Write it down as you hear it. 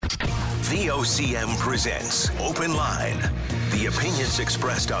VOCM presents Open Line. The opinions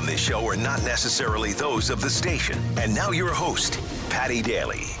expressed on this show are not necessarily those of the station. And now your host, Paddy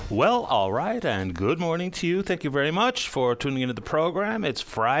Daly. Well, all right, and good morning to you. Thank you very much for tuning into the program. It's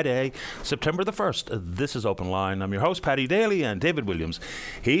Friday, September the 1st. This is Open Line. I'm your host, Paddy Daly, and David Williams.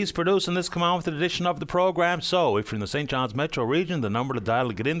 He's producing this Come On With It edition of the program. So if you're in the St. John's metro region, the number to dial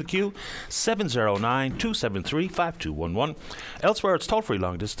to get in the queue, 709-273-5211. Elsewhere, it's toll-free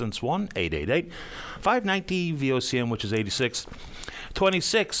long distance, 1-888-590-VOCM, which is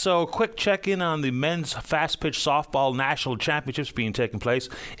 86-26. So quick check-in on the men's fast-pitch softball national championships being taken place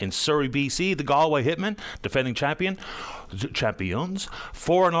in Surrey, BC. The Galway Hitmen, defending champions,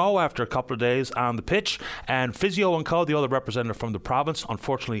 4-0 after a couple of days on the pitch. And Physio & Co., the other representative from the province,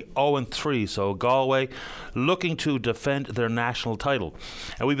 unfortunately 0-3. So Galway looking to defend their national title.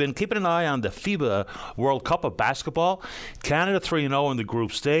 And we've been keeping an eye on the FIBA World Cup of basketball. Canada 3-0 in the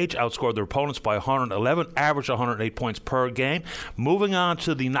group stage, outscored their opponents by 111, averaged 108 points per game. Moving on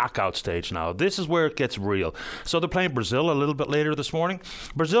to the knockout stage now. This is where it gets real. So they're playing Brazil a little bit later this morning.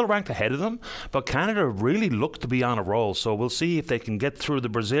 Brazil ranked ahead of them, but Canada really looked to be on a roll. So we'll see if they can get through the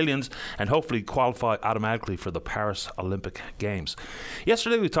Brazilians and hopefully qualify automatically for the Paris Olympic Games.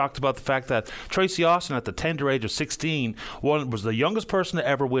 Yesterday we talked about the fact that Tracy Austin, at the tender age of 16, was the youngest person to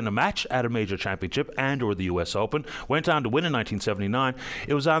ever win a match at a major championship and or the US Open. Went on to win in 1979.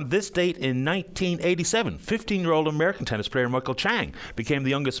 It was on this date in 1987. 15-year-old American tennis player Michael Chang became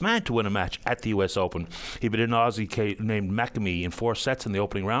the youngest man to win a match at the US Open. He beat an Aussie named McAmee in 4 sets in the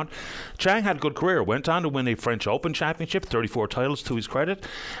opening round. Chang had a good career. Went on to win a French Open championship, 34 titles to his credit.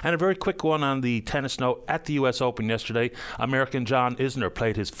 And a very quick one on the tennis note. At the US Open yesterday, American John Isner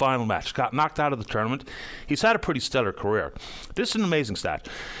played his final match, got knocked out of the tournament. He's had a pretty stellar career. This is an amazing stat.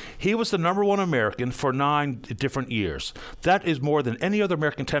 He was the number one American for 9 different years. That is more than any other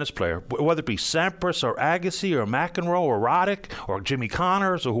American tennis player, whether it be Sampras or Agassi or McEnroe or Roddick or Jimmy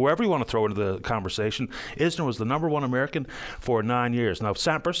Connors or whoever you want to throw into the conversation. Isner was the number one American for 9 years. Now,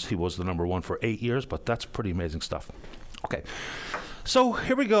 Sampras, he was the number one for 8 years, but that's pretty amazing stuff. Okay. So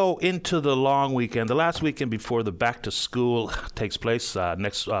here we go into the long weekend, the last weekend before the back to school takes place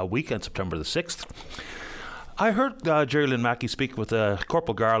next weekend, September the 6th. I heard Jerry Lynn Mackey speak with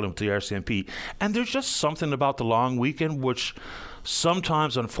Corporal Garland with the RCMP, and there's just something about the long weekend which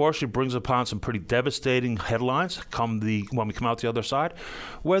sometimes, unfortunately, brings upon some pretty devastating headlines when we come out the other side,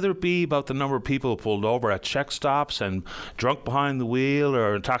 whether it be about the number of people pulled over at check stops and drunk behind the wheel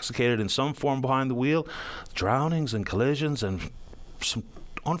or intoxicated in some form behind the wheel, drownings and collisions and some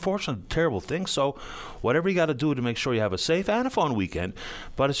unfortunate, terrible things. So whatever you got to do to make sure you have a safe and a fun weekend,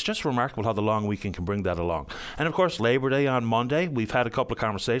 but it's just remarkable how the long weekend can bring that along. And of course, Labor Day on Monday. We've had a couple of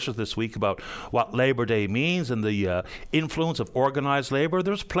conversations this week about what Labor Day means and the influence of organized labor.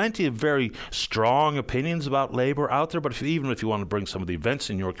 There's plenty of very strong opinions about labor out there, but even if you want to bring some of the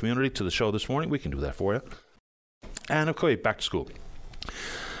events in your community to the show this morning, we can do that for you. And okay, back to school.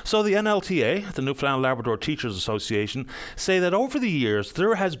 So the NLTA, the Newfoundland Labrador Teachers Association, say that over the years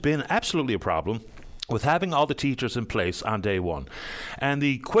there has been absolutely a problem with having all the teachers in place on day one. And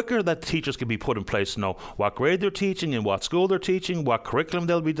the quicker that teachers can be put in place to know what grade they're teaching, in what school they're teaching, what curriculum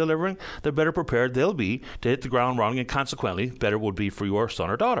they'll be delivering, the better prepared they'll be to hit the ground running, and consequently, better it would be for your son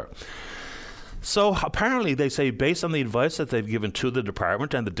or daughter. So apparently they say, based on the advice that they've given to the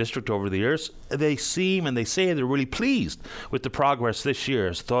department and the district over the years, they seem and they say they're really pleased with the progress this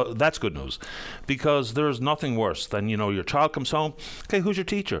year. So that's good news, because there's nothing worse than, your child comes home. Okay, who's your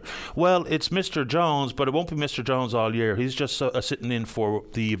teacher? Well, it's Mr. Jones, but it won't be Mr. Jones all year. He's just sitting in for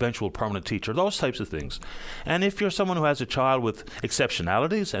the eventual permanent teacher, those types of things. And if you're someone who has a child with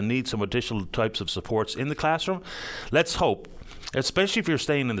exceptionalities and needs some additional types of supports in the classroom, let's hope, especially if you're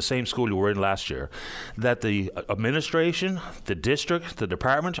staying in the same school you were in last year, that the administration, the district, the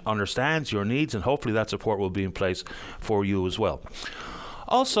department understands your needs, and hopefully that support will be in place for you as well.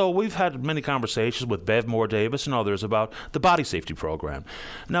 Also, we've had many conversations with Bev Moore-Davis and others about the body safety program.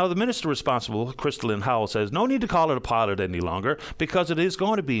 Now, the minister responsible, Crystalline Howell, says no need to call it a pilot any longer because it is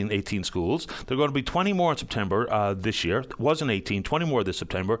going to be in 18 schools. There are going to be 20 more in September this year. It wasn't 18, 20 more this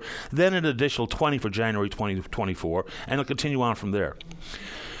September, then an additional 20 for January 2024, and it'll continue on from there.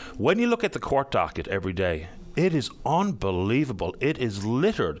 When you look at the court docket every day, it is unbelievable. It is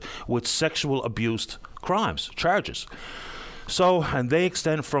littered with sexual abuse charges. So, and they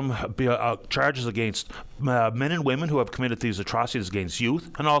extend from charges against men and women who have committed these atrocities against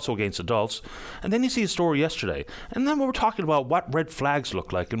youth and also against adults. And then you see a story yesterday. And then we were talking about what red flags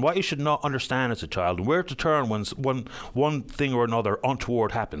look like and what you should not understand as a child and where to turn when one thing or another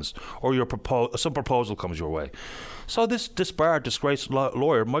untoward happens or some proposal comes your way. So this disbarred, disgraced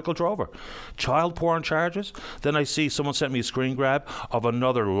lawyer, Michael Drover, child porn charges. Then I see someone sent me a screen grab of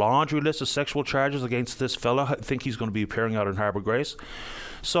another laundry list of sexual charges against this fella. I think he's going to be appearing out in Harbour Grace.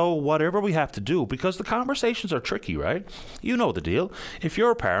 So whatever we have to do, because the conversations are tricky, right? You know the deal. If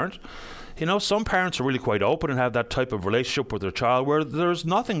you're a parent, you know, some parents are really quite open and have that type of relationship with their child where there's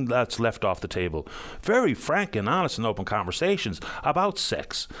nothing that's left off the table. Very frank and honest and open conversations about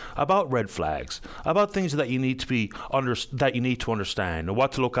sex, about red flags, about things that you need to understand, and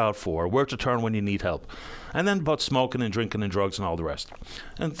what to look out for, where to turn when you need help. And then about smoking and drinking and drugs and all the rest.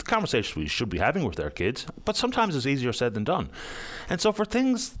 And the conversations we should be having with our kids, but sometimes it's easier said than done. And so for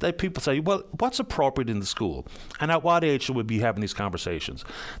things that people say, well, what's appropriate in the school? And at what age should we be having these conversations?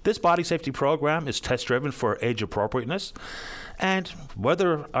 This body safety program is test-driven for age appropriateness. And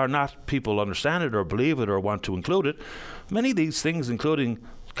whether or not people understand it or believe it or want to include it, many of these things, including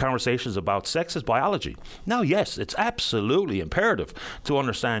conversations about sex, is biology. Now, yes, it's absolutely imperative to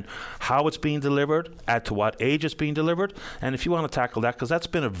understand how it's being delivered, at to what age it's being delivered, and if you want to tackle that, because that's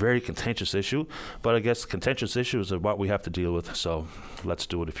been a very contentious issue, but I guess contentious issues are what we have to deal with, so let's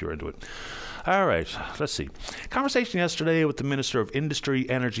do it if you're into it. All right, let's see. Conversation yesterday with the Minister of Industry,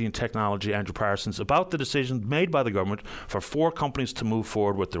 Energy and Technology, Andrew Parsons, about the decision made by the government for 4 companies to move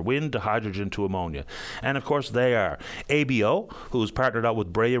forward with their wind to hydrogen to ammonia. And of course they are ABO, who's partnered up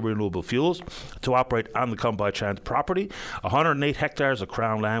with Brea Renewable Fuels to operate on the Come-by-Chance property. 108 hectares of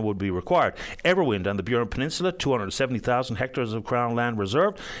Crown land would be required. Everwind on the Burin Peninsula, 270,000 hectares of Crown land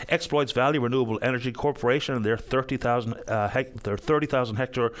reserved. Exploits Valley Renewable Energy Corporation and their 30,000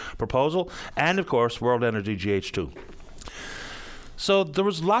 hectare proposal. And, of course, World Energy GH2. So there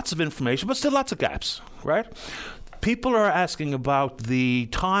was lots of information, but still lots of gaps, right? People are asking about the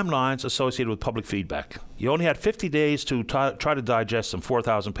timelines associated with public feedback. You only had 50 days to try to digest some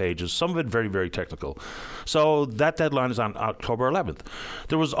 4,000 pages, some of it very, very technical. So that deadline is on October 11th.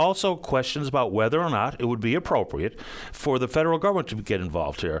 There was also questions about whether or not it would be appropriate for the federal government to get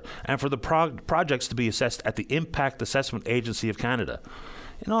involved here and for the projects to be assessed at the Impact Assessment Agency of Canada.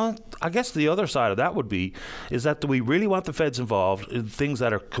 You know, I guess the other side of that is that do we really want the feds involved in things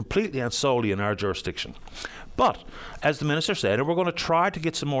that are completely and solely in our jurisdiction? But, as the Minister said, and we're going to try to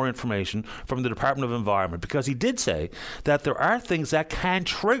get some more information from the Department of Environment, because he did say that there are things that can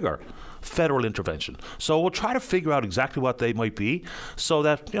trigger federal intervention. So we'll try to figure out exactly what they might be so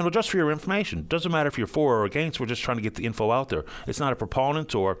that, you know, just for your information, doesn't matter if you're for or against, we're just trying to get the info out there. It's not a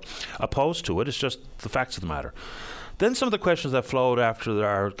proponent or opposed to it, it's just the facts of the matter. Then some of the questions that flowed after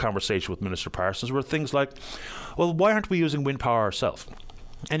our conversation with Minister Parsons were things like, well, why aren't we using wind power ourselves?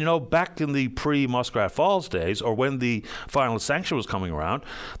 And, you know, back in the pre-Muskrat Falls days, or when the final sanction was coming around,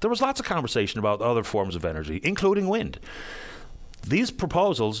 there was lots of conversation about other forms of energy, including wind. These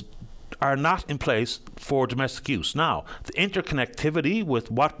proposals are not in place for domestic use. Now, the interconnectivity with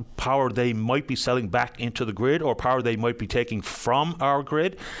what power they might be selling back into the grid or power they might be taking from our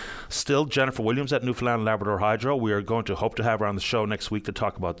grid, still Jennifer Williams at Newfoundland and Labrador Hydro, we are going to hope to have her on the show next week to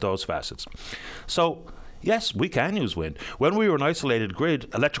talk about those facets. So, yes, we can use wind. When we were an isolated grid,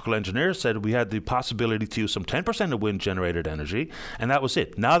 electrical engineers said we had the possibility to use some 10% of wind-generated energy, and that was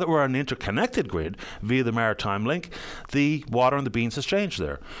it. Now that we're on an interconnected grid via the Maritime Link, the water and the beans has changed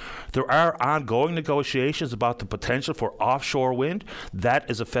there. There are ongoing negotiations about the potential for offshore wind. That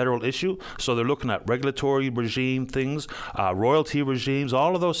is a federal issue, so they're looking at regulatory regime things, royalty regimes,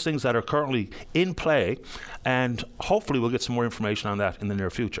 all of those things that are currently in play, and hopefully we'll get some more information on that in the near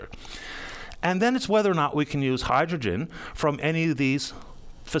future. And then it's whether or not we can use hydrogen from any of these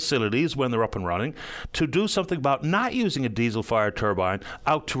facilities when they're up and running to do something about not using a diesel-fired turbine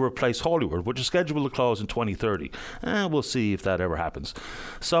out to replace Holywood, which is scheduled to close in 2030. We'll see if that ever happens.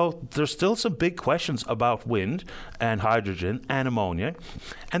 So there's still some big questions about wind and hydrogen and ammonia.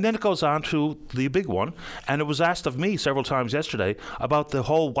 And then it goes on to the big one, and it was asked of me several times yesterday about the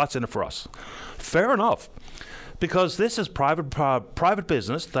whole what's in it for us. Fair enough. Because this is private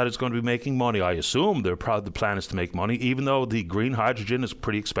business that is going to be making money. I assume the plan is to make money, even though the green hydrogen is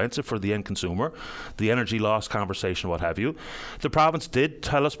pretty expensive for the end consumer, the energy loss conversation, what have you. The province did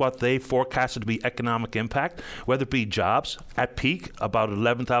tell us what they forecasted to be economic impact, whether it be jobs at peak, about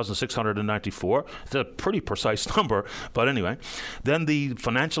 11,694. It's a pretty precise number, but anyway. Then the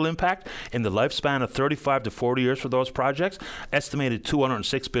financial impact in the lifespan of 35 to 40 years for those projects, estimated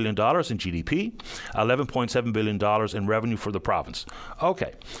 $206 billion in GDP, $11.7 billion in revenue for the province.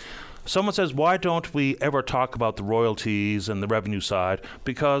 Okay. Someone says, why don't we ever talk about the royalties and the revenue side?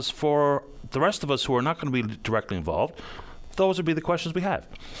 Because for the rest of us who are not going to be directly involved, those would be the questions we have.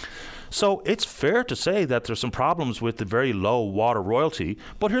 So it's fair to say that there's some problems with the very low water royalty,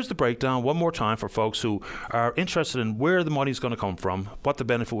 but here's the breakdown one more time for folks who are interested in where the money is going to come from, what the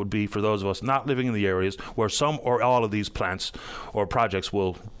benefit would be for those of us not living in the areas where some or all of these plants or projects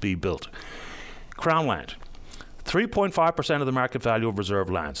will be built. Crown land. 3.5% of the market value of reserve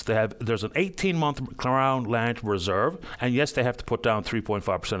lands. There's an 18-month Crown land reserve, and yes, they have to put down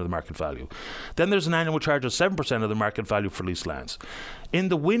 3.5% of the market value. Then there's an annual charge of 7% of the market value for leased lands. In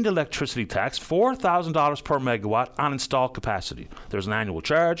the wind electricity tax, $4,000 per megawatt on installed capacity. There's an annual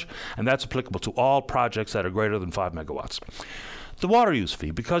charge, and that's applicable to all projects that are greater than 5 megawatts. The water use fee,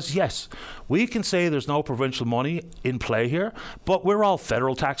 because yes, we can say there's no provincial money in play here, but we're all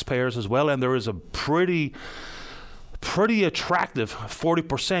federal taxpayers as well, and there is a pretty attractive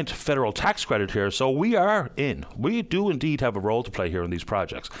 40% federal tax credit here, so we do indeed have a role to play here in these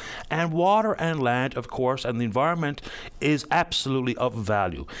projects. And water and land, of course, and the environment is absolutely of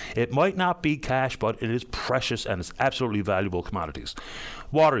value. It might not be cash, but it is precious and it's absolutely valuable commodities.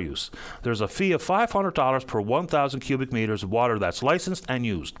 Water use. There's a fee of $500 per 1,000 cubic meters of water that's licensed and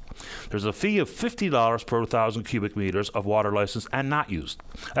used. There's a fee of $50 per 1,000 cubic meters of water licensed and not used.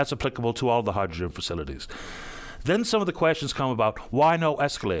 That's applicable to all the hydrogen facilities. Then some of the questions come about why no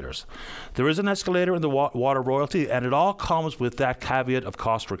escalators. There is an escalator in the water royalty, and it all comes with that caveat of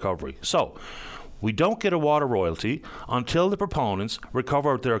cost recovery. So we don't get a water royalty until the proponents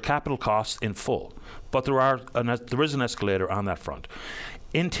recover their capital costs in full. But there is an escalator on that front.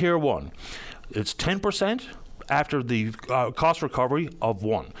 In Tier 1, it's 10% after the cost recovery of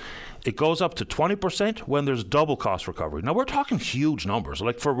 1. It goes up to 20% when there's double cost recovery. Now, we're talking huge numbers.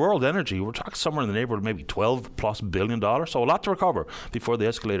 Like for World Energy, we're talking somewhere in the neighborhood of maybe $12+ billion. So a lot to recover before the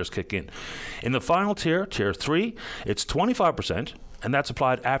escalators kick in. In the final tier, Tier 3, it's 25%. And that's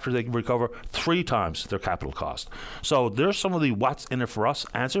applied after they recover 3 times their capital cost. So there's some of the what's in it for us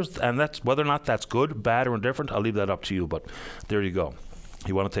answers. And that's whether or not that's good, bad, or indifferent, I'll leave that up to you. But there you go.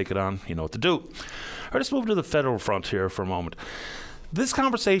 You want to take it on, you know what to do. All right, let's move to the federal front here for a moment. This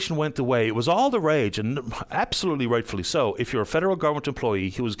conversation went the way, it was all the rage, and absolutely rightfully so, if you're a federal government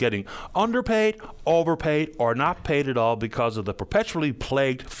employee who was getting underpaid, overpaid, or not paid at all because of the perpetually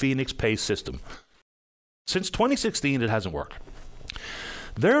plagued Phoenix pay system. Since 2016, it hasn't worked.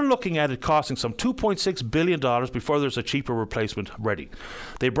 They're looking at it costing some $2.6 billion before there's a cheaper replacement ready.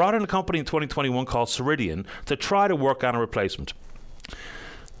 They brought in a company in 2021 called Ceridian to try to work on a replacement.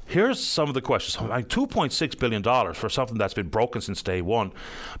 Here's some of the questions. $2.6 billion for something that's been broken since day one.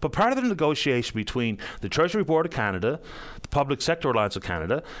 But part of the negotiation between the Treasury Board of Canada, the Public Sector Alliance of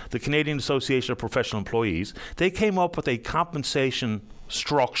Canada, the Canadian Association of Professional Employees, they came up with a compensation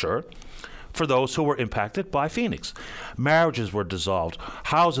structure for those who were impacted by Phoenix. Marriages were dissolved,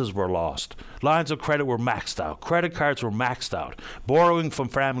 houses were lost, lines of credit were maxed out, credit cards were maxed out, borrowing from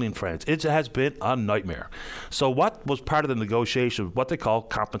family and friends. It has been a nightmare. So what was part of the negotiation was what they call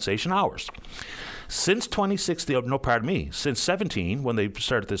compensation hours. Since 2017, when they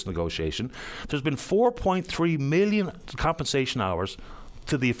started this negotiation, there's been 4.3 million compensation hours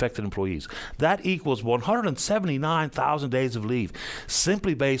to the affected employees. That equals 179,000 days of leave,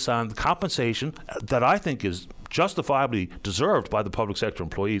 simply based on the compensation that I think is justifiably deserved by the public sector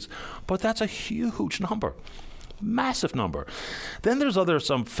employees. But that's a huge number. Massive number. Then there's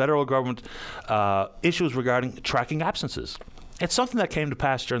some federal government issues regarding tracking absences. It's something that came to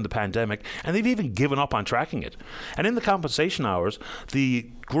pass during the pandemic, and they've even given up on tracking it. And in the compensation hours,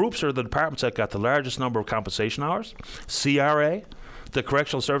 the groups or the departments that got the largest number of compensation hours, CRA, the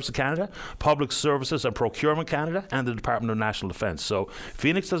Correctional Service of Canada, Public Services and Procurement Canada, and the Department of National Defence. So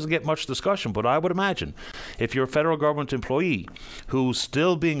Phoenix doesn't get much discussion, but I would imagine if you're a federal government employee who's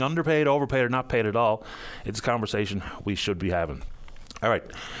still being underpaid, overpaid, or not paid at all, it's a conversation we should be having. All right,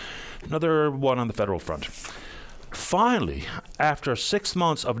 another one on the federal front. Finally, after 6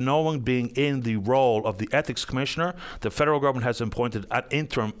 months of no one being in the role of the ethics commissioner, the federal government has appointed an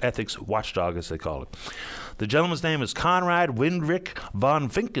interim ethics watchdog, as they call it. The gentleman's name is Conrad Windrich von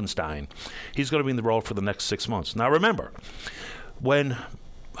Finkenstein. He's going to be in the role for the next 6 months. Now remember, when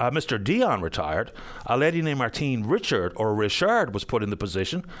Mr. Dion retired, a lady named Martine Richard was put in the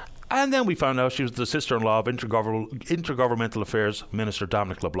position, and then we found out she was the sister-in-law of Intergovernmental Affairs Minister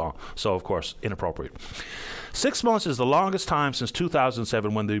Dominic LeBlanc. So, of course, inappropriate. 6 months is the longest time since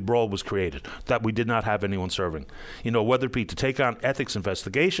 2007 when the role was created that we did not have anyone serving. You know, whether it be to take on ethics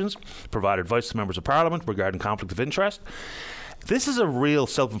investigations, provide advice to members of Parliament regarding conflict of interest. This is a real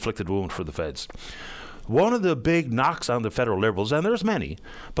self-inflicted wound for the feds. One of the big knocks on the federal Liberals, and there's many,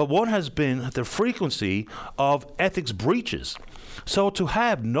 but one has been the frequency of ethics breaches. So to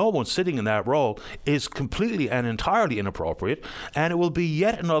have no one sitting in that role is completely and entirely inappropriate, and it will be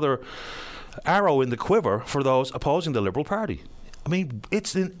yet another arrow in the quiver for those opposing the Liberal Party. I mean,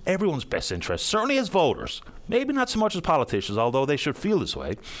 it's in everyone's best interest, certainly as voters, maybe not so much as politicians, although they should feel this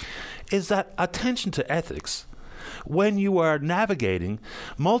way, is that attention to ethics when you are navigating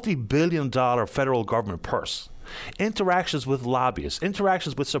multi-billion-dollar federal government purse, interactions with lobbyists,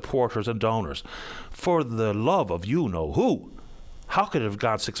 interactions with supporters and donors, for the love of you-know-who. How could it have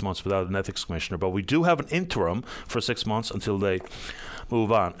gone 6 months without an ethics commissioner? But we do have an interim for 6 months until they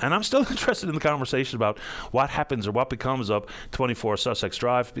move on. And I'm still interested in the conversation about what happens or what becomes of 24 Sussex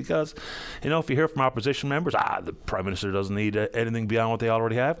Drive, because, if you hear from opposition members, the Prime Minister doesn't need anything beyond what they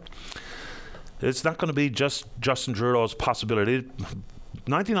already have. It's not going to be just Justin Trudeau's possibility.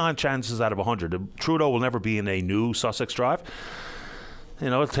 99 chances out of 100. Trudeau will never be in a new Sussex Drive.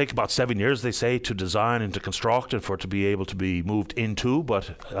 It'll take about 7 years, they say, to design and to construct and for it to be able to be moved into.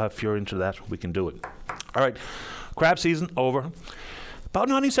 But if you're into that, we can do it. All right, crab season over. About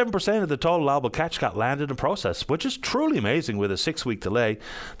 97% of the total allowable catch got landed and processed, which is truly amazing with a 6-week delay.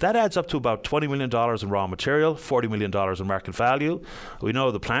 That adds up to about $20 million in raw material, $40 million in market value. We know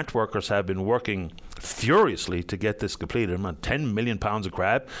the plant workers have been working furiously to get this completed. About 10 million pounds of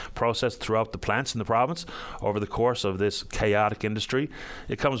crab processed throughout the plants in the province over the course of this chaotic industry.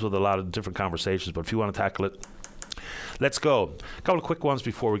 It comes with a lot of different conversations, but if you want to tackle it, let's go. A couple of quick ones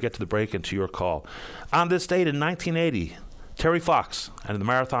before we get to the break and to your call. On this date in 1980, Terry Fox and the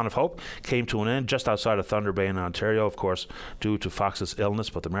Marathon of Hope came to an end just outside of Thunder Bay in Ontario, of course, due to Fox's illness,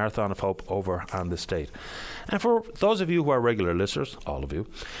 but the Marathon of Hope over on this date. And for those of you who are regular listeners, all of you,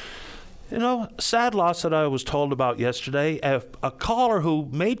 sad loss that I was told about yesterday. A caller who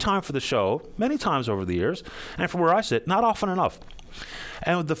made time for the show many times over the years, and from where I sit, not often enough.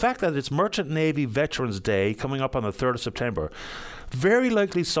 And the fact that it's Merchant Navy Veterans Day coming up on the 3rd of September, very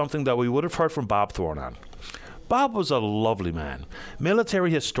likely something that we would have heard from Bob Thorne on. Bob was a lovely man.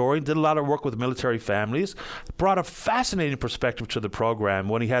 Military historian, did a lot of work with military families, brought a fascinating perspective to the program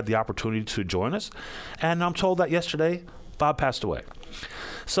when he had the opportunity to join us. And I'm told that yesterday, Bob passed away.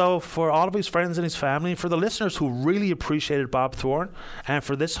 So for all of his friends and his family, and for the listeners who really appreciated Bob Thorne, and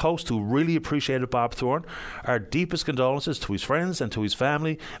for this host who really appreciated Bob Thorne, our deepest condolences to his friends and to his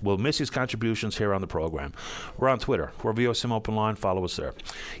family. We'll miss his contributions here on the program. We're on Twitter. We're VOCM Openline. Follow us there.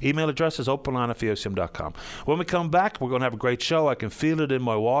 Email address is openline@vocm.com. When we come back, we're going to have a great show. I can feel it in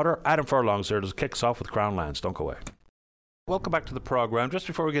my water. Adam Furlong's there to kick us off with Crown Lands. Don't go away. Welcome back to the program. Just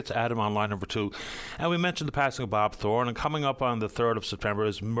before we get to Adam on line number 2, and we mentioned the passing of Bob Thorne, and coming up on the 3rd of September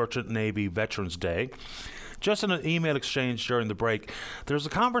is Merchant Navy Veterans Day. Just in an email exchange during the break, there's a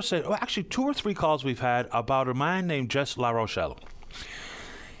conversation, actually 2 or 3 calls we've had about a man named Jess La Rochelle.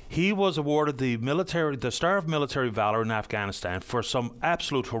 He was awarded the Star of Military Valor in Afghanistan for some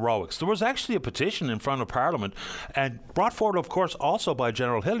absolute heroics. There was actually a petition in front of Parliament, and brought forward, of course, also by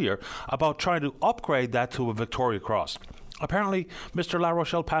General Hillier, about trying to upgrade that to a Victoria Cross. Apparently, Mr. La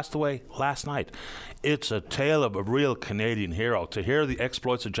Rochelle passed away last night. It's a tale of a real Canadian hero. To hear the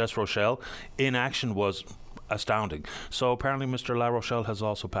exploits of Jess Rochelle in action was astounding. So apparently Mr. La Rochelle has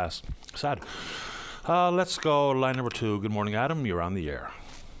also passed. Sad. Let's go line number 2. Good morning, Adam. You're on the air.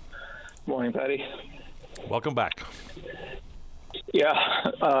 Morning, Paddy. Welcome back. Yeah,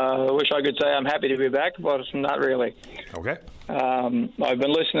 I wish I could say I'm happy to be back, but not really. Okay. I've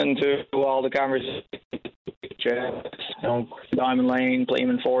been listening to all the conversations. Diamond Lane,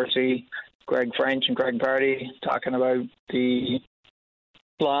 Bleeman Forsey, Greg French and Craig Party talking about the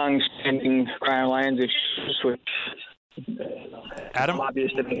long-standing Crown Lands issues, which Adam,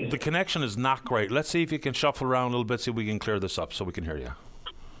 obvious to me. The connection is not great. Let's see if you can shuffle around a little bit, see if we can clear this up so we can hear you.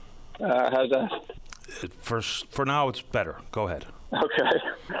 How's that? For now, it's better. Go ahead. Okay.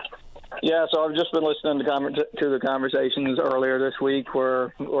 Yeah, so I've just been listening to the conversations earlier this week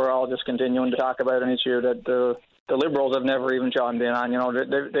where we're all just continuing to talk about an issue that the Liberals have never even chimed in on.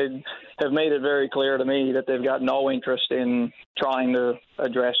 They have made it very clear to me that they've got no interest in trying to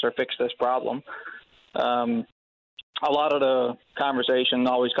address or fix this problem. A lot of the conversation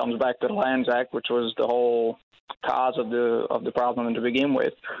always comes back to the Lands Act, which was the whole cause of the problem to begin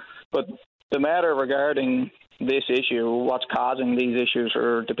with. But the matter regarding this issue, what's causing these issues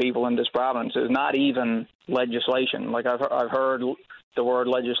for the people in this province, is not even legislation. Like I've heard the word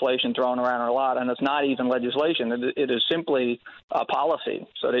legislation thrown around a lot, and it's not even legislation. It is simply a policy.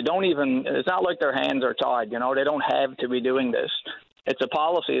 So they don't even. It's not like their hands are tied. They don't have to be doing this. It's a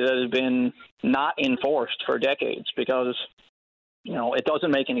policy that has been not enforced for decades because it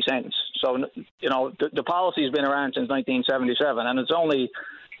doesn't make any sense. So, the policy's been around since 1977, and it's only,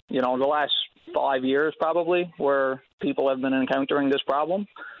 the last 5 years probably where people have been encountering this problem.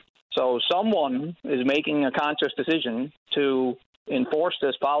 So someone is making a conscious decision to enforce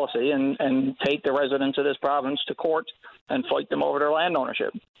this policy and take the residents of this province to court and fight them over their land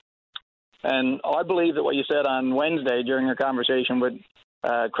ownership. And I believe that what you said on Wednesday during your conversation with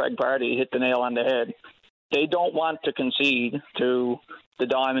Craig Party hit the nail on the head. They don't want to concede to the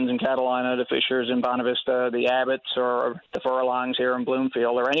Diamonds in Catalina, the Fishers in Bonavista, the Abbotts or the Furlongs here in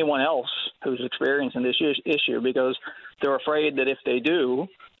Bloomfield, or anyone else who's experiencing this issue, because they're afraid that if they do,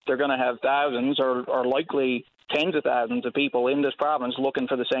 they're going to have thousands or likely tens of thousands of people in this province looking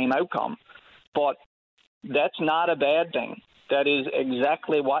for the same outcome. But that's not a bad thing. That is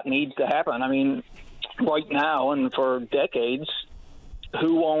exactly what needs to happen. I mean, right now and for decades,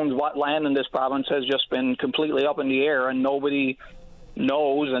 who owns what land in this province has just been completely up in the air, and nobody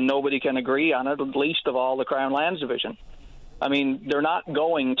knows and nobody can agree on it, least of all the Crown Lands Division. I mean, they're not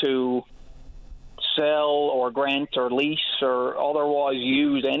going to sell or grant or lease or otherwise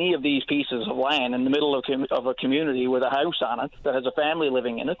use any of these pieces of land in the middle of a community with a house on it that has a family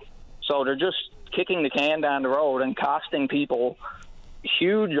living in it. So they're just kicking the can down the road and costing people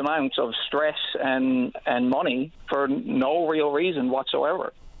huge amounts of stress and money for no real reason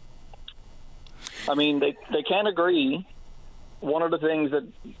whatsoever. I mean, they can't agree. One of the things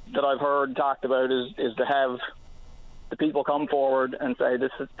that I've heard talked about is to have the people come forward and say,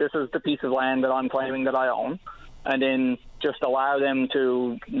 this is the piece of land that I'm claiming that I own, and then just allow them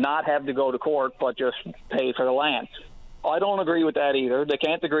to not have to go to court but just pay for the land. I don't agree with that either. They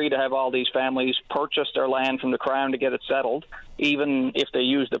can't agree to have all these families purchase their land from the Crown to get it settled, even if they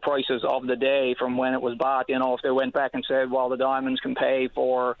use the prices of the day from when it was bought. If they went back and said, well, the Diamonds can pay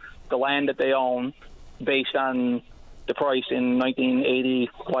for the land that they own based on the price in 1980,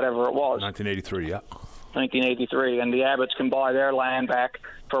 whatever it was. 1983, yeah. 1983, and the Abbotts can buy their land back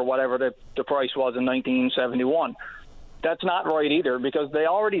for whatever the price was in 1971. That's not right either, because they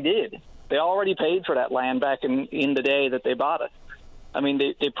already did. They already paid for that land back in the day that they bought it. I mean,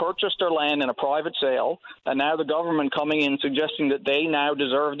 they purchased their land in a private sale, and now the government coming in suggesting that they now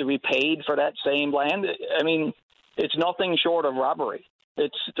deserve to be paid for that same land. I mean, it's nothing short of robbery.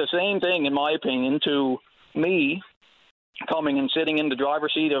 It's the same thing, in my opinion, to me coming and sitting in the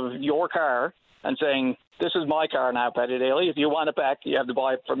driver's seat of your car and saying, this is my car now, Paddy Daly. If you want it back, you have to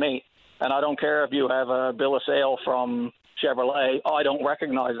buy it from me. And I don't care if you have a bill of sale from Chevrolet. I don't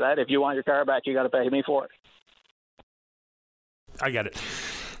recognize that. If you want your car back, you got to pay me for it. I get it.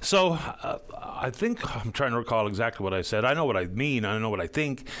 So I think I'm trying to recall exactly what I said. I know what I mean. I know what I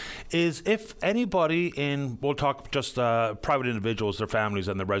think is if anybody we'll talk just private individuals, their families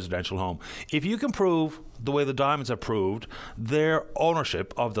and their residential home, if you can prove the way the Diamonds have proved their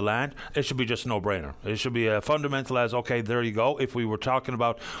ownership of the land, it should be just a no-brainer. It should be fundamental as, okay, there you go. If we were talking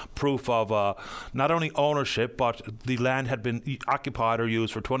about proof of not only ownership, but the land had been occupied or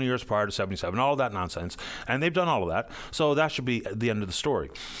used for 20 years prior to 77, all of that nonsense, and they've done all of that, so that should be the end of the story.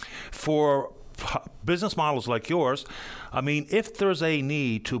 For business models like yours, I mean, if there's a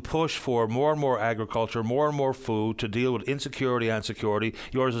need to push for more and more agriculture, more and more food to deal with insecurity and security,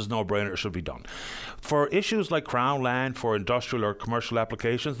 yours is no-brainer. It should be done. For issues like Crown land, for industrial or commercial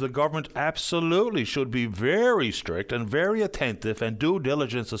applications, the government absolutely should be very strict and very attentive and due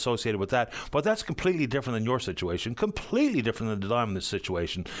diligence associated with that. But that's completely different than your situation, completely different than the Diamond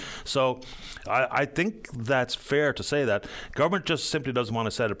situation. So I think that's fair to say that government just simply doesn't want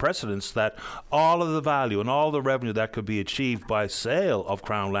to set a precedence that all of the value and all the revenue that could be achieved by sale of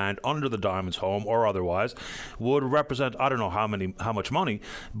Crown land under the Diamonds home or otherwise would represent, I don't know how much money,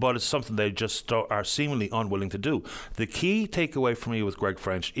 but it's something they just are seemingly unwilling to do. The key takeaway for me with Greg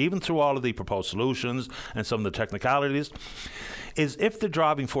French, even through all of the proposed solutions and some of the technicalities, is if the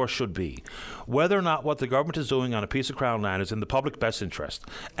driving force should be whether or not what the government is doing on a piece of Crown land is in the public best interest.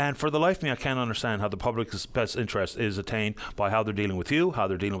 And for the life of me, I can't understand how the public's best interest is attained by how they're dealing with you, how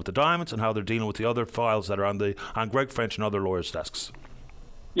they're dealing with the Diamonds, and how they're dealing with the other files that are on Greg French and other lawyers' desks.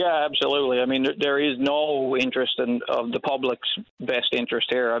 Yeah, absolutely. I mean, there is no interest of the public's best interest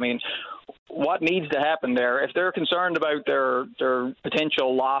here. I mean, what needs to happen there, if they're concerned about their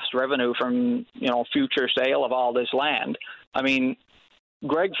potential lost revenue from, future sale of all this land, I mean,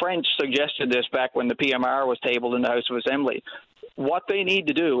 Greg French suggested this back when the PMR was tabled in the House of Assembly. what they need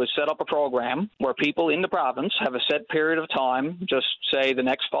to do is set up a program where people in the province have a set period of time, just say the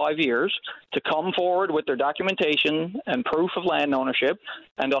next 5 years, to come forward with their documentation and proof of land ownership,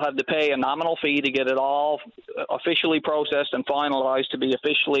 and they'll have to pay a nominal fee to get it all officially processed and finalized to be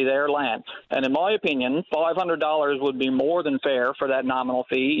officially their land. And in my opinion, $500 would be more than fair for that nominal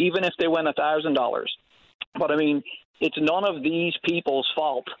fee, even if they win $1,000. But I mean, it's none of these people's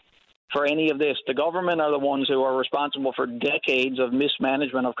fault for any of this. The government are the ones who are responsible for decades of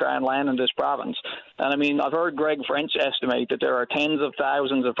mismanagement of Crown land in this province. And I mean, I've heard Greg French estimate that there are tens of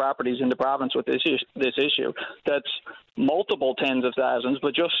thousands of properties in the province with this issue. That's multiple tens of thousands,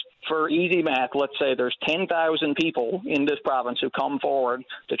 but just for easy math, let's say there's 10,000 people in this province who come forward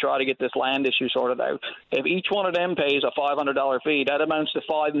to try to get this land issue sorted out. If each one of them pays a $500 fee, that amounts to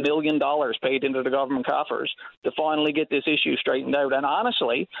 $5 million paid into the government coffers to finally get this issue straightened out. And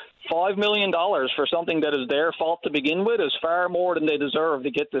honestly, $5 million for something that is their fault to begin with is far more than they deserve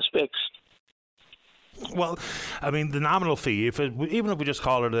to get this fixed. Well, I mean, the nominal fee, even if we just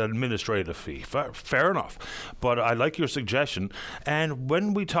call it an administrative fee, fair enough. But I like your suggestion. And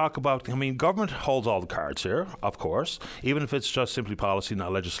when we talk about, I mean, government holds all the cards here, of course, even if it's just simply policy,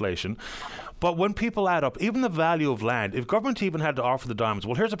 not legislation. But when people add up, even the value of land, if government even had to offer the diamonds,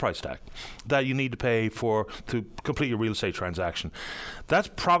 well, here's a price tag that you need to pay to complete your real estate transaction. That's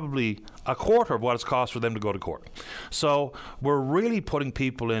probably a quarter of what it's cost for them to go to court. So we're really putting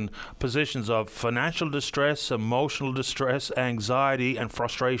people in positions of financial distress, emotional distress, anxiety, and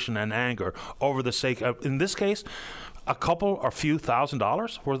frustration and anger over the sake of, in this case, a couple or few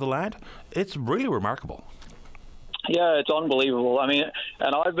 $1,000s worth of land. It's really remarkable. Yeah, it's unbelievable. I mean,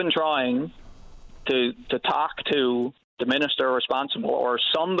 and I've been trying to talk to the minister responsible or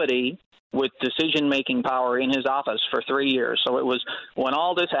somebody with decision-making power in his office for 3 years. So it was, when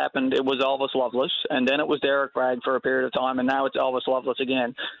all this happened, it was Elvis Lovelace, and then it was Derek Bragg for a period of time, and now it's Elvis Lovelace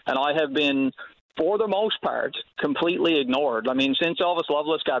again. And I have been, for the most part, completely ignored. I mean, since Elvis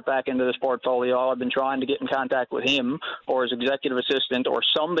Lovelace got back into this portfolio, I've been trying to get in contact with him or his executive assistant or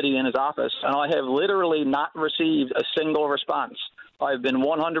somebody in his office, and I have literally not received a single response. I've been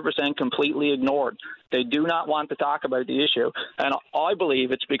 100% completely ignored. They do not want to talk about the issue, and I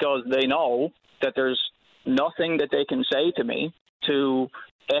believe it's because they know that there's nothing that they can say to me to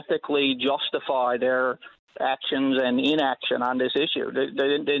ethically justify their actions and inaction on this issue.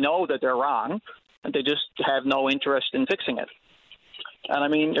 They know that they're wrong, and they just have no interest in fixing it. And I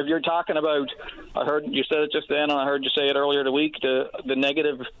mean, if you're talking about, I heard you said it just then, and I heard you say it earlier the week, the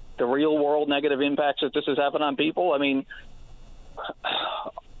real world negative impacts that this has having on people. I mean,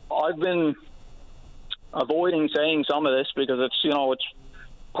 I've been avoiding saying some of this because it's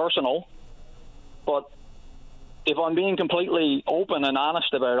personal, but if I'm being completely open and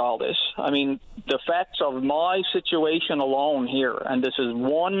honest about all this, I mean, the facts of my situation alone here, and this is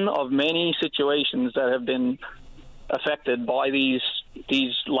one of many situations that have been affected by these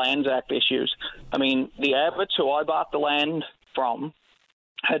Lands Act issues. I mean, the Abbotts, who I bought the land from,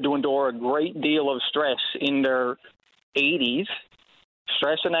 had to endure a great deal of stress in their 80s,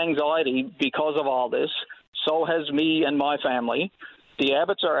 stress and anxiety because of all this. So has me and my family. The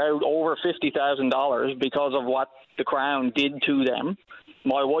Abbotts are out over $50,000 because of what the Crown did to them.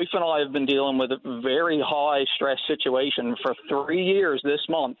 My wife and I have been dealing with a very high stress situation for 3 years this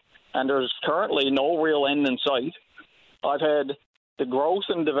month, and there's currently no real end in sight. I've had the growth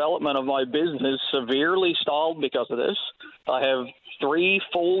and development of my business severely stalled because of this. I have 3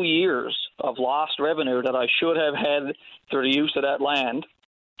 full years of lost revenue that I should have had through the use of that land.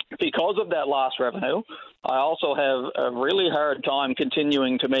 Because of that lost revenue, I also have a really hard time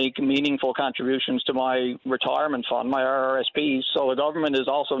continuing to make meaningful contributions to my retirement fund, my RRSPs. So the government is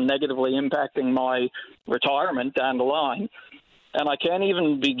also negatively impacting my retirement down the line. And I can't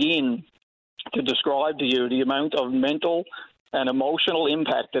even begin to describe to you the amount of mental and emotional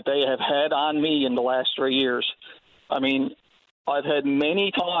impact that they have had on me in the last 3 years. I mean, I've had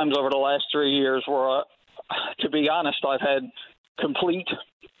many times over the last 3 years where, to be honest, I've had complete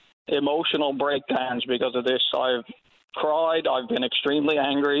emotional breakdowns because of this. I've cried. I've been extremely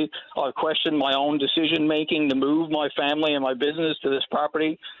angry. I've questioned my own decision-making to move my family and my business to this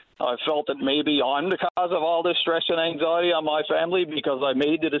property. I felt that maybe I'm the cause of all this stress and anxiety on my family because I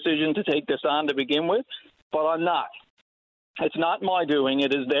made the decision to take this on to begin with, but I'm not. It's not my doing.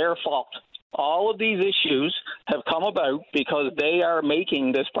 It is their fault. All of these issues have come about because they are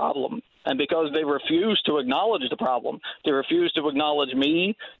making this problem and because they refuse to acknowledge the problem. They refuse to acknowledge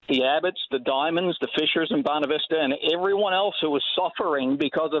me, the Abbotts, the Diamonds, the Fishers in Bonavista, and everyone else who is suffering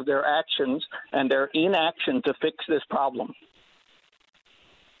because of their actions and their inaction to fix this problem.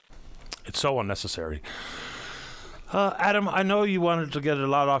 It's so unnecessary. Adam, I know you wanted to get a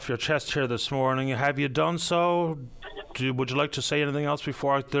lot off your chest here this morning. Have you done so? Would you like to say anything else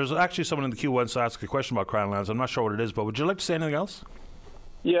before? There's actually someone in the queue wants to ask a question about Crown Lands. I'm not sure what it is, but would you like to say anything else?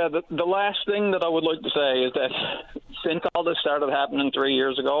 Yeah, the last thing that I would like to say is that since all this started happening 3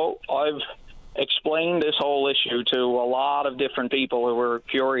 years ago, I've explained this whole issue to a lot of different people who were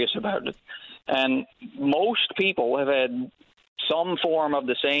curious about it. And most people have had some form of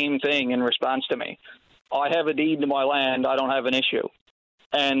the same thing in response to me. I have a deed to my land. I don't have an issue.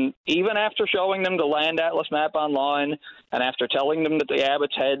 And even after showing them the land atlas map online, and after telling them that the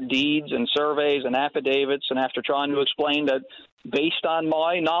Abbotts had deeds and surveys and affidavits, and after trying to explain that based on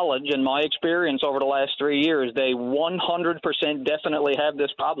my knowledge and my experience over the last 3 years, they 100% definitely have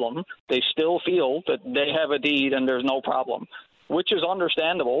this problem, they still feel that they have a deed and there's no problem, which is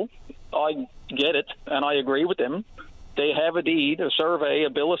understandable. I get it, and I agree with them. They have a deed, a survey, a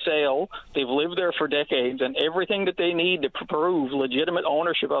bill of sale. They've lived there for decades, and everything that they need to prove legitimate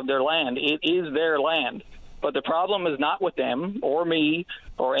ownership of their land, it is their land. But the problem is not with them or me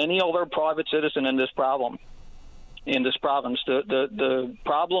or any other private citizen in this province. The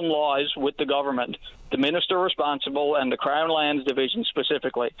problem lies with the government, the minister responsible, and the Crown Lands Division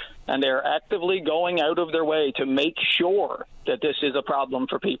specifically. And they're actively going out of their way to make sure that this is a problem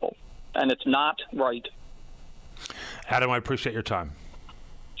for people. And it's not right. Adam, I appreciate your time.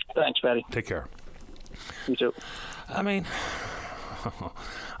 Thanks, Patty. Take care. You too. I mean,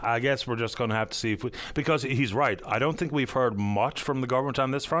 I guess we're just going to have to see because he's right. I don't think we've heard much from the government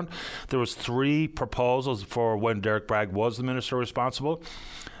on this front. There was 3 proposals for when Derek Bragg was the minister responsible.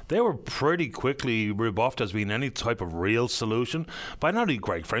 They were pretty quickly rebuffed as being any type of real solution by not only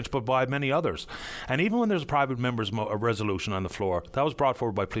Greg French, but by many others. And even when there's a private member's resolution on the floor, that was brought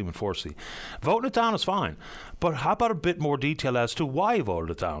forward by Pleaman Forsey. Voting it down is fine, but how about a bit more detail as to why you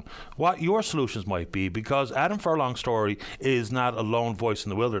voted it down? What your solutions might be, because Adam Furlong's story is not a lone voice in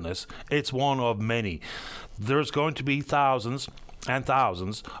the wilderness. It's one of many. There's going to be thousands and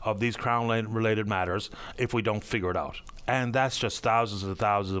thousands of these Crown Land related matters if we don't figure it out. And that's just thousands and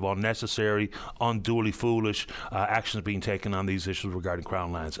thousands of unnecessary, unduly foolish actions being taken on these issues regarding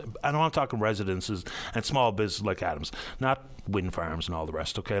Crown Lands. And I'm talking residences and small businesses like Adams, not wind farms and all the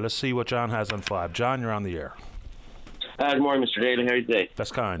rest. Okay, let's see what John has on 5. John, you're on the air. Good morning, Mr. Daly. How are you today?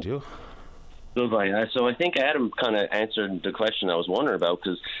 That's kind, you? Good, bye. So I think Adam kind of answered the question I was wondering about,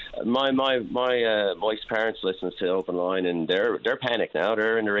 because my wife's parents listen to Openline, and they're panicked now.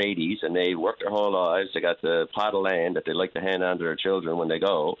 They're in their 80s, and they worked their whole lives. They got the plot of land that they like to hand on to their children when they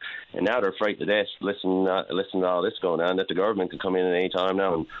go, and now they're frightened to death. Listen to all this going on, that the government can come in at any time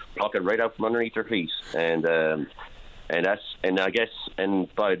now and pluck it right out from underneath their feet. And I guess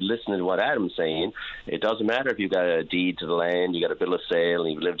by listening to what Adam's saying, it doesn't matter if you've got a deed to the land, you got a bill of sale,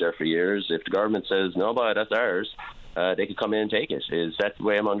 and you've lived there for years. If the government says, no, but that's ours, they could come in and take it. Is that the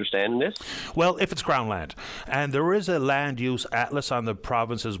way I'm understanding this? Well, if it's Crown land. And there is a land use atlas on the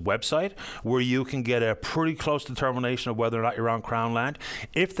province's website where you can get a pretty close determination of whether or not you're on Crown land.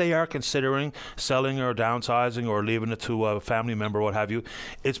 If they are considering selling or downsizing or leaving it to a family member or what have you,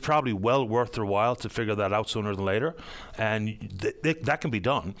 it's probably well worth their while to figure that out sooner than later. And that can be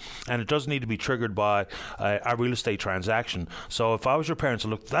done. And it doesn't need to be triggered by a real estate transaction. So if I was your parents,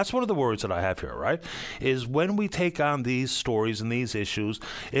 look, that's one of the worries that I have here, right, is when we take on these stories and these issues,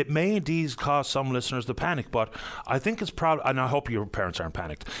 it may indeed cause some listeners to panic, but I think it's probably, and I hope your parents aren't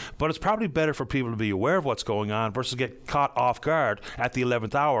panicked, but it's probably better for people to be aware of what's going on versus get caught off guard at the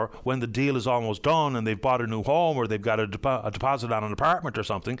 11th hour when the deal is almost done and they've bought a new home or they've got a deposit on an apartment or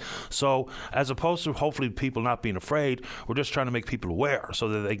something. So as opposed to hopefully people not being afraid, we're just trying to make people aware so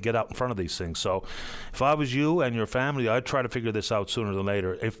that they get out in front of these things. So if I was you and your family, I'd try to figure this out sooner than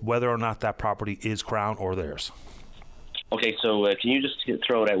later, if whether or not that property is Crown or theirs. Okay, so can you just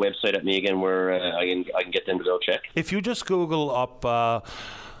throw that website at me again where I can get them to go check? If you just Google up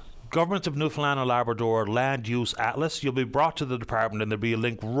Government of Newfoundland and Labrador Land Use Atlas, you'll be brought to the department and there'll be a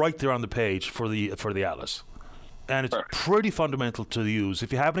link right there on the page for the atlas. And it's pretty fundamental to use.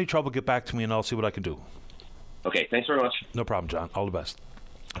 If you have any trouble, get back to me and I'll see what I can do. Okay, thanks very much. No problem, John. All the best.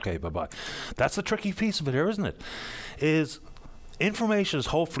 Okay, bye-bye. That's the tricky piece of it here, isn't it? Is information is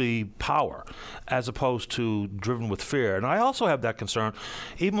hopefully power as opposed to driven with fear. And I also have that concern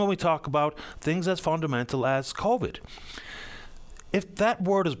even when we talk about things as fundamental as COVID. If that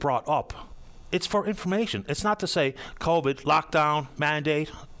word is brought up, it's for information. It's not to say COVID, lockdown,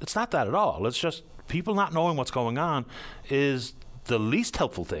 mandate. It's not that at all. It's just people not knowing what's going on is the least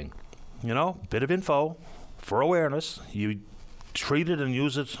helpful thing. You know, bit of info for awareness. You treat it and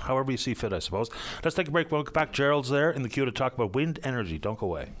use it however you see fit, I suppose. Let's take a break. We'll get back. Gerald's there in the queue to talk about wind energy. Don't go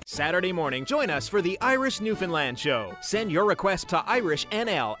away. Saturday morning, join us for the Irish Newfoundland Show. Send your request to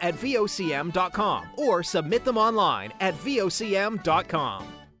irishnl@vocm.com or submit them online at vocm.com.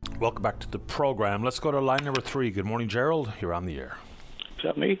 Welcome back to the program. Let's go to line number 3. Good morning, Gerald. You're on the air. Is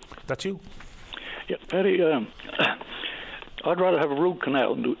that me? That's you. Yeah, Paddy, I'd rather have a root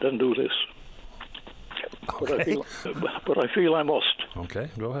canal than do this. Okay. But I feel I must. Okay,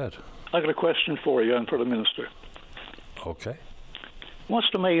 go ahead. I got a question for you and for the Minister. Okay. What's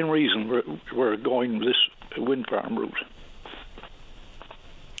the main reason we're going this wind farm route?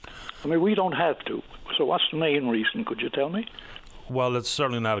 I mean, we don't have to. So what's the main reason? Could you tell me? Well, it's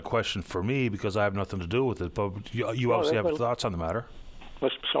certainly not a question for me because I have nothing to do with it, but you obviously have thoughts on the matter.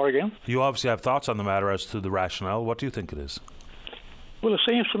 Sorry again? You obviously have thoughts on the matter as to the rationale. What do you think it is? Well, it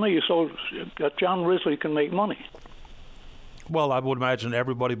seems to me so that John Risley can make money. Well, I would imagine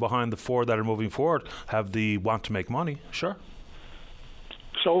everybody behind the 4 that are moving forward want to make money. Sure.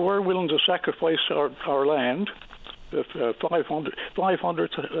 So we're willing to sacrifice our land,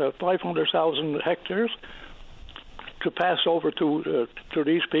 500,000 hectares, to pass over to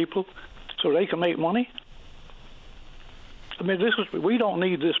these people so they can make money? I mean, we don't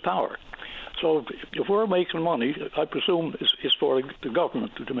need this power. So if we're making money, I presume it's for the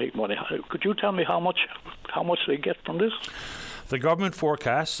government to make money. Could you tell me how much they get from this? The government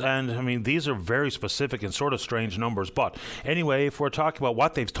forecasts, and I mean, these are very specific and sort of strange numbers, but anyway, if we're talking about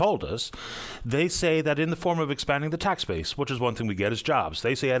what they've told us, they say that in the form of expanding the tax base, which is one thing we get, is jobs.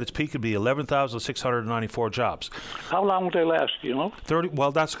 They say at its peak it'd be 11,694 jobs. How long would they last, you know? 30.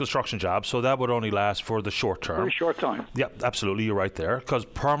 Well, that's construction jobs, so that would only last for the short term. Very short time. Yeah, absolutely, you're right there, because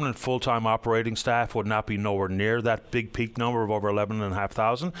permanent full-time operating staff would not be nowhere near that big peak number of over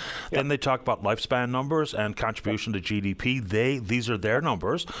 11,500. Then they talk about lifespan numbers and contribution to GDP. These are their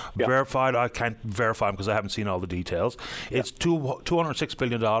numbers. Verified, I can't verify them because I haven't seen all the details. It's $206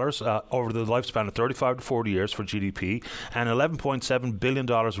 billion over the lifespan of 35 to 40 years for GDP, and $11.7 billion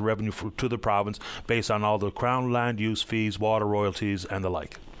of revenue to the province based on all the Crown land use fees, water royalties, and the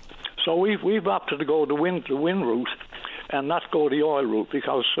like. So we've opted to go the wind route and not go the oil route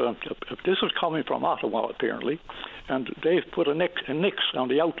because this is coming from Ottawa apparently, and they've put a nix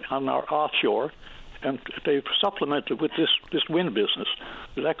on our offshore, and they've supplemented with this wind business.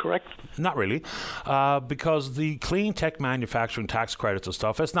 Is that correct? Not really, because the clean tech manufacturing tax credits and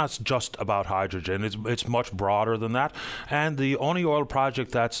stuff, it's not just about hydrogen. It's much broader than that. And the only oil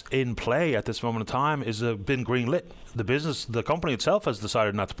project that's in play at this moment in time is been greenlit. The company itself has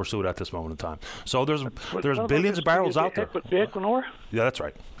decided not to pursue it at this moment in time. So there's billions of barrels out there. The Equinor? Yeah, that's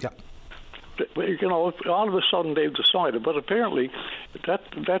right. Yeah. You know, all of a sudden they've decided, but apparently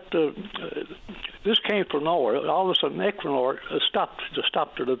this came from nowhere. All of a sudden, Equinor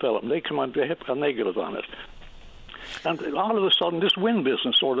stopped their development. They come on, they have a negative on it, and all of a sudden, this wind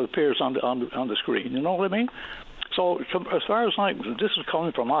business sort of appears on the screen. You know what I mean? So, as far as this is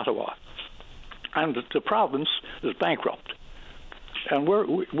coming from Ottawa, and the province is bankrupt. And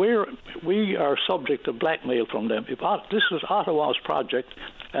we are subject to blackmail from them. If this is Ottawa's project,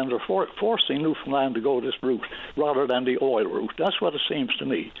 and they're forcing Newfoundland to go this route rather than the oil route. That's what it seems to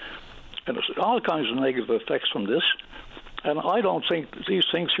me. And there's all kinds of negative effects from this. And I don't think these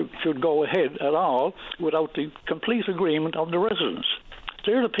things should go ahead at all without the complete agreement of the residents.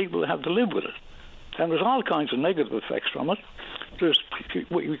 They're the people that have to live with it. And there's all kinds of negative effects from it.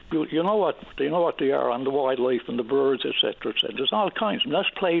 You know what they are on the wildlife and the birds, etc., etc. There's all kinds, and that's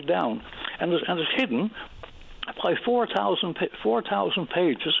played down, and it's hidden by 4,000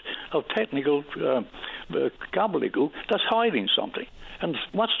 pages of technical gobbledygook that's hiding something. And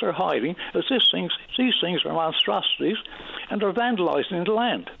what's they're hiding is these things are monstrosities, and they're vandalizing the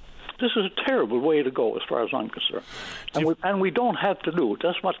land. This is a terrible way to go, as far as I'm concerned. And we don't have to do it.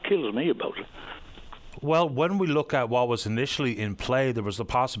 That's what kills me about it. Well, when we look at what was initially in play, there was the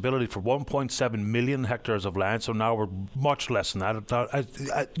possibility for 1.7 million hectares of land, so now we're much less than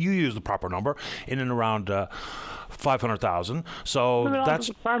that. You use the proper number, in and around 500,000. So that's...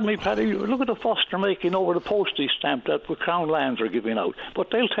 Pardon me, Paddy, look at the fuss they're making over the postage stamp that the Crown lands are giving out.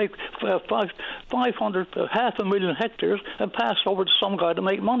 But they'll take 500,000 hectares and pass over to some guy to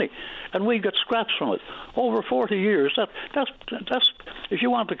make money. And we get scraps from it. Over 40 years, that's if you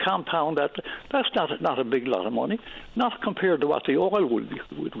want to compound that, that's not a big lot of money, not compared to what the oil would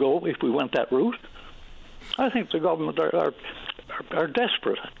go if we went that route. I think the government are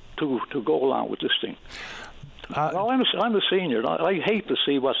desperate to go along with this thing. Now, I'm a senior. I hate to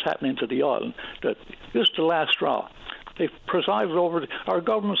see what's happening to the island. That this is the last straw. They've presided over, our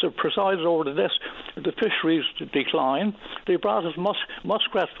governments have presided over the fisheries decline. They brought us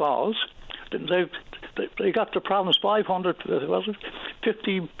muskrat falls. They got the province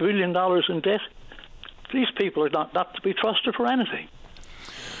 $50 billion in debt. These people are not to be trusted for anything.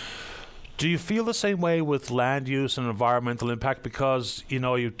 Do you feel the same way with land use and environmental impact? Because,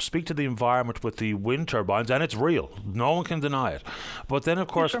 you speak to the environment with the wind turbines, and it's real. No one can deny it. But then, of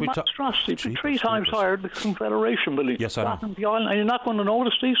course, we talk... It's 3 times higher than the Confederation building. Yes, I know. And you're not going to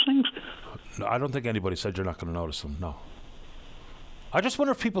notice these things? No, I don't think anybody said you're not going to notice them, no. I just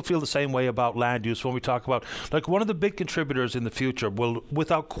wonder if people feel the same way about land use when we talk about, one of the big contributors in the future will,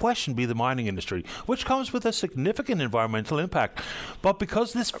 without question, be the mining industry, which comes with a significant environmental impact. But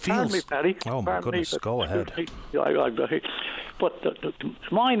because this feels... Pardon me, Paddy. Oh, my goodness, go ahead. But the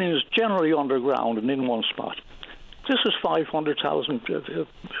mining is generally underground and in one spot. This is 500,000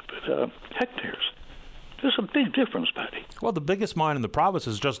 hectares. There's a big difference, Paddy. Well, the biggest mine in the province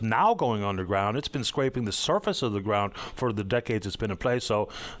is just now going underground. It's been scraping the surface of the ground for the decades it's been in place, so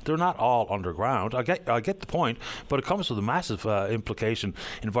they're not all underground. I get the point, but it comes with a massive implication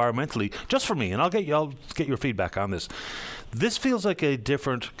environmentally. Just for me, and I'll get your feedback on this. This feels like a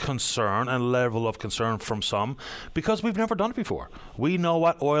different concern and level of concern from some because we've never done it before. We know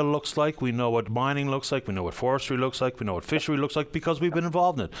what oil looks like, we know what mining looks like, we know what forestry looks like, we know what fishery looks like because we've been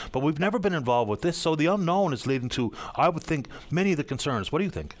involved in it. But we've never been involved with this, so the unknown is leading to, I would think, many of the concerns. What do you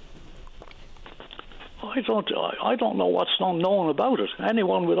think? I don't know what's unknown about it.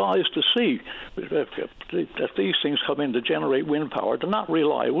 Anyone with eyes to see that these things come in to generate wind power, they're not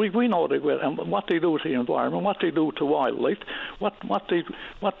reliable. We know they will, and what they do to the environment, what they do to wildlife, what they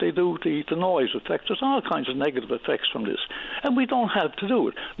do to the noise effects. There's all kinds of negative effects from this, and we don't have to do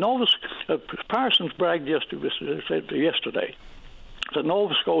it. Parsons bragged yesterday that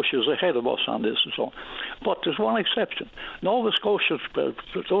Nova Scotia is ahead of us on this and so on. But there's one exception. Nova Scotia,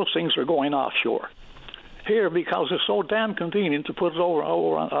 those things are going offshore. Here, because it's so damn convenient to put it over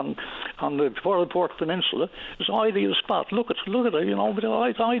on the Port Peninsula, it's an ideal spot. Look at it, but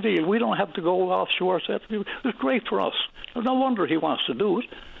it's ideal. We don't have to go offshore. It's great for us. No wonder he wants to do it.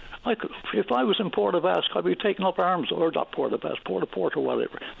 If I was in Port of Ask, I'd be taking up arms, or not Port of Ask, Port or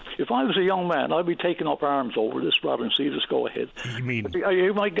whatever. If I was a young man, I'd be taking up arms over this rather than see this go ahead. You mean...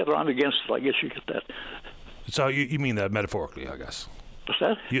 You might get around against it, I guess you get that. So you mean that metaphorically, I guess? What's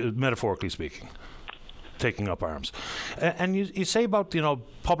that? Metaphorically speaking. Taking up arms. And you say about,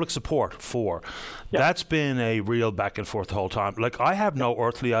 public support for. Yeah. That's been a real back and forth the whole time. I have no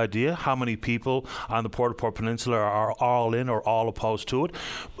earthly idea how many people on the Port Peninsula are all in or all opposed to it.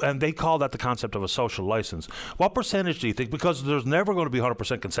 And they call that the concept of a social license. What percentage do you think? Because there's never going to be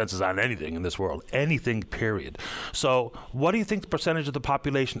 100% consensus on anything in this world. Anything, period. So what do you think the percentage of the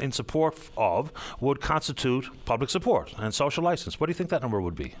population in support of would constitute public support and social license? What do you think that number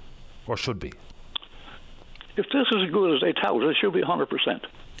would be? Or should be? If this is as good as they tout, it should be 100%.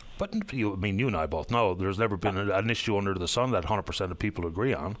 But you and I both know there's never been an issue under the sun that 100% of people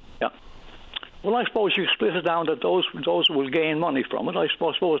agree on. Yeah. Well, I suppose you split it down that those will gain money from it. I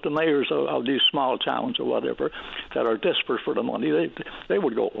suppose the mayors of these small towns or whatever that are desperate for the money, they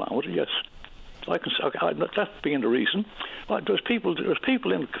would go along with it, yes. That being the reason. There's people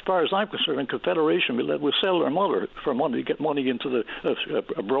in, as far as I'm concerned, in Confederation that will sell their mother for money to get money into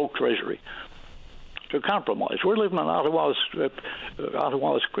a broke treasury. To compromise. We're living on Ottawa's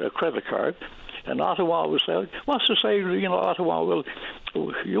credit card, and Ottawa was saying, what's to say, Ottawa will,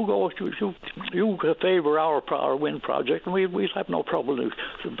 you favour our wind project, and we have no problem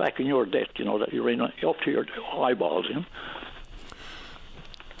backing your debt, that you're in up to your eyeballs in.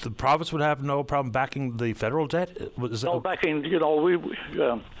 The province would have no problem backing the federal debt? Backing, or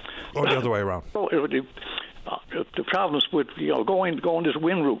the other way around? The province would, going this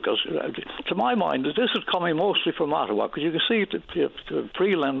wind route, because to my mind, this is coming mostly from Ottawa, because you can see the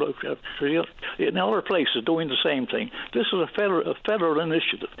Freeland in other places doing the same thing. This is a federal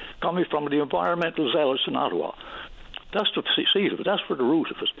initiative coming from the environmental zealots in Ottawa. That's the seed of it. That's for the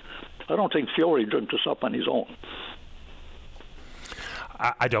root of it. I don't think Fiore dreamt this up on his own.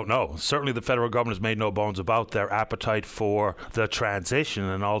 I don't know. Certainly the federal government has made no bones about their appetite for the transition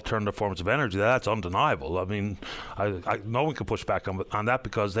and alternative forms of energy. That's undeniable. I mean, no one can push back on that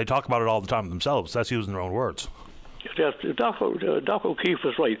because they talk about it all the time themselves. That's using their own words. Yes, Doc O'Keefe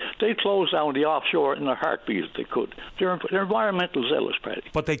was right. They closed down the offshore in a heartbeat if they could. They're environmental zealous, Paddy.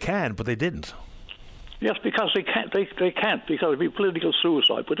 But they can, but they didn't. Yes, because they can't. They can't because it'd be political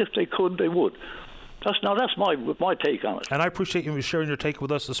suicide. But if they could, they would. That's my take on it. And I appreciate you sharing your take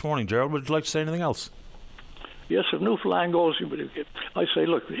with us this morning, Gerald. Would you like to say anything else? Yes, if Newfoundland goes, I say,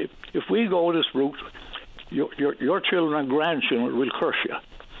 look, if we go this route, your children and grandchildren will curse you.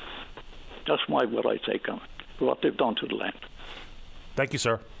 That's what I take on it, what they've done to the land. Thank you,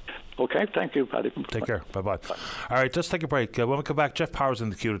 sir. Okay, thank you, Paddy. Take care. Bye-bye. All right, let's take a break. When we come back, Jeff Power's in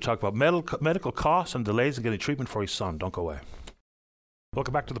the queue to talk about medical costs and delays in getting treatment for his son. Don't go away.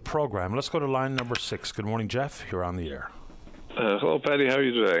 Welcome back to the program. Let's go to line number 6. Good morning, Jeff. You're on the air. Hello, Paddy. How are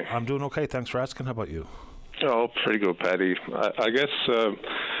you today? I'm doing okay. Thanks for asking. How about you? Oh, pretty good, Paddy. I guess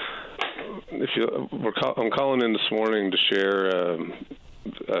I'm calling in this morning to share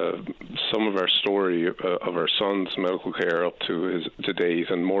some of our story of our son's medical care up to date,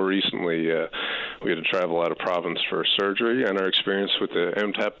 and more recently we had to travel out of province for surgery and our experience with the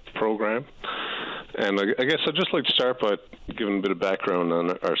MTAP program. And I guess I'd just like to start by giving a bit of background on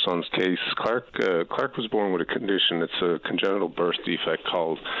our son's case. Clark was born with a condition. It's a congenital birth defect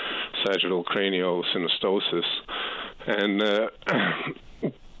called sagittal craniosynostosis, and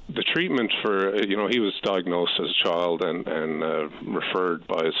the treatment for, he was diagnosed as a child and referred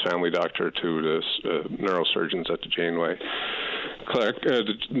by his family doctor to the neurosurgeons at the Janeway. Clark,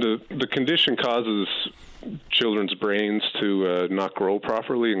 the condition causes children's brains to not grow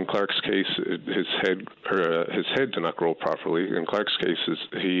properly. In Clark's case, his head did not grow properly. In Clark's case,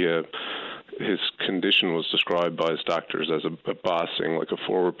 his condition was described by his doctors as a bossing, like a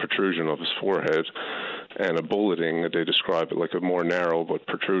forward protrusion of his forehead, and a bulleting. They describe it like a more narrow but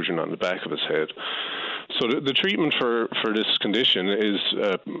protrusion on the back of his head. So the treatment for this condition is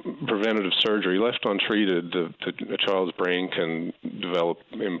preventative surgery. Left untreated, the child's brain can develop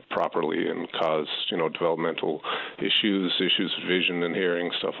improperly and cause, developmental issues of vision and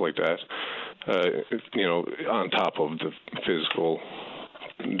hearing, stuff like that. On top of the physical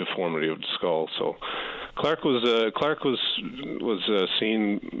deformity of the skull. So Clark was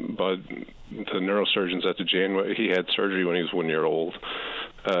seen by the neurosurgeons at the Janeway. He had surgery when he was 1 year old.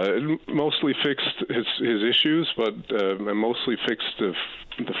 It mostly fixed his issues, but mostly fixed the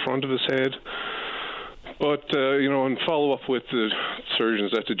front of his head. But, in follow-up with the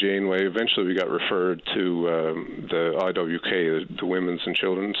surgeons at the Janeway, eventually we got referred to the IWK, the Women's and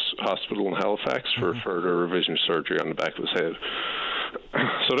Children's Hospital in Halifax, for further revision surgery on the back of his head.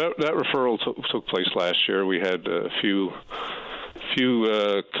 So that referral took place last year. We had a few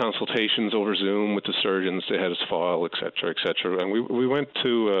consultations over Zoom with the surgeons. They had his file, et cetera, and we went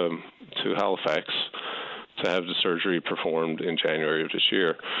to Halifax to have the surgery performed in January of this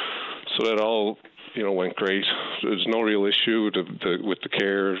year. So that all went great. There's no real issue with the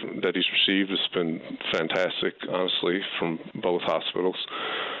care that he's received. It's been fantastic, honestly, from both hospitals.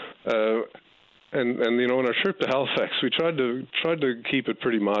 And on our trip to Halifax, we tried to keep it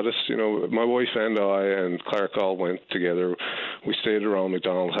pretty modest. My wife and I and Clark all went together. We stayed around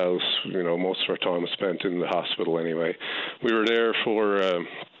McDonald House. Most of our time was spent in the hospital anyway. We were there for,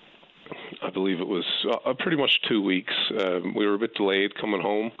 I believe it was pretty much 2 weeks. We were a bit delayed coming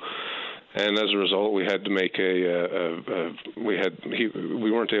home. And as a result, we had to make we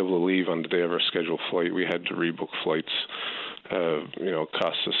weren't able to leave on the day of our scheduled flight. We had to rebook flights.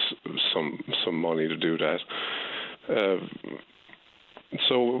 Cost us some money to do that.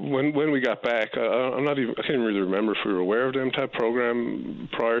 So when we got back, I can't even really remember if we were aware of the MTAP program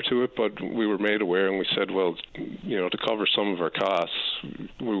prior to it, but we were made aware, and we said, well, to cover some of our costs,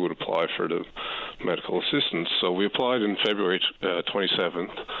 we would apply for the medical assistance. So we applied in February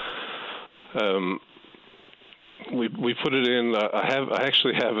 27th. We put it in.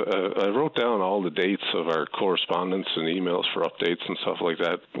 I wrote down all the dates of our correspondence and emails for updates and stuff like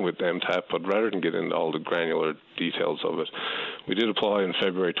that with MTAP, but rather than get into all the granular details of it, we did apply in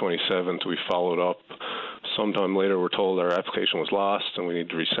February 27th. We followed up. Sometime later, we're told our application was lost and we need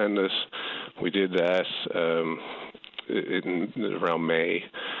to resend this. We did that around May.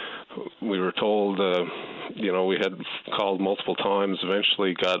 We were told, we had called multiple times,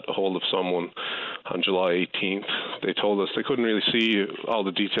 eventually got a hold of someone on July 18th. They told us they couldn't really see all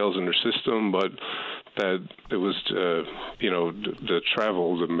the details in their system, but that it was, the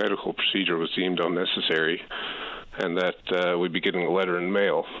medical procedure was deemed unnecessary, and that we'd be getting a letter in the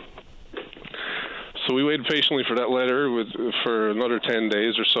mail. So we waited patiently for that letter for another 10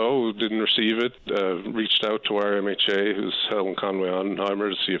 days or so. Didn't receive it. Reached out to our MHA, who's Helen Conway Oppenheimer,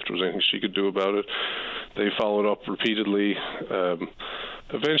 to see if there was anything she could do about it. They followed up repeatedly.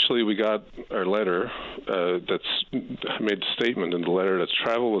 Eventually, we got our letter that's made a statement in the letter that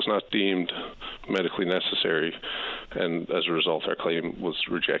travel was not deemed medically necessary, and as a result, our claim was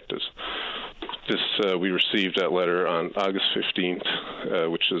rejected. We received that letter on August 15th,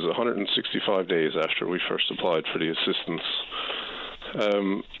 which is 165 days after we first applied for the assistance.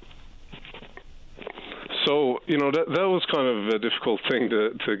 So that was kind of a difficult thing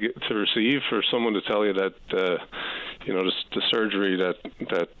to receive, for someone to tell you that the surgery that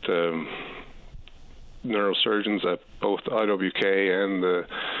neurosurgeons at both IWK and the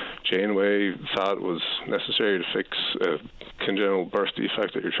Janeway thought was necessary to fix a congenital birth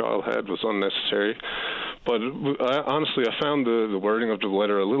defect that your child had was unnecessary. But honestly, I found the wording of the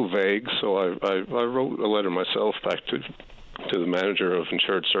letter a little vague, so I wrote a letter myself back to the manager of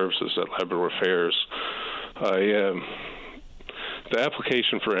insured services at Labrador Affairs. The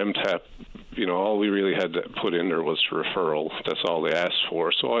application for MTAP, all we really had to put in there was a referral. That's all they asked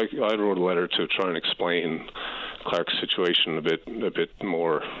for. So I wrote a letter to try and explain Clark's situation a bit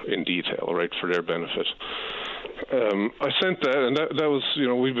more in detail, right, for their benefit. I sent that, and that was,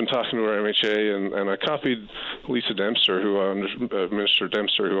 we've been talking to our MHA, and I copied Lisa Dempster, Minister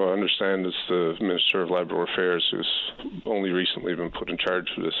Dempster, who I understand is the Minister of Labrador Affairs, who's only recently been put in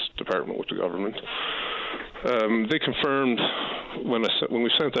charge of this department with the government. They confirmed when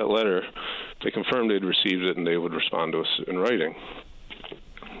we sent that letter, they confirmed they'd received it and they would respond to us in writing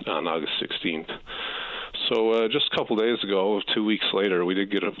on August 16th. So just a couple days ago, 2 weeks later, we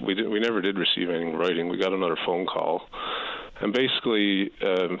never did receive anything in writing. We got another phone call, and basically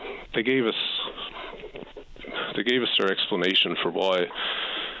they gave us their explanation for why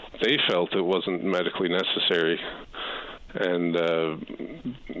they felt it wasn't medically necessary, and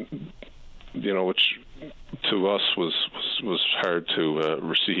which to us was hard to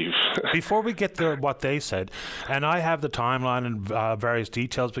receive. Before we get to what they said, and I have the timeline and various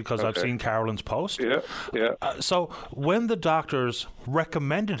details because I've seen Carolyn's post. Yeah. So when the doctors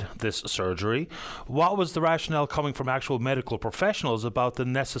recommended this surgery, what was the rationale coming from actual medical professionals about the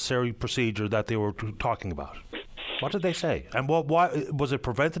necessary procedure that they were talking about? What did they say? And why was it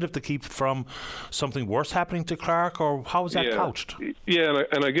preventative to keep from something worse happening to Clark, or how was that couched? Yeah,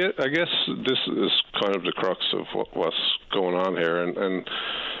 and I guess this is kind of the crux of what's going on here, and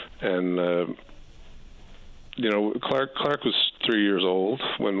Clark was 3 years old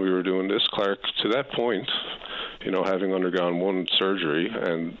when we were doing this. Clark, to that point, having undergone one surgery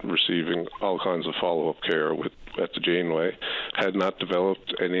and receiving all kinds of follow-up care at the Janeway, had not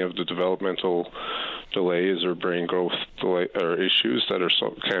developed any of the developmental delays or brain growth or issues that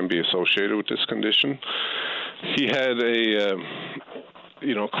can be associated with this condition. He had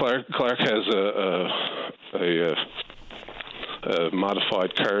Clark has a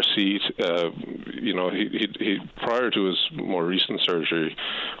modified car seat. He prior to his more recent surgery,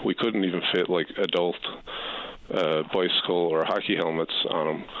 we couldn't even fit like adult bicycle or hockey helmets on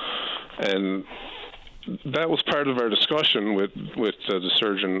him, and that was part of our discussion with the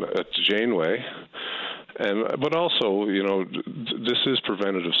surgeon at the Janeway. But also, this is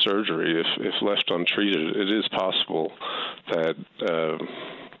preventative surgery. If left untreated, it is possible that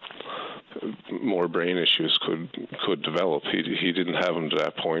more brain issues could develop. He didn't have them to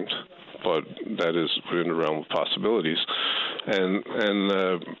that point, but that is within the realm of possibilities. And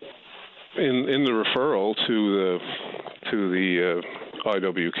in the referral to the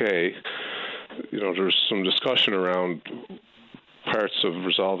IWK, there's some discussion around parts of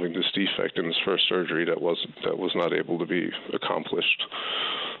resolving this defect in his first surgery that was not able to be accomplished.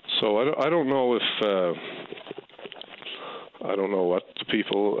 So I don't know if I don't know what the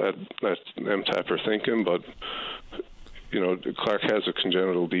people at MTAP are thinking, but Clark has a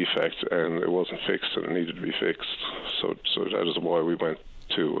congenital defect and it wasn't fixed and it needed to be fixed. So that is why we went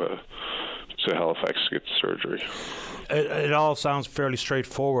to Halifax to get the surgery. It all sounds fairly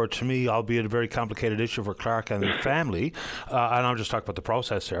straightforward to me, albeit a very complicated issue for Clark and the family. And I'm just talking about the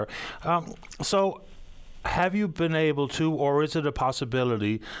process here. So have you been able to, or is it a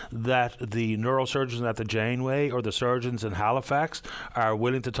possibility that the neurosurgeons at the Janeway or the surgeons in Halifax are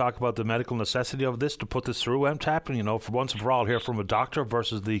willing to talk about the medical necessity of this to put this through MTAP and, for once and for all, hear from a doctor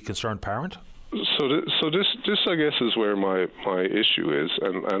versus the concerned parent? So this I guess is where my issue is,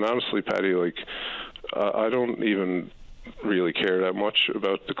 and honestly, Patty, I don't even really care that much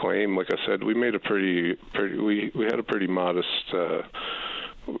about the claim. Like I said, we made we had a pretty modest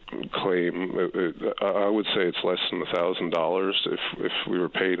claim. I would say it's less than $1,000 if we were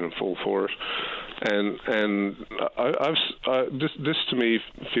paid in full for it. And this to me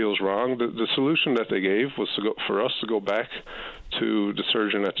feels wrong. The solution that they gave was for us to go back to the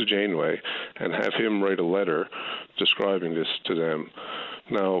surgeon at the Janeway and have him write a letter describing this to them.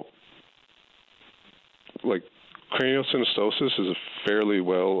 Now, cranial synostosis is a fairly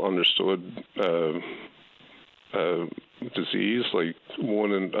well understood disease, like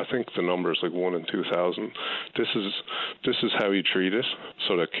I think the number is like 1 in 2,000. This is how you treat it,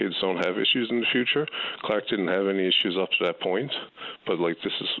 so that kids don't have issues in the future. Clark didn't have any issues up to that point, but like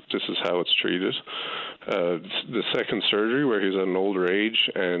this is how it's treated. The second surgery, where he's at an older age,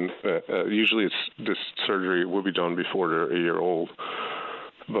 and usually this surgery will be done before they're a year old.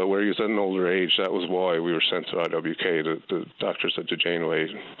 But where he was at an older age, that was why we were sent to IWK. The doctors at the Janeway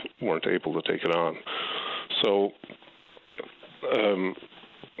weren't able to take it on. So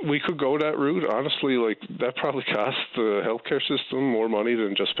we could go that route. Honestly, like that probably cost the healthcare system more money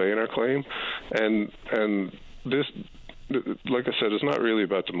than just paying our claim. And this, like I said, it's not really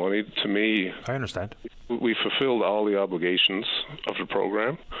about the money. To me, I understand. We fulfilled all the obligations of the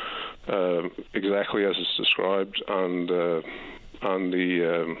program, exactly as it's described on the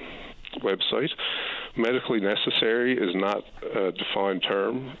website. Medically necessary is not a defined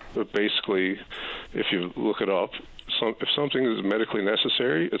term, but basically, if you look it up, if something is medically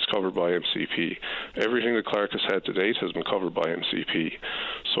necessary, it's covered by MCP. Everything that Clark has had to date has been covered by MCP.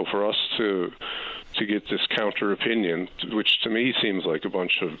 So for us to get this counter opinion, which to me seems like a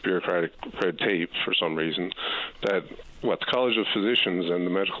bunch of bureaucratic red tape for some reason, that what the College of Physicians and the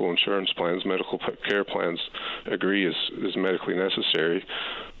medical insurance plans, medical care plans agree is medically necessary,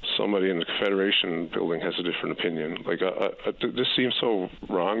 somebody in the Confederation building has a different opinion. Like, this seems so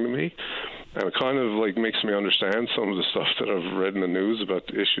wrong to me, and it kind of like makes me understand some of the stuff that I've read in the news about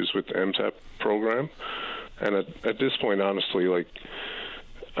the issues with the MTAP program. And at this point, honestly, like,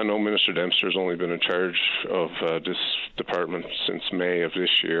 I know Minister Dempster's only been in charge of this department since May of this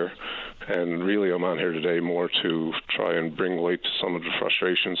year, and really I'm on here today more to try and bring light to some of the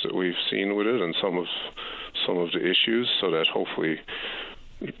frustrations that we've seen with it and some of the issues, so that hopefully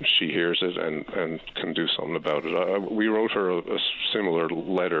she hears it and can do something about it. We wrote her a similar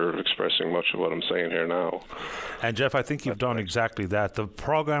letter expressing much of what I'm saying here now. And Jeff, I think you've done exactly that. The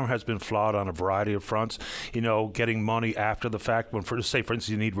program has been flawed on a variety of fronts. You know, getting money after the fact, when, for instance,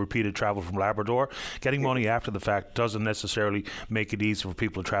 you need repeated travel from Labrador, getting money after the fact doesn't necessarily make it easy for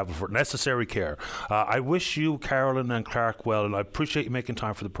people to travel for necessary care. I wish you, Carolyn and Clark, well, and I appreciate you making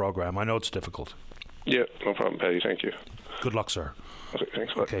time for the program. I know it's difficult. Yeah, no problem, Paddy. Thank you. Good luck, sir. Okay,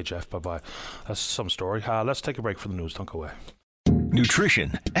 thanks. Bye. Okay, Jeff, bye-bye. That's some story. Let's take a break for the news. Don't go away.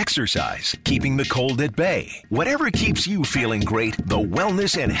 Nutrition, exercise, keeping the cold at bay. Whatever keeps you feeling great, the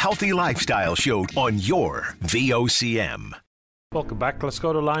Wellness and Healthy Lifestyle Show on your VOCM. Welcome back. Let's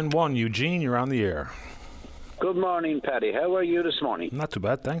go to line 1. Eugene, you're on the air. Good morning, Paddy. How are you this morning? Not too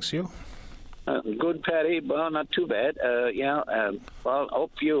bad, thanks. You? Good, Paddy. Well, not too bad. Well,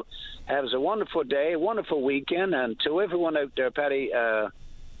 hope you have a wonderful day, wonderful weekend, and to everyone out there, Paddy,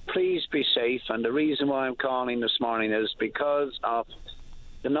 please be safe. And the reason why I'm calling this morning is because of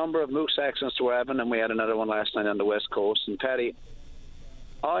the number of moose accidents we're having, and we had another one last night on the West Coast. And Paddy,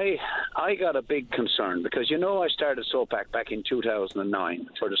 I got a big concern because, you know, I started SOPAC back in 2009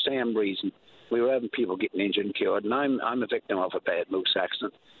 for the same reason. We were having people getting injured and killed, and I'm a victim of a bad moose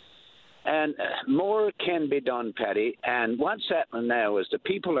accident. And more can be done, Paddy. And what's happening now is the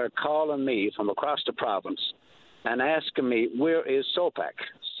people are calling me from across the province and asking me, where is SOPAC,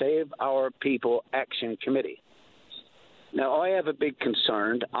 Save Our People Action Committee? Now, I have a big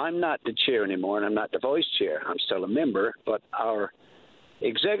concern. I'm not the chair anymore, and I'm not the vice chair. I'm still a member, but our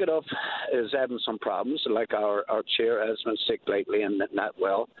executive is having some problems. Like our chair has been sick lately and not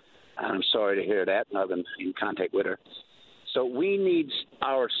well. And I'm sorry to hear that, and I've been in contact with her. So we need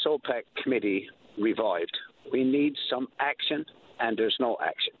our SOPAC committee revived. We need some action, and there's no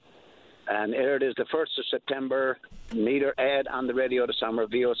action. And here it is, the 1st of September, meter ad on the radio this summer.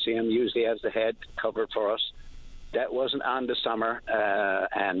 VOCM usually has the head covered for us. That wasn't on the summer,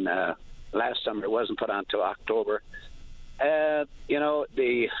 and last summer it wasn't put on until October. You know,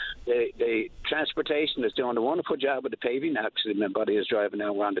 the transportation is doing a wonderful job with the paving. Actually, my buddy is driving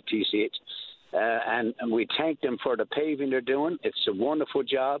now around the TCH. And we thank them for the paving they're doing. It's a wonderful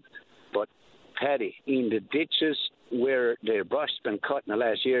job. But, Paddy, in the ditches where the brush has been cut in the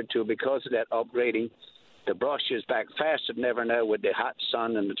last year or two because of that upgrading, the brush is back faster than ever now with the hot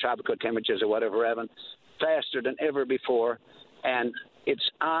sun and the tropical temperatures or whatever, Evan, faster than ever before. And it's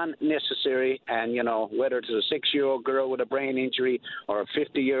unnecessary. And, you know, whether it's a 6-year-old girl with a brain injury or a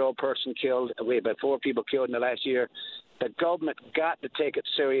 50-year-old person killed, we had about 4 people killed in the last year, the government got to take it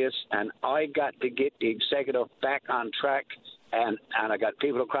serious, and I got to get the executive back on track, and I got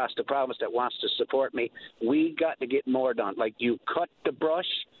people across the province that wants to support me. We got to get more done. Like, you cut the brush,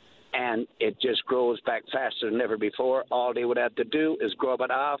 and it just grows back faster than ever before. All they would have to do is grub it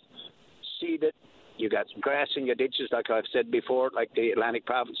off, seed it. You got grass in your ditches, like I've said before, like the Atlantic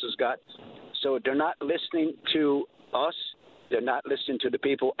provinces got. So they're not listening to us. They're not listening to the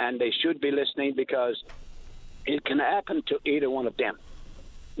people, and they should be listening, because it can happen to either one of them.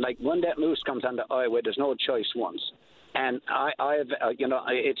 Like when that moose comes on the highway, there's no choice once. And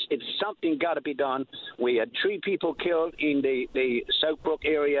it's something got to be done. We had 3 people killed in the Southbrook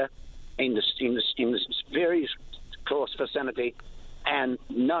area, in the very close vicinity, and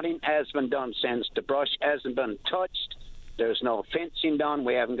nothing has been done since. The brush hasn't been touched. There's no fencing done.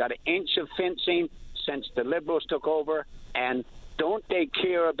 We haven't got an inch of fencing since the Liberals took over. And don't they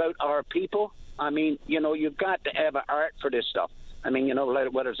care about our people? I mean, you've got to have an art for this stuff. I mean,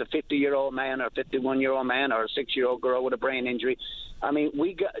 whether it's a 50-year-old man or a 51-year-old man or a 6-year-old girl with a brain injury. I mean,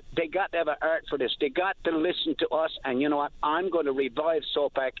 they got to have an art for this. They got to listen to us. And you know what? I'm going to revive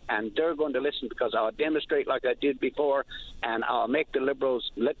SOPAC, and they're going to listen, because I'll demonstrate like I did before, and I'll make let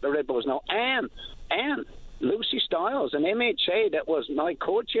the Liberals know. And Lucy Stiles, an MHA that was my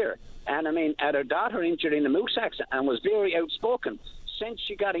co-chair, and I mean, had her daughter injured in a moose accident and was very outspoken. Since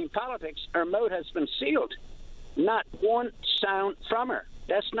she got in politics, her mouth has been sealed. Not one sound from her.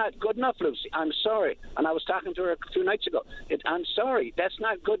 That's not good enough, Lucy. I'm sorry. And I was talking to her a few nights ago. I'm sorry. That's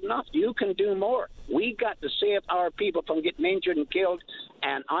not good enough. You can do more. We got to save our people from getting injured and killed.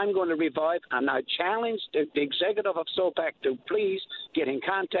 And I'm going to revive. And I challenge the executive of SOPAC to please get in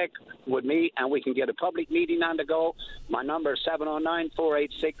contact with me, and we can get a public meeting on the go. My number is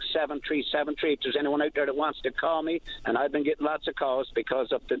 709-486-7373. If there's anyone out there that wants to call me, and I've been getting lots of calls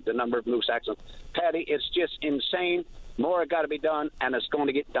because of the number of moose accidents. Patty, it's just insane. More got to be done, and it's going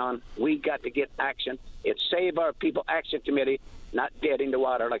to get done. We got to get action. It's Save Our People Action Committee, not dead in the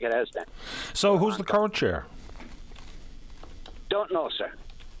water like it has been. So who's the current chair? Don't know, sir.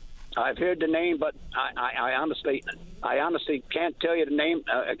 I've heard the name, but I honestly can't tell you the name.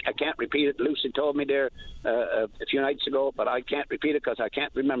 I can't repeat it. Lucy told me there a few nights ago, but I can't repeat it because I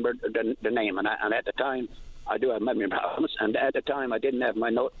can't remember the name. And at the time, I do have memory problems, and at the time I didn't have my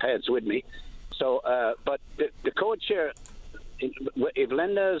notepads with me. So, but the co-chair, if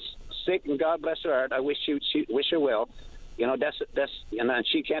Linda's sick, and God bless her heart, I wish her well. That's and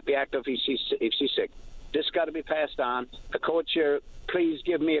she can't be active if she's sick. This got to be passed on. The co-chair, please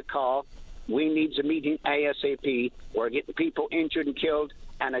give me a call. We need a meeting ASAP. We're getting people injured and killed,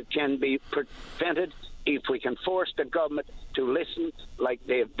 and it can be prevented if we can force the government to listen like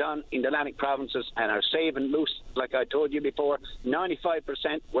they've done in the Atlantic provinces and are saving moose, like I told you before,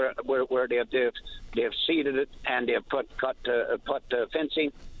 95% where they've seeded it and they've put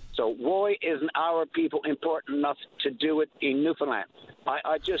fencing. So why isn't our people important enough to do it in Newfoundland?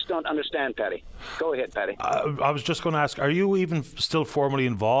 I just don't understand, Paddy. Go ahead, Paddy. I was just going to ask, are you even still formally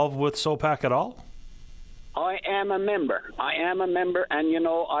involved with SOPAC at all? I am a member, and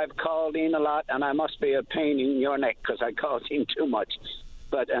I've called in a lot, and I must be a pain in your neck because I called in too much.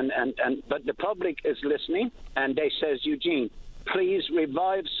 But the public is listening, and they says, Eugene, please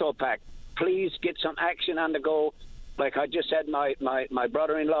revive SOPAC. Please get some action on the go. Like I just had my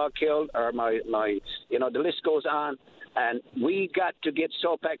brother-in-law killed, or the list goes on. And we got to get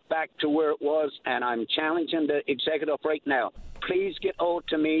SOPAC back to where it was, and I'm challenging the executive right now. Please get hold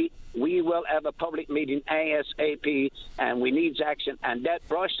to me. We will have a public meeting ASAP, and we need action. And that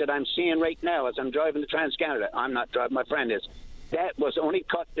brush that I'm seeing right now as I'm driving to Trans-Canada, I'm not driving, my friend is, that was only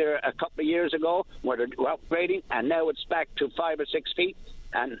cut there a couple of years ago where they're upgrading, and now it's back to 5 or 6 feet.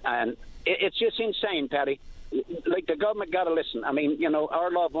 And it's just insane, Patty. Like, the government got to listen. I mean, our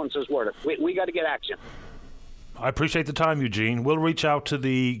loved ones is worth it. We got to get action. I appreciate the time, Eugene. We'll reach out to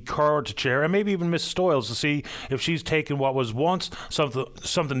the current chair and maybe even Miss Stoyles to see if she's taken what was once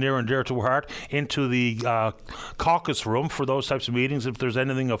something near and dear to her heart into the caucus room for those types of meetings, if there's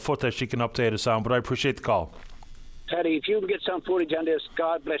anything afoot that she can update us on. But I appreciate the call. Patty, if you can get some footage on this,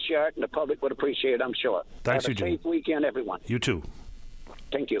 God bless your heart, and the public would appreciate it, I'm sure. Thanks, Eugene. Have a safe weekend, everyone. You too.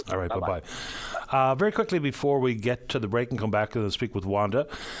 Thank you. All right, bye-bye. Very quickly before we get to the break and come back and speak with Wanda.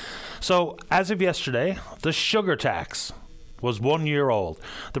 So, as of yesterday, the sugar tax was 1 year old.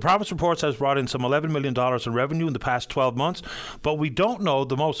 The province reports has brought in some $11 million in revenue in the past 12 months, but we don't know,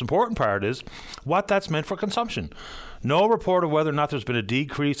 the most important part is, what that's meant for consumption. No report of whether or not there's been a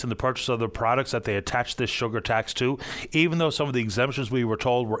decrease in the purchase of the products that they attach this sugar tax to, even though some of the exemptions we were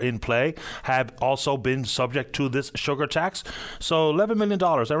told were in play have also been subject to this sugar tax. So $11 million.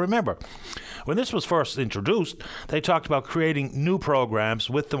 And remember, when this was first introduced, they talked about creating new programs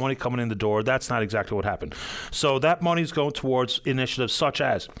with the money coming in the door. That's not exactly what happened. So that money's going towards initiatives such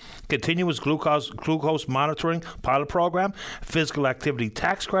as continuous glucose monitoring pilot program, physical activity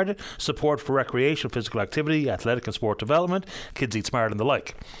tax credit, support for recreation, physical activity, athletic and sport development, Kids Eat Smart and the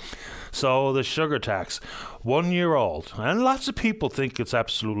like. So the sugar tax, 1 year old, and lots of people think it's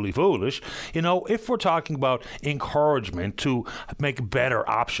absolutely foolish. You know, if we're talking about encouragement to make better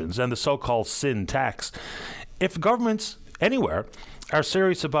options and the so-called sin tax, if governments anywhere are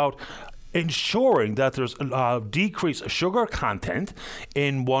serious about ensuring that there's decreased sugar content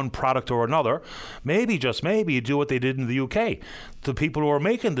in one product or another, maybe, just maybe, you do what they did in the UK. The people who are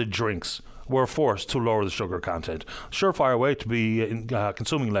making the drinks were forced to lower the sugar content. Surefire way to be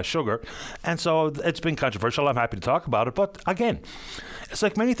consuming less sugar. And so it's been controversial. I'm happy to talk about it. But again, it's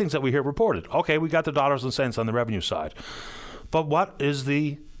like many things that we hear reported. Okay, we got the dollars and cents on the revenue side. But what is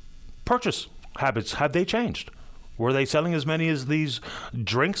the purchase habits? Have they changed? Were they selling as many as these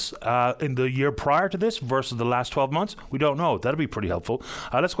drinks in the year prior to this versus the last 12 months? We don't know. That'll be pretty helpful.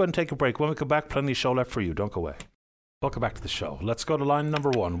 Let's go ahead and take a break. When we come back, plenty of show left for you. Don't go away. Welcome back to the show. Let's go to line number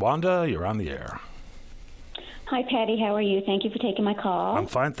 1. Wanda, you're on the air. Hi, Patty. How are you? Thank you for taking my call. I'm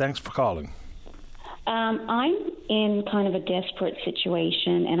fine. Thanks for calling. I'm in kind of a desperate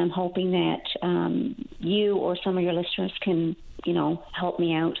situation, and I'm hoping that you or some of your listeners can, help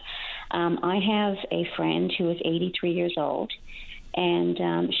me out. I have a friend who is 83 years old,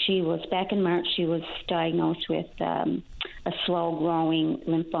 and she was, back in March, she was diagnosed with a slow-growing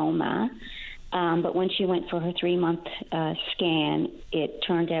lymphoma. But when she went for her 3-month scan, it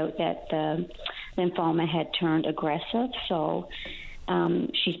turned out that the lymphoma had turned aggressive. So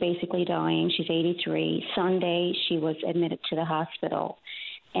she's basically dying. She's 83. Sunday, she was admitted to the hospital.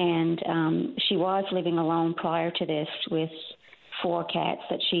 And she was living alone prior to this with 4 cats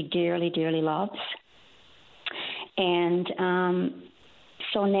that she dearly, dearly loves. And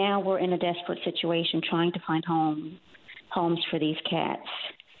so now we're in a desperate situation trying to find homes for these cats.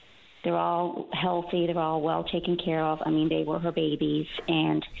 They're all healthy. They're all well taken care of. I mean, they were her babies,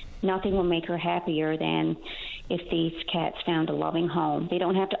 and nothing will make her happier than if these cats found a loving home. They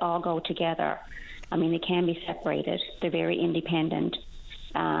don't have to all go together. I mean, they can be separated. They're very independent.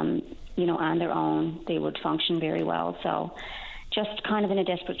 On their own, they would function very well. So just kind of in a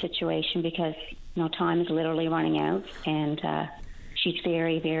desperate situation because, time is literally running out, and she's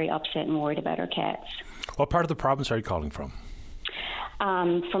very, very upset and worried about her cats. What part of the province are you calling from?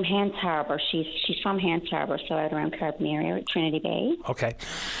 From Hants Harbour. She's from Hants Harbour, so out around Carbonear area at Trinity Bay. Okay.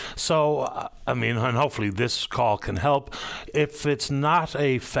 So, and hopefully this call can help. If it's not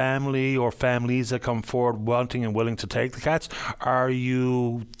a family or families that come forward wanting and willing to take the cats, are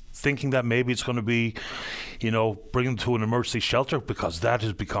you thinking that maybe it's going to be, bring them to an emergency shelter? Because that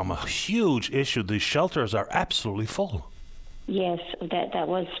has become a huge issue. These shelters are absolutely full. Yes, that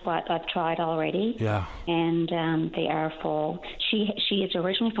was what I've tried already. Yeah. And they are full. She is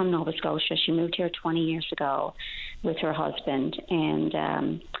originally from Nova Scotia. She moved here 20 years ago with her husband,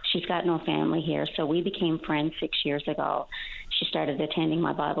 and she's got no family here. So we became friends 6 years ago. She started attending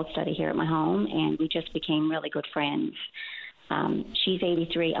my Bible study here at my home, and we just became really good friends. She's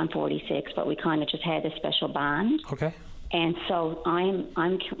 83, I'm 46, but we kind of just had a special bond. Okay. And so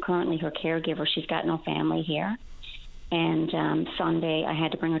I'm currently her caregiver. She's got no family here. And Sunday, I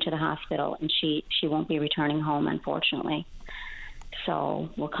had to bring her to the hospital, and she won't be returning home, unfortunately. So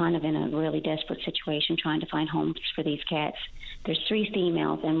we're kind of in a really desperate situation trying to find homes for these cats. There's 3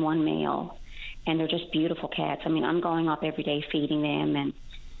 females and 1 male, and they're just beautiful cats. I mean, I'm going up every day feeding them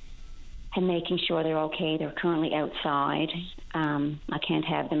and making sure they're okay. They're currently outside. I can't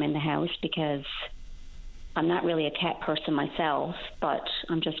have them in the house because I'm not really a cat person myself, but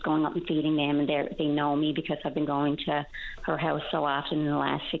I'm just going up and feeding them, and they know me because I've been going to her house so often in the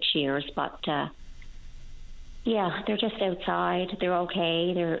last 6 years. But they're just outside. They're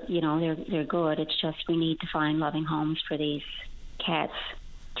okay. They're good. It's just we need to find loving homes for these cats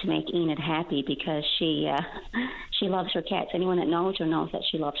to make Enid happy because she loves her cats. Anyone that knows her knows that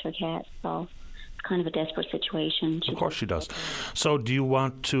she loves her cats. So kind of a desperate situation. Of course she does. So do you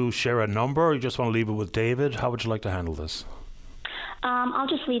want to share a number, or you just want to leave it with David? How would you like to handle this? I'll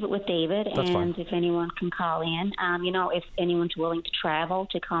just leave it with David. That's fine. If anyone can call in. If anyone's willing to travel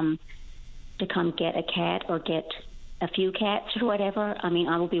to come get a cat or get a few cats or whatever,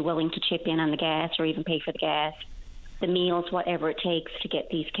 I will be willing to chip in on the gas or even pay for the gas, the meals, whatever it takes to get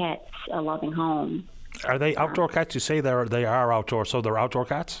these cats a loving home. Are they outdoor cats? You say they are outdoor, so they're outdoor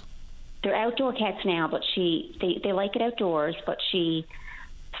cats? They're outdoor cats now, but they like it outdoors, but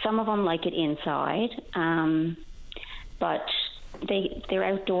some of them like it inside. But they're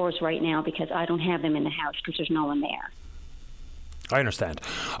outdoors right now because I don't have them in the house because there's no one there. I understand.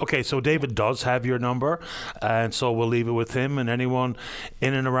 Okay, so David does have your number, and so we'll leave it with him, and anyone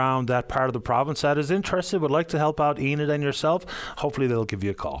in and around that part of the province that is interested, would like to help out Enid and yourself, hopefully they'll give you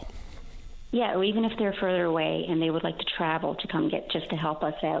a call. Yeah, or even if they're further away and they would like to travel to come get just to help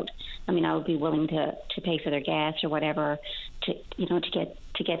us out. I mean, I would be willing to pay for their gas or whatever to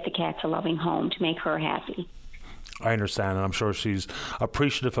get the cats a loving home, to make her happy. I understand, and I'm sure she's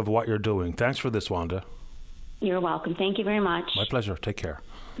appreciative of what you're doing. Thanks for this, Wanda. You're welcome. Thank you very much. My pleasure. Take care.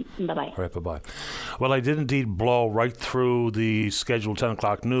 Bye-bye. All right, bye-bye. Well, I did indeed blow right through the scheduled 10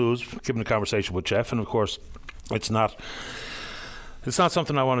 o'clock news, given the conversation with Jeff, and of course, it's not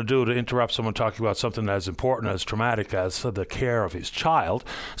something I want to do, to interrupt someone talking about something as important, as traumatic as the care of his child.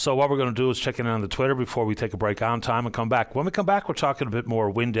 So what we're going to do is check in on the Twitter before we take a break on time and come back. When we come back, we're talking a bit more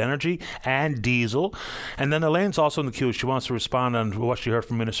wind energy and diesel. And then Elaine's also in the queue. She wants to respond on what she heard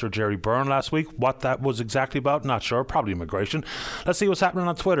from Minister Jerry Byrne last week. What that was exactly about, not sure. Probably immigration. Let's see what's happening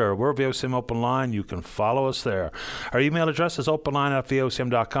on Twitter. We're VOCM Open Line. You can follow us there. Our email address is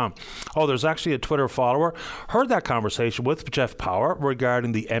openline@vocm.com. Oh, there's actually a Twitter follower. Heard that conversation with Jeff Power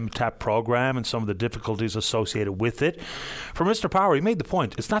regarding the MTAP program and some of the difficulties associated with it. For Mr. Power, he made the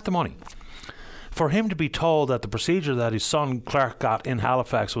point, it's not the money. For him to be told that the procedure that his son Clark got in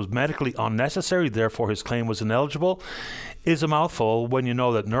Halifax was medically unnecessary, therefore his claim was ineligible, is a mouthful when you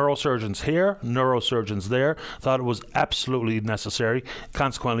know that neurosurgeons here, neurosurgeons there, thought it was absolutely necessary.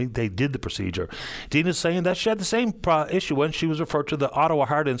 Consequently, they did the procedure. Dean is saying that she had the same issue when she was referred to the Ottawa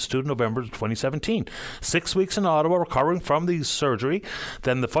Heart Institute in November 2017. 6 weeks in Ottawa recovering from the surgery,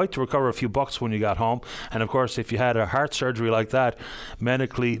 then the fight to recover a few bucks when you got home. And of course, if you had a heart surgery like that,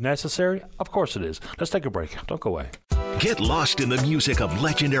 medically necessary, of course it is. Let's take a break. Don't go away. Get lost in the music of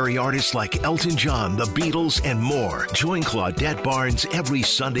legendary artists like Elton John, the Beatles, and more. Join Claudette Barnes every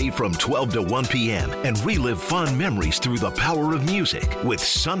Sunday from 12 to 1 p.m. and relive fond memories through the power of music with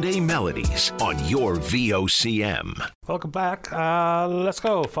Sunday Melodies on your VOCM. Welcome back. Let's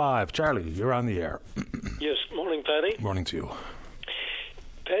go. 5. Charlie, you're on the air. Yes. Morning, Paddy. Morning to you.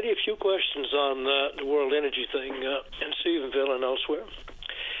 Paddy, a few questions on the world energy thing in Stephenville and elsewhere.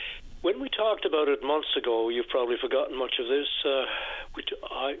 When we talked about it months ago, you've probably forgotten much of this.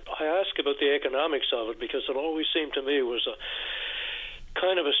 I asked about the economics of it because it always seemed to me was a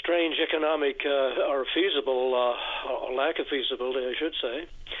kind of a strange economic or feasible, or lack of feasibility, I should say.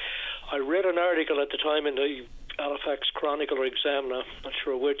 I read an article at the time in the Halifax Chronicle or Examiner, not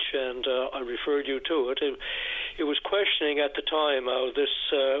sure which, and I referred you to it. It was questioning at the time how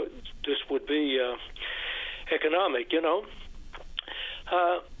this would be economic, you know.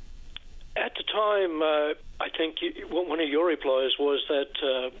 At the time, I think one of your replies was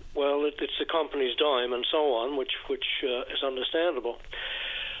that, well, it's the company's dime and so on, which is understandable.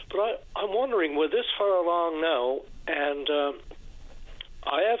 But I'm wondering, we're this far along now, and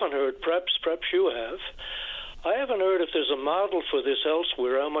I haven't heard, perhaps you have, I haven't heard if there's a model for this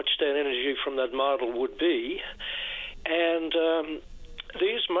elsewhere, how much that energy from that model would be. And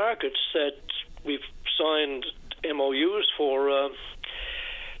these markets that we've signed MOUs for,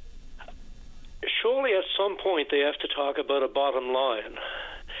 surely at some point they have to talk about a bottom line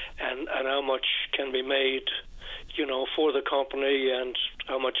and how much can be made, you know, for the company and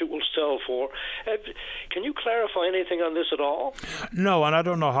how much it will sell for. Can you clarify anything on this at all? No, and I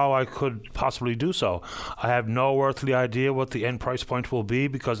don't know how I could possibly do so. I have no earthly idea what the end price point will be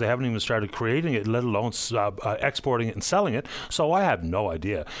because they haven't even started creating it, let alone exporting it and selling it. So I have no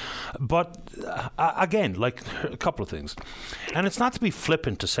idea. But again, like a couple of things. And it's not to be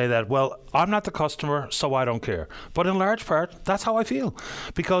flippant to say that, well, I'm not the customer, so I don't care. But in large part, that's how I feel.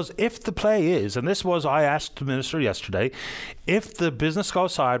 Because if the play is, and this was, I asked the minister yesterday, if the business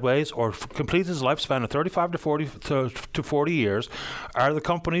goes sideways or completes its lifespan of 35 to 40 years, are the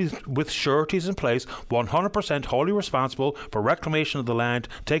companies with sureties in place 100% wholly responsible for reclamation of the land,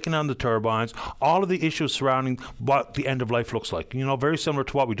 taking on the turbines, all of the issues surrounding what the end of life looks like? You know, very similar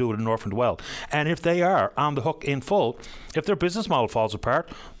to what we do with Northern Well. And if they are on the hook in full, if their business model falls apart,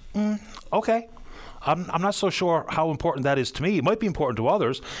 okay. I'm not so sure how important that is to me. It might be important to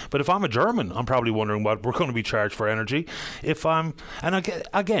others, but if I'm a German, I'm probably wondering what we're going to be charged for energy. And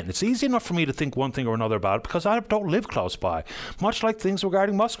again, it's easy enough for me to think one thing or another about it because I don't live close by. Much like things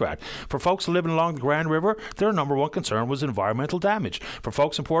regarding Muskrat. For folks living along the Grand River, their number one concern was environmental damage. For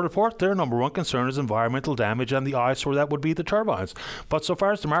folks in Port, their number one concern is environmental damage and the eyesore that would be the turbines. But so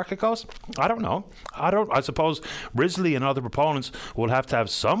far as the market goes, I don't know. I suppose Risley and other proponents will have to have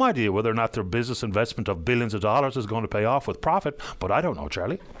some idea whether or not their business investment of billions of dollars is going to pay off with profit, but I don't know,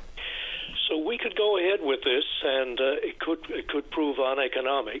 Charlie. So we could go ahead with this, and it could prove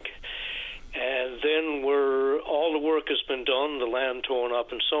uneconomic, and then all the work has been done, the land torn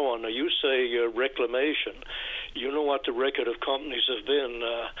up, and so on. Now you say reclamation. You know what the record of companies have been,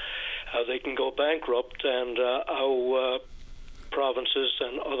 how they can go bankrupt, and how provinces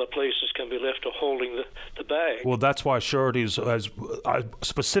and other places can be left to holding the bag. Well, that's why sureties, as I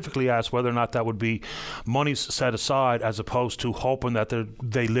specifically asked whether or not that would be monies set aside as opposed to hoping that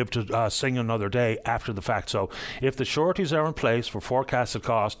they live to sing another day after the fact. So if the sureties are in place for forecasted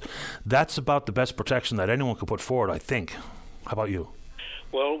cost, that's about the best protection that anyone could put forward, I think. How about you?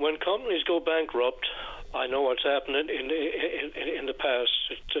 Well, when companies go bankrupt, I know what's happened in the past.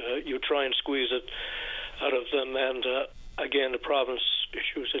 You try and squeeze it out of them, and again, the province is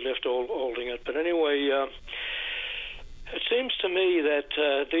usually left holding it. But anyway, it seems to me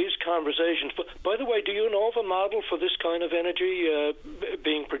that these conversations... By the way, do you know of a model for this kind of energy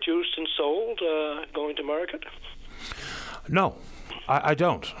being produced and sold, going to market? No, I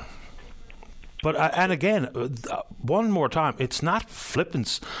don't. But and again, one more time, it's not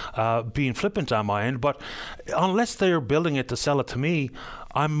being flippant on my end, but unless they're building it to sell it to me,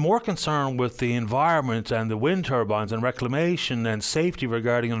 I'm more concerned with the environment and the wind turbines and reclamation and safety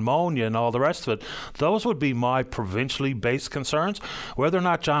regarding ammonia and all the rest of it. Those would be my provincially based concerns. Whether or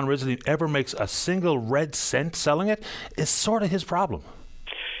not John Risley ever makes a single red cent selling it is sort of his problem.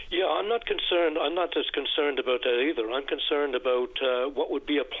 Yeah, I'm not concerned. I'm not as concerned about that either. I'm concerned about what would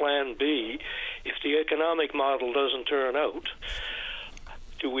be a plan B if the economic model doesn't turn out.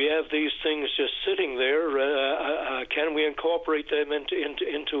 Do we have these things just sitting there? Can we incorporate them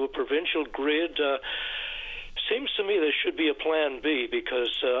into a provincial grid? Seems to me there should be a plan B,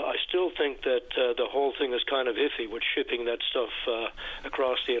 because I still think that the whole thing is kind of iffy with shipping that stuff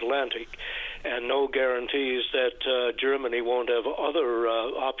across the Atlantic, and no guarantees that Germany won't have other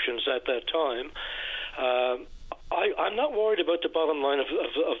options at that time. I'm not worried about the bottom line of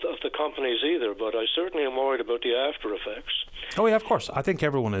the companies either, but I certainly am worried about the after effects. Oh, yeah, of course. I think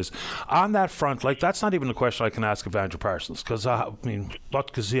everyone is. On that front, like, that's not even a question I can ask of Andrew Parsons, because, I mean,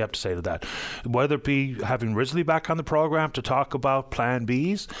 what does he have to say to that? Whether it be having Risley back on the program to talk about Plan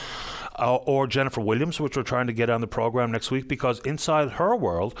Bs, or Jennifer Williams, which we're trying to get on the program next week, because inside her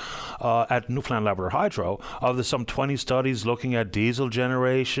world, at Newfoundland Labrador Hydro, there's some 20 studies looking at diesel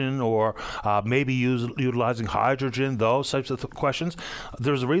generation or maybe utilizing hydrogen, those types of questions.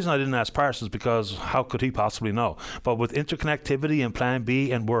 There's a reason I didn't ask Parsons, because how could he possibly know? But with interconnectivity and Plan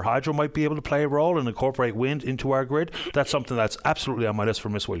B, and where hydro might be able to play a role and incorporate wind into our grid, that's something that's absolutely on my list for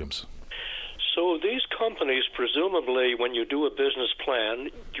Miss Williams. So these companies, presumably, when you do a business plan,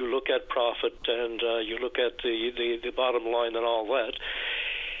 you look at profit and you look at the bottom line and all that.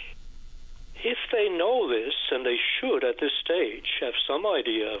 If they know this, and they should at this stage have some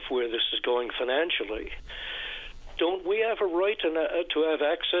idea of where this is going financially, don't we have a right to have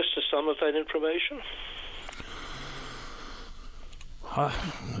access to some of that information?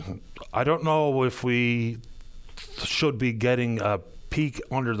 I don't know if we should be getting a peek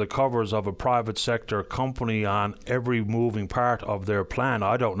under the covers of a private sector company on every moving part of their plan.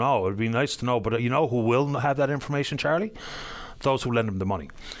 I don't know. It'd be nice to know, but you know who will have that information, Charlie? Those who lend them the money.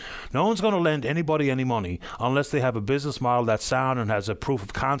 No one's going to lend anybody any money unless they have a business model that's sound and has a proof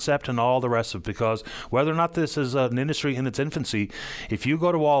of concept and all the rest of it, because whether or not this is an industry in its infancy, if you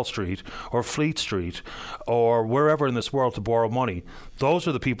go to Wall Street or Fleet Street or wherever in this world to borrow money, those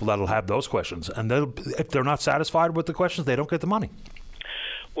are the people that'll have those questions, and if they're not satisfied with the questions, they don't get the money.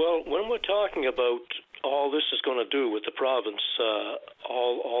 Well, when we're talking about all this is going to do with the province,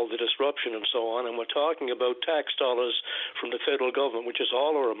 all the disruption and so on, and we're talking about tax dollars from the federal government, which is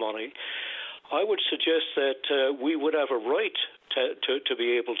all our money, I would suggest that we would have a right to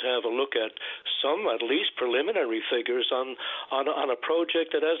be able to have a look at some, at least preliminary figures on a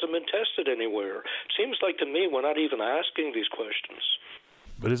project that hasn't been tested anywhere. It seems like to me we're not even asking these questions.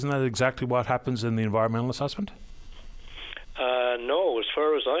 But isn't that exactly what happens in the environmental assessment? No, as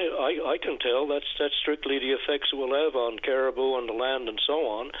far as I can tell, that's strictly the effects it will have on caribou and the land and so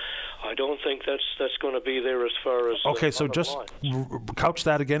on. I don't think that's going to be there as far as... Okay, so just couch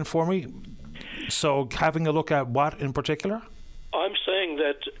that again for me. So having a look at what in particular? I'm saying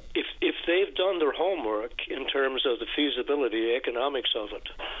that if they've done their homework in terms of the feasibility, the economics of it,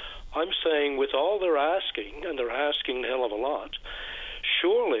 I'm saying with all they're asking, and they're asking a hell of a lot,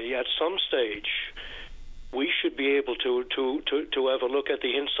 surely at some stage we should be able to have a look at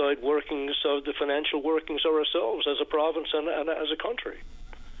the inside workings of the financial workings ourselves as a province and as a country.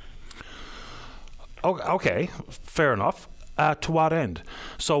 Okay, fair enough. To what end?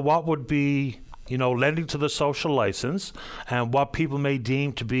 So what would be, lending to the social license and what people may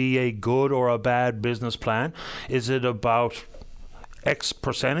deem to be a good or a bad business plan? Is it about X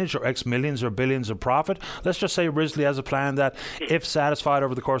percentage or X millions or billions of profit? Let's just say Risley has a plan that, if satisfied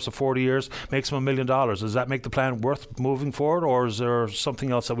over the course of 40 years, makes him $1 million. Does that make the plan worth moving forward, or is there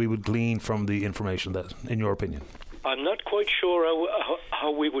something else that we would glean from the information, that, in your opinion? I'm not quite sure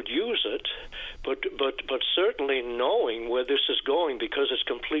how we would use it, but certainly knowing where this is going, because it's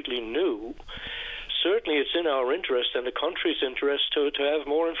completely new, certainly it's in our interest and the country's interest to have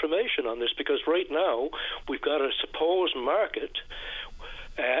more information on this, because right now we've got a supposed market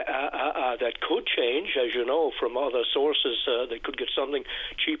that could change, as you know, from other sources. They could get something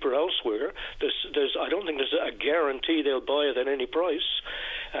cheaper elsewhere. I don't think there's a guarantee they'll buy it at any price.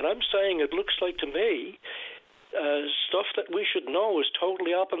 And I'm saying it looks like to me stuff that we should know is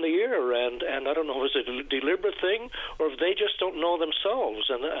totally up in the air, and I don't know, is it a deliberate thing, or if they just don't know themselves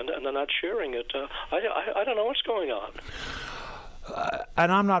and they're not sharing it. I don't know what's going on.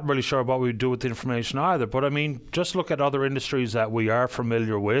 And I'm not really sure what we would do with the information either, but I mean, just look at other industries that we are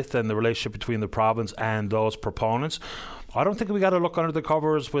familiar with and the relationship between the province and those proponents. I don't think we got to look under the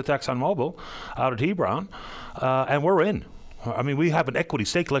covers with ExxonMobil out at Hebron, and we're in. I mean, we have an equity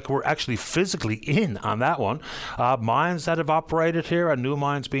stake, like we're actually physically in on that one. Mines that have operated here and new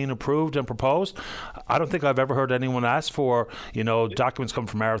mines being approved and proposed. I don't think I've ever heard anyone ask for, documents coming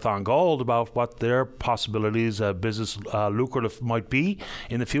from Marathon Gold about what their possibilities, business lucrative might be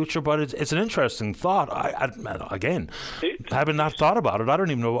in the future. But it's an interesting thought. Again, having not thought about it, I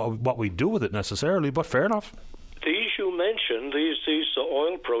don't even know what we do with it necessarily, but fair enough. These you mentioned, these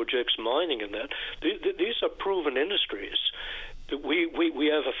oil projects, mining and that, these are proven industries.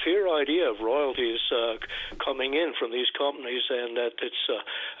 We have a fair idea of royalties coming in from these companies, and that it's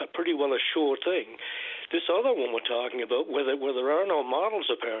a pretty well assured thing. This other one we're talking about, where there are no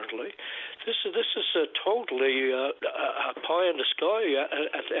models apparently, this is totally a pie in the sky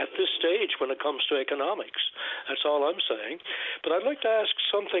at this stage when it comes to economics. That's all I'm saying. But I'd like to ask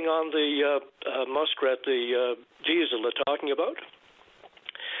something on the muskrat, the diesel they're talking about.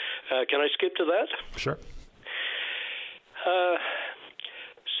 Can I skip to that? Sure.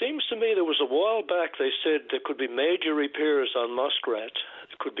 Seems to me there was a while back they said there could be major repairs on muskrat.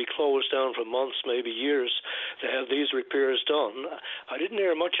 It could be closed down for months, maybe years, to have these repairs done. I didn't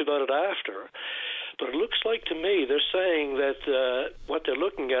hear much about it after. But it looks like to me they're saying that what they're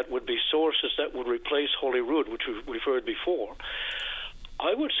looking at would be sources that would replace Holyrood, which we've heard before.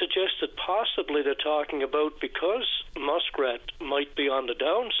 I would suggest that possibly they're talking about, because muskrat might be on the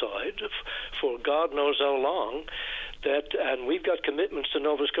downside for God knows how long, and we've got commitments to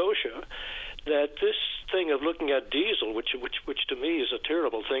Nova Scotia, that this thing of looking at diesel, which to me is a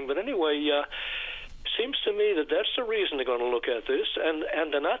terrible thing, but anyway, seems to me that that's the reason they're going to look at this, and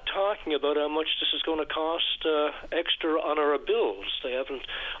they're not talking about how much this is going to cost extra on our bills.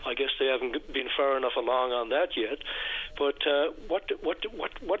 I guess they haven't been far enough along on that yet. But what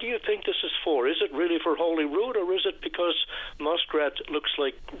do you think this is for? Is it really for Holyrood, or is it because muskrat looks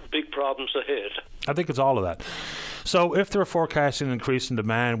like big problems ahead? I think it's all of that. So if they're forecasting an increase in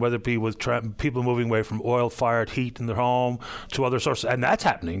demand, whether it be with people moving away from oil-fired heat in their home to other sources, and that's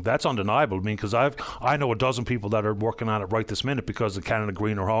happening, that's undeniable. I mean, because I know a dozen people that are working on it right this minute because of Canada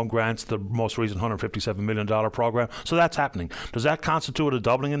Greener Home Grants, the most recent $157 million program. So that's happening. Does that constitute a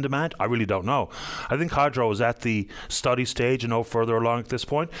doubling in demand? I really don't know. I think hydro is at the study stage and no further along at this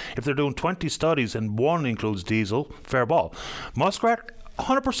point. If they're doing 20 studies and one includes diesel, fair ball. Muskrat,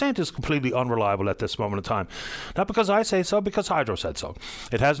 100% is completely unreliable at this moment in time. Not because I say so, because Hydro said so.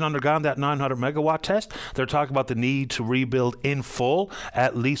 It hasn't undergone that 900 megawatt test. They're talking about the need to rebuild in full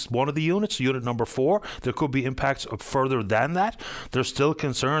at least one of the units, unit number 4. There could be impacts further than that. There's still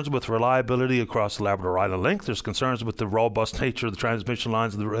concerns with reliability across the Labrador Island Link. There's concerns with the robust nature of the transmission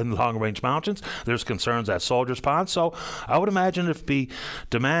lines in the long-range mountains. There's concerns at Soldiers Pond. So I would imagine if the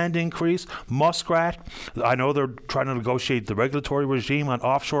demand increase, muskrat, I know they're trying to negotiate the regulatory regime on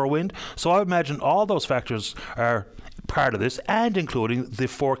offshore wind. So I imagine all those factors are part of this, and including the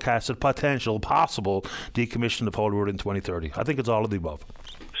forecasted possible decommission of Holyrood in 2030. I think it's all of the above.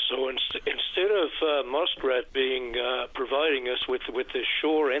 So instead of muskrat being providing us with the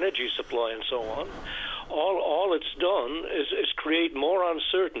shore energy supply and so on, all it's done is create more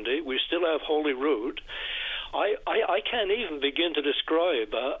uncertainty. We still have Holyrood. I can't even begin to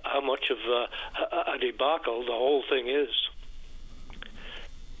describe how much of a debacle the whole thing is.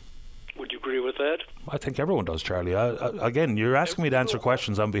 Would you agree with that? I think everyone does, Charlie. Again, you're asking me to answer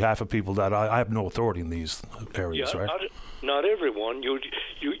questions on behalf of people that I have no authority in these areas, right? Not everyone. You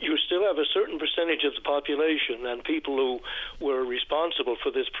still have a certain percentage of the population and people who were responsible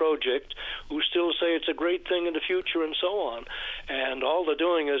for this project who still say it's a great thing in the future and so on. And all they're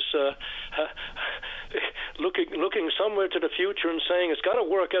doing is looking somewhere to the future and saying it's got to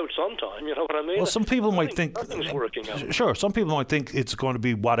work out sometime. You know what I mean? Well, some people might think nothing's working out. Sure, some people might think it's going to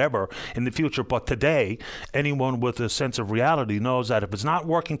be whatever in the future, but today, anyone with a sense of reality knows that if it's not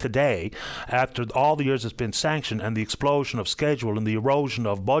working today, after all the years it's been sanctioned and the explosion of schedule and the erosion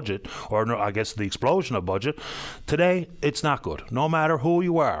of budget, or no, I guess the explosion of budget, today it's not good. No matter who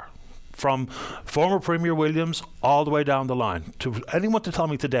you are, from former Premier Williams all the way down the line. To anyone to tell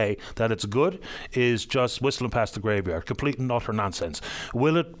me today that it's good is just whistling past the graveyard, complete and utter nonsense.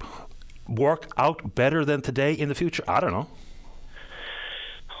 Will it work out better than today in the future? I don't know.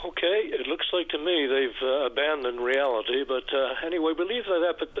 Okay, it looks like to me they've abandoned reality, but anyway, we leave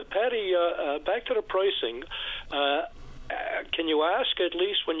that. But Patty, back to the pricing. Can you ask at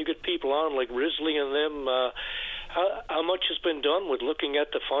least when you get people on like Risley and them, how much has been done with looking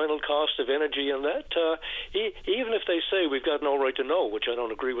at the final cost of energy and that? Even if they say we've got no right to know, which I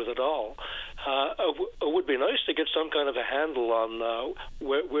don't agree with at all, it would be nice to get some kind of a handle on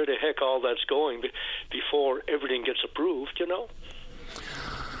where the heck all that's going before everything gets approved, you know?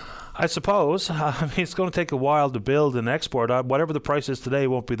 I suppose. It's going to take a while to build and export. Whatever the price is today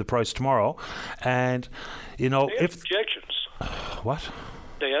won't be the price tomorrow. And, you know, they have projections. What?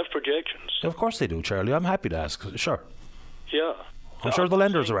 They have projections. Of course they do, Charlie. I'm happy to ask. Sure. Yeah. I'm sure the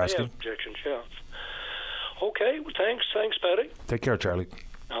lenders are asking. They have projections, yeah. Okay, well, thanks, Patty. Take care, Charlie.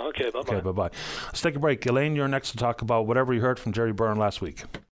 Okay, bye-bye. Okay, bye-bye. Let's take a break. Elaine, you're next to talk about whatever you heard from Jerry Byrne last week.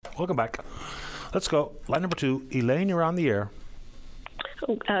 Welcome back. Let's go. Line number 2. Elaine, you're on the air.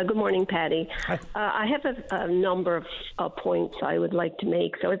 Good morning, Patty. Hi. I have a number of points I would like to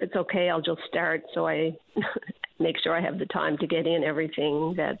make. So if it's okay, I'll just start so I make sure I have the time to get in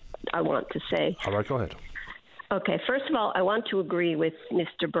everything that I want to say. All right, go ahead. Okay, first of all, I want to agree with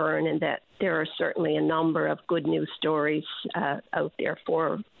Mr. Byrne in that there are certainly a number of good news stories out there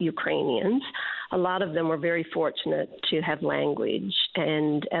for Ukrainians. A lot of them were very fortunate to have language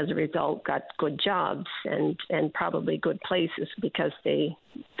and as a result got good jobs and probably good places because they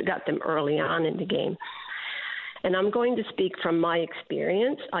got them early on in the game. And I'm going to speak from my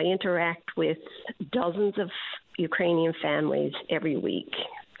experience. I interact with dozens of Ukrainian families every week.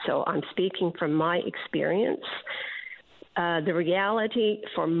 So I'm speaking from my experience. The reality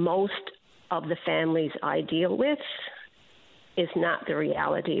for most of the families I deal with is not the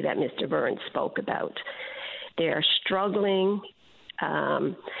reality that Mr. Byrne spoke about. They are struggling.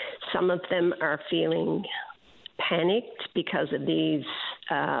 Some of them are feeling panicked because of these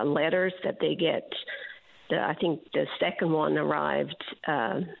letters that they get. I think the second one arrived,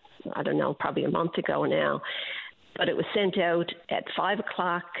 I don't know, probably a month ago now. But it was sent out at 5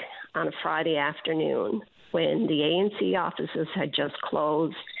 o'clock on a Friday afternoon when the ANC offices had just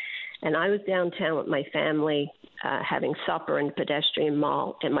closed. And I was downtown with my family having supper in the pedestrian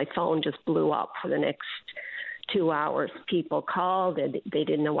mall, and my phone just blew up for the next 2 hours. People called, and they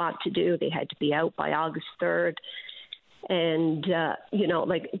didn't know what to do. They had to be out by August 3rd. And,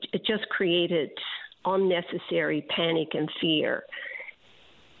 it just created unnecessary panic and fear.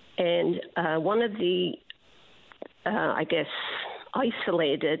 And one of the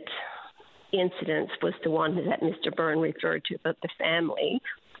isolated incidents was the one that Mr. Byrne referred to about the family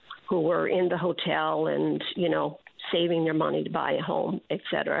who were in the hotel and, saving their money to buy a home,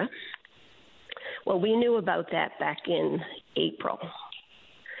 etc. Well, we knew about that back in April.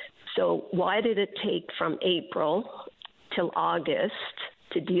 So why did it take from April till August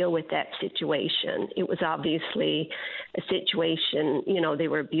to deal with that situation? It was obviously a situation, they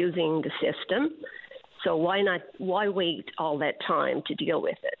were abusing the system. So why wait all that time to deal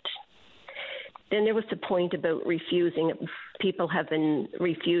with it? Then there was the point about refusing. People have been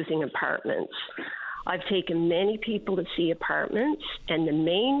refusing apartments. I've taken many people to see apartments, and the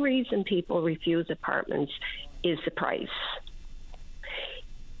main reason people refuse apartments is the price.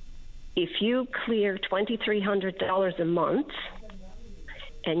 If you clear $2,300 a month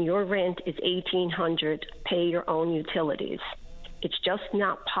and your rent is $1,800, pay your own utilities. It's just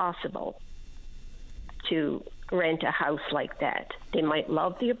not possible to rent a house like that. They might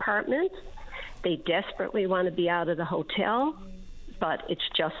love the apartment. They desperately want to be out of the hotel, but it's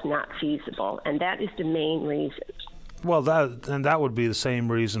just not feasible. And that is the main reason. Well, that would be the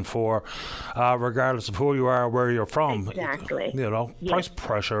same reason for, regardless of who you are, where you're from. Exactly. Price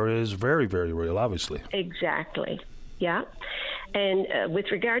pressure is very, very real, obviously. Exactly. Yeah. And with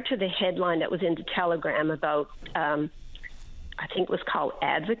regard to the headline that was in the Telegram about, I think it was called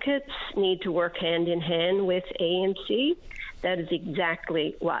Advocates Need to Work Hand in Hand with ANC, that is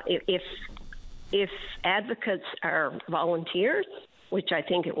exactly what. If advocates are volunteers, which I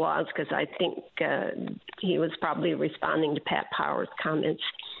think it was, because I think he was probably responding to Pat Power's comments,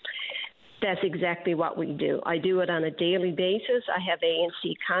 That's exactly what we do. I do it on a daily basis. I have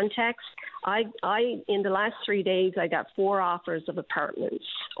ANC contacts. I in the last 3 days, I got 4 offers of apartments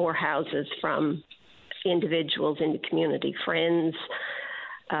or houses from individuals in the community, friends,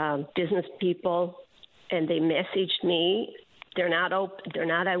 business people, and they messaged me. They're not out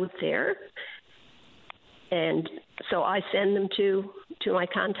there, and so I send them to my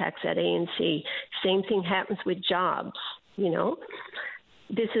contacts at ANC. Same thing happens with jobs.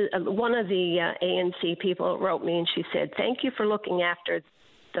 This is one of the ANC people wrote me, and she said, "Thank you for looking after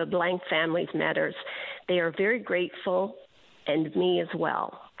the blank families matters. They are very grateful, and me as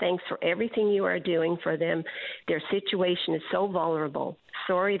well. Thanks for everything you are doing for them. Their situation is so vulnerable.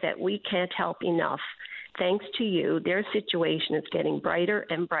 Sorry that we can't help enough. Thanks to you, their situation is getting brighter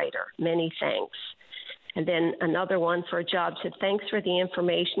and brighter. Many thanks." And then another one for a job said, "Thanks for the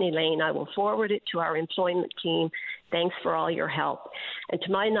information, Elaine. I will forward it to our employment team. Thanks for all your help." And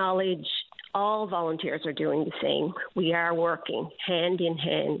to my knowledge, all volunteers are doing the same. We are working hand in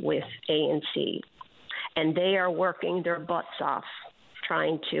hand with ANC, and they are working their butts off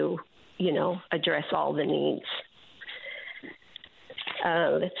trying to, address all the needs.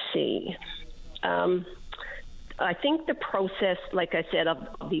 Let's see. I think the process, like I said, of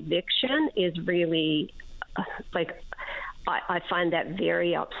eviction is really, I find that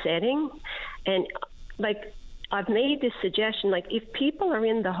very upsetting. And, I've made this suggestion, if people are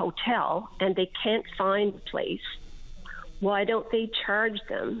in the hotel and they can't find a place, why don't they charge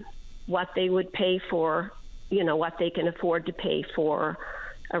them what they would pay for, what they can afford to pay for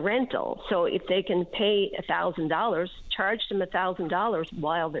a rental? So if they can pay $1,000, charge them $1,000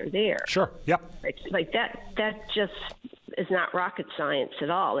 while they're there. Sure, yeah. That just is not rocket science at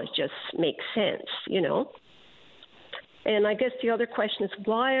all. It just makes sense, And I guess the other question is,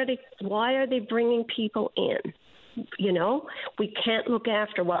 why are they bringing people in? We can't look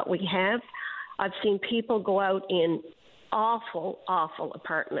after what we have. I've seen people go out in awful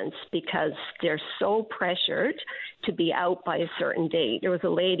apartments because they're so pressured to be out by a certain date. There was a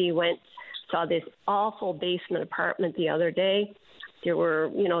lady saw this awful basement apartment the other day. There were,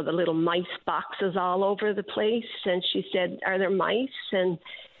 the little mice boxes all over the place. And she said, "Are there mice?" And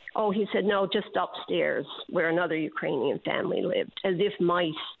he said, "No, just upstairs where another Ukrainian family lived," as if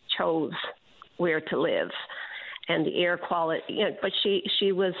mice chose where to live. And the air quality, but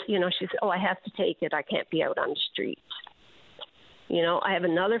she was, she said, "Oh, I have to take it. I can't be out on the street." I have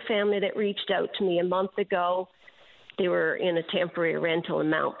another family that reached out to me a month ago. They were in a temporary rental in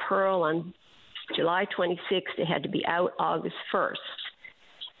Mount Pearl on July 26th. They had to be out August 1st.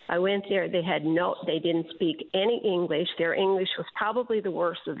 I went there. They didn't speak any English. Their English was probably the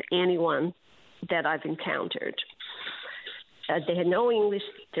worst of anyone that I've encountered. They had no English.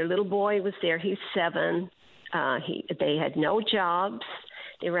 Their little boy was there. He's 7. They had no jobs.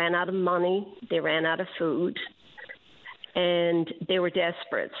 They ran out of money. They ran out of food. And they were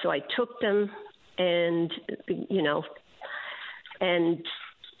desperate. So I took them and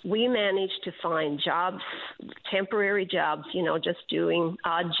we managed to find jobs, temporary jobs, just doing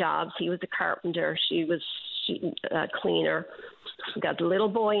odd jobs. He was a carpenter. She was a cleaner. We got the little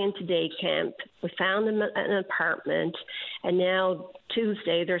boy into day camp. We found them an apartment. And now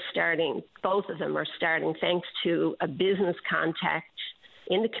Tuesday both of them are starting, thanks to a business contact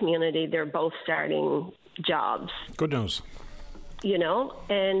in the community. They're both starting jobs. Good news.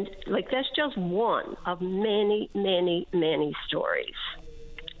 And that's just one of many, many, many stories.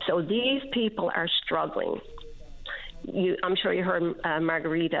 So these people are struggling. I'm sure you heard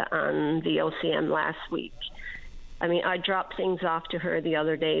Margarita on the VOCM last week. I dropped things off to her the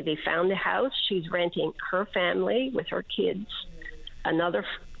other day. They found a house. She's renting her family with her kids, another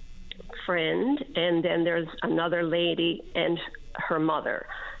friend, and then there's another lady and her mother.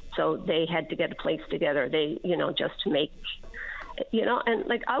 So they had to get a place together. They, just to make, and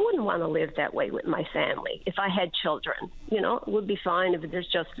I wouldn't want to live that way with my family. If I had children, it would be fine if there's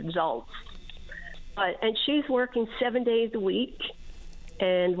just adults. And she's working 7 days a week.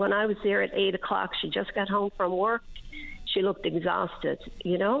 And when I was there at 8 o'clock, she just got home from work. She looked exhausted,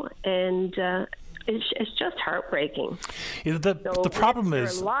 and it's just heartbreaking. The problem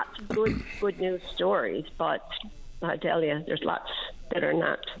is there are lots of good news stories, but I tell you, there's lots that are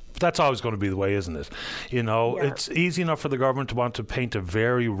not. That's always going to be the way, isn't it? It's easy enough for the government to want to paint a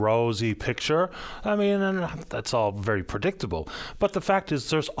very rosy picture. And that's all very predictable. But the fact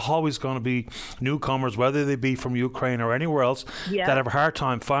is, there's always going to be newcomers, whether they be from Ukraine or anywhere else, that have a hard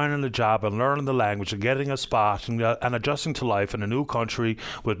time finding a job and learning the language and getting a spot and adjusting to life in a new country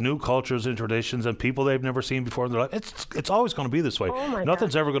with new cultures and traditions and people they've never seen before in their life. It's always going to be this way.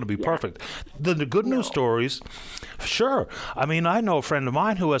 Nothing's ever going to be perfect. The good news stories, sure. I know a friend of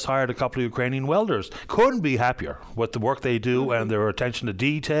mine who has hired a couple of Ukrainian welders. Couldn't be happier with the work they do and their attention to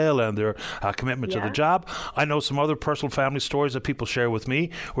detail and their commitment to the job. I know some other personal family stories that people share with me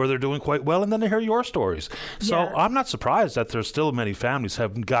where they're doing quite well, and then they hear your stories. So I'm not surprised that there's still many families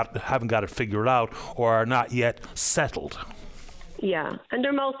haven't got it figured out or are not yet settled. Yeah, and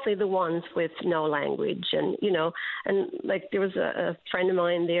they're mostly the ones with no language. And, and like there was a friend of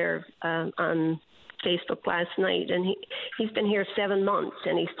mine there on Facebook last night, and he's been here 7 months,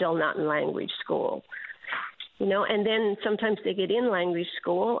 and he's still not in language school. And then sometimes they get in language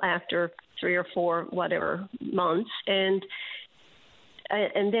school after 3 or 4 whatever months, and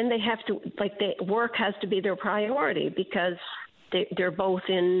then they have to, work has to be their priority because they're both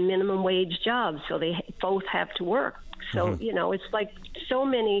in minimum wage jobs, so they both have to work. So, it's like so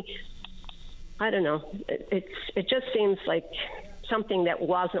many, I don't know, it just seems like something that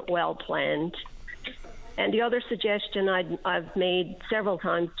wasn't well planned. And the other suggestion I've made several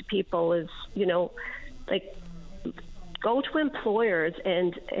times to people is, go to employers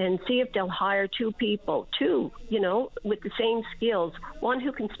and see if they'll hire 2 people, with the same skills, one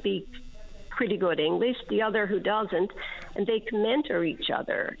who can speak pretty good English, the other who doesn't, and they can mentor each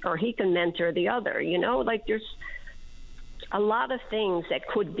other, or he can mentor the other, there's a lot of things that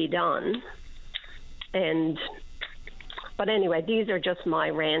could be done. But anyway, these are just my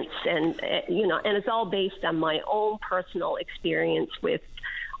rants, and and it's all based on my own personal experience with,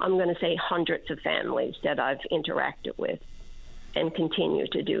 I'm going to say, hundreds of families that I've interacted with and continue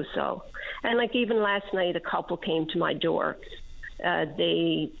to do so. And even last night, a couple came to my door.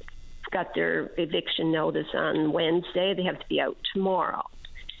 They got their eviction notice on Wednesday. They have to be out tomorrow.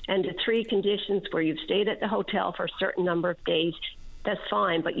 And the 3 conditions where you've stayed at the hotel for a certain number of days, that's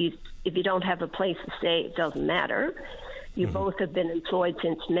fine. But if you don't have a place to stay, it doesn't matter. You both have been employed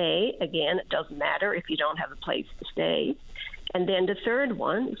since May. Again, it doesn't matter if you don't have a place to stay. And then the third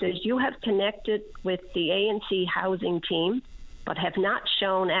one says you have connected with the ANC housing team, but have not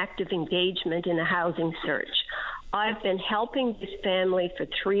shown active engagement in a housing search. I've been helping this family for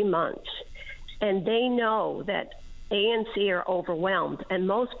 3 months, and they know that ANC are overwhelmed, and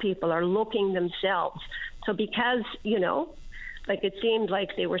most people are looking themselves. So because, it seemed like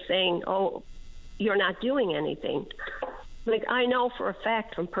they were saying, oh, you're not doing anything. I know for a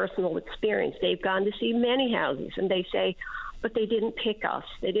fact from personal experience, they've gone to see many houses, and they say, but they didn't pick us.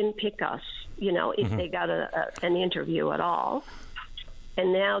 They didn't pick us, if they got an interview at all.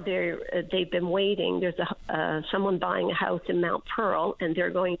 And now they've been waiting. There's someone buying a house in Mount Pearl, and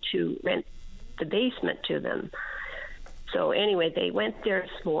they're going to rent the basement to them. So anyway, they went there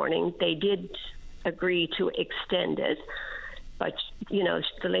this morning. They did agree to extend it. But,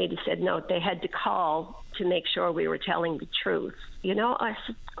 the lady said, no, they had to call to make sure we were telling the truth. I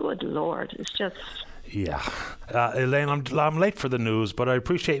said, good Lord, it's just... Yeah. Elaine, I'm late for the news, but I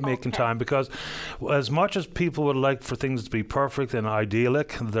appreciate making time, because as much as people would like for things to be perfect and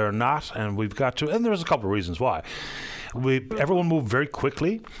idyllic, they're not, and we've got to, and there's a couple of reasons why. Everyone moved very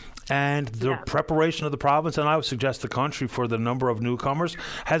quickly. And the preparation of the province, and I would suggest the country, for the number of newcomers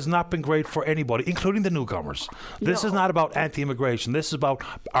has not been great for anybody, including the newcomers. This is not about anti-immigration. This is about,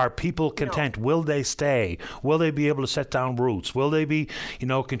 are people content? Will they stay? Will they be able to set down roots? Will they be,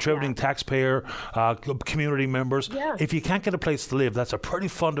 contributing taxpayer, community members? If you can't get a place to live, that's a pretty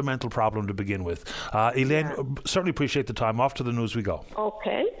fundamental problem to begin with. Elaine, certainly appreciate the time. Off to the news we go.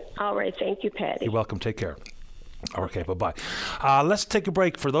 Okay. All right. Thank you, Patty. You're welcome. Take care. Okay, bye-bye. Let's take a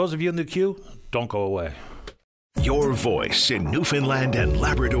break. For those of you in the queue, don't go away. Your voice in Newfoundland and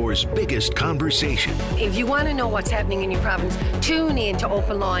Labrador's biggest conversation. If you want to know what's happening in your province, tune in to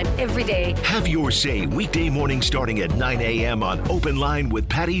Openline every day. Have your say weekday morning starting at 9 a.m. on Openline with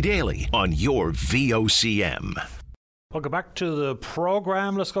Patty Daly on your VOCM. Welcome back to the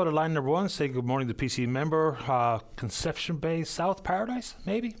program. Let's go to line number 1. Say good morning to PC member, Conception Bay, South Paradise,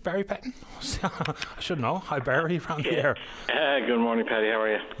 maybe? Barry Patton? I should know. Hi, Barry, around the air. Good morning, Patty. How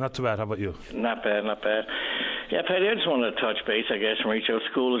are you? Not too bad. How about you? Not bad, not bad. Yeah, Patty, I just wanted to touch base, I guess, and reach out.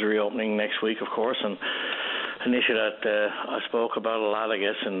 School is reopening next week, of course, and an issue that I spoke about a lot, I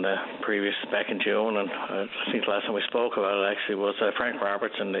guess, in the previous, back in June, and I think the last time we spoke about it actually was Frank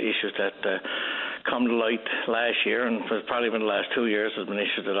Roberts and the issues that come to light last year, and it's probably been the last 2 years has been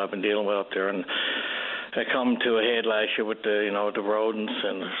issues that I've been dealing with up there, and it come to a head last year with the rodents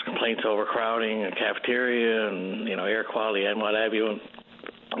and complaints over crowding and cafeteria and air quality and what have you. And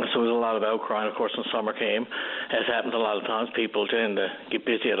so there was a lot of outcry, and of course when summer came, as happens a lot of times, people tend to get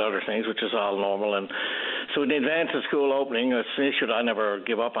busy at other things, which is all normal. And so in advance of school opening, it's an issue that I never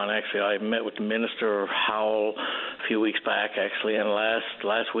give up on, actually. I met with the Minister Howell a few weeks back, actually, and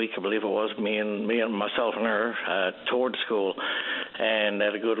last week, I believe it was, me and myself and her toured the school and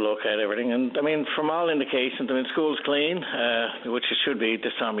had a good look at everything. And I mean, from all indications, I mean, school's clean, which it should be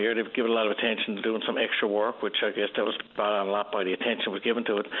this time of year. They've given a lot of attention to doing some extra work, which I guess that was brought on a lot by the attention was given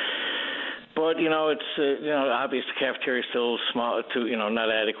to it. But, it's, obvious the cafeteria is still small, not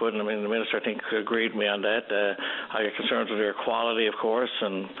adequate. And I mean, the minister, I think, agreed with me on that. I get concerns with their quality, of course,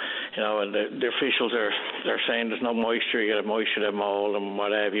 and, and the officials they're saying there's no moisture, you get moisture, you have mold and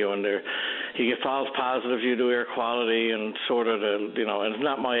what have you, and you get false positives, you do air quality, and sort of and it's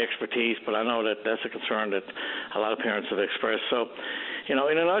not my expertise, but I know that that's a concern that a lot of parents have expressed. So, in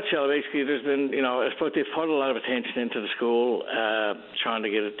a nutshell, basically, there's been, I suppose they've put a lot of attention into the school, trying to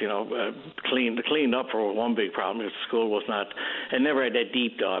get it, cleaned up for one big problem, because the school was not, it never had that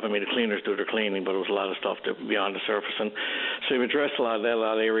deep dive. I mean, the cleaners do their cleaning, but it was a lot of stuff beyond the surface. And so they've addressed a lot of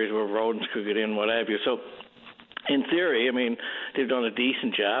areas where rodents could get in, what have you. So, in theory, I mean, they've done a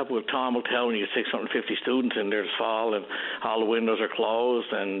decent job. Well, Tom will tell when you get 650 students in there this fall, and all the windows are closed,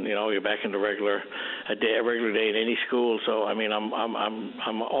 and you're back into a regular day in any school. So, I mean, I'm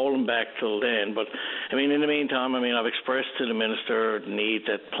holding back till then. But I mean, in the meantime, I mean, I've expressed to the minister the need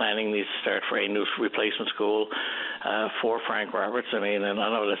that planning needs to start for a new replacement school for Frank Roberts. I mean, and I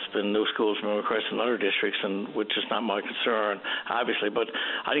know that's been new schools been requested in other districts, and which is not my concern, obviously. But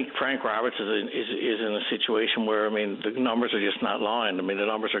I think Frank Roberts is in a situation where, I mean, the numbers are just not lying. I mean, the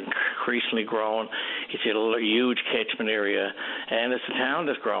numbers are increasingly growing. It's a huge catchment area, and it's a town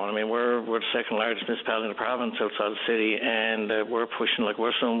that's growing. I mean, we're the second largest municipality in the province outside the city, and we're pushing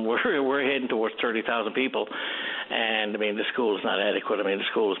we're heading towards 30,000 people. And I mean, the school is not adequate. I mean, the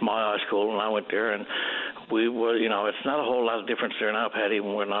school was my high school when I went there, and we were, it's not a whole lot of difference there now, Patty,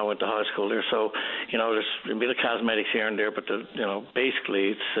 when I went to high school there. So, there's a bit of cosmetics here and there, but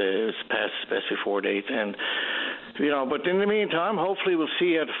basically it's past the specified date. And but in the meantime, hopefully we'll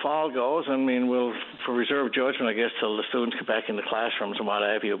see how the fall goes. I mean, we'll for reserve judgment, I guess, till the students get back in the classrooms and what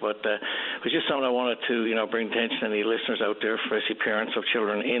have you. But it was just something I wanted to, bring attention to any listeners out there, especially parents of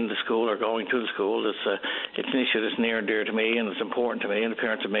children in the school or going to the school. It's an issue that's near and dear to me, and it's important to me, and the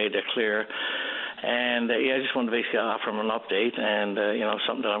parents have made that clear. And, I just wanted to basically offer them an update and,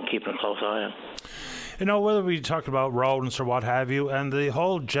 something that I'm keeping a close eye on. Whether we talk about rodents or what have you, and the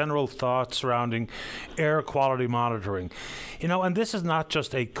whole general thought surrounding air quality monitoring, and this is not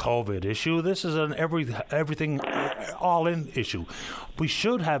just a COVID issue. This is an everything all-in issue. We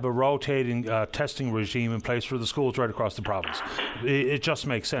should have a rotating testing regime in place for the schools right across the province. It just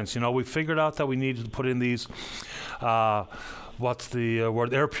makes sense. We figured out that we needed to put in these what's the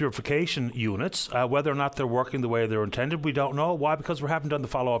word, air purification units. Whether or not they're working the way they're intended, we don't know. Why? Because we haven't done the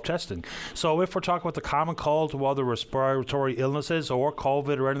follow-up testing. So if we're talking about the common cold or other respiratory illnesses or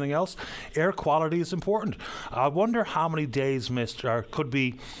COVID or anything else, air quality is important. I wonder how many days missed could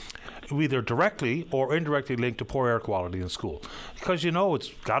be either directly or indirectly linked to poor air quality in school. Because, it's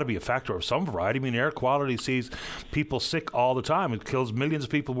got to be a factor of some variety. I mean, air quality sees people sick all the time. It kills millions of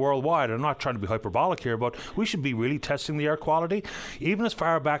people worldwide. I'm not trying to be hyperbolic here, but we should be really testing the air quality. Even as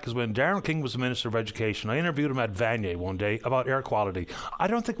far back as when Darren King was the Minister of Education, I interviewed him at Vanier one day about air quality. I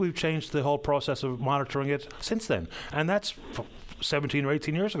don't think we've changed the whole process of monitoring it since then. And that's 17 or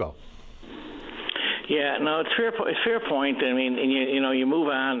 18 years ago. Yeah, no, it's a fair point. I mean, and you move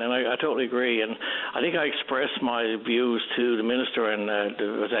on, and I totally agree. And I think I expressed my views to the minister, and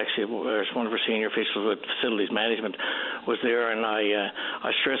there was actually one of our senior officials with facilities management was there, and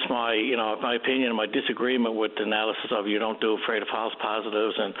I stressed my opinion, my disagreement with the analysis of you don't do afraid of false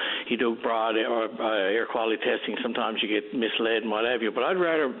positives, and you do broad air quality testing. Sometimes you get misled and what have you. But I'd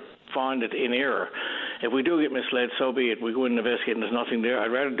rather find it in error. If we do get misled, so be it. We go and investigate and there's nothing there.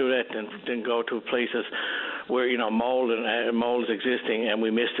 I'd rather do that than go to places where, mold is existing and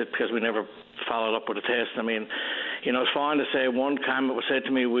we missed it because we never followed up with a test. I mean, it's fine to say one comment was said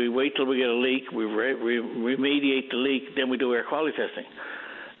to me, we wait till we get a leak, we remediate the leak, then we do air quality testing.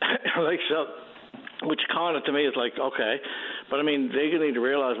 Which kind of to me is like, okay. But I mean, they need to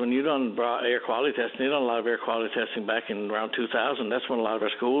realize when you done air quality testing, they done a lot of air quality testing back in around 2000. That's when a lot of our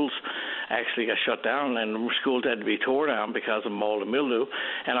schools actually got shut down, and schools had to be tore down because of mold and mildew.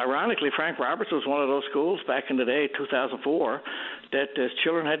 And ironically, Frank Roberts was one of those schools back in the day, 2004, that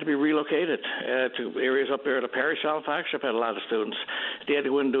children had to be relocated to areas up there at the parish Halifax. I've had a lot of students. They had to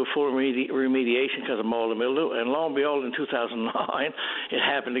go in and do full remediation because of mold and mildew. And lo and behold, in 2009, it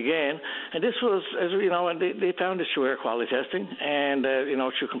happened again. And this was, as you know, and they found this through air quality testing and,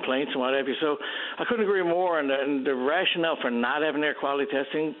 through complaints and what have you. So I couldn't agree more. And the rationale for not having air quality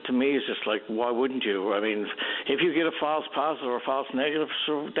testing, to me, is just like, why wouldn't you? I mean, if you get a false positive or a false negative,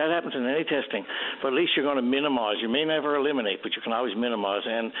 so that happens in any testing. But at least you're going to minimize. You may never eliminate, but you can always minimize.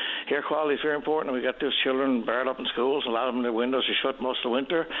 And air quality is very important. We got those children barred up in schools. A lot of them, their windows are shut most of the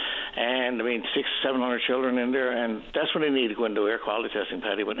winter. And, 600-700 children in there. And that's when they need to go and do air quality testing,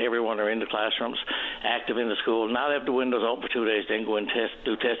 Patty, when everyone are in the classrooms, active in the school. Not have the windows open for 2 days, then go and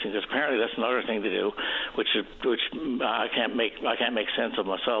do testing, because apparently that's another thing to do, which I can't make sense of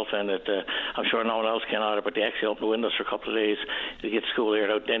myself, and that I'm sure no one else can either. But they actually open the windows for a couple of days to get school aired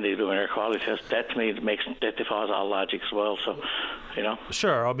out. Then they do an air quality test. That to me that defies all logic as well. So,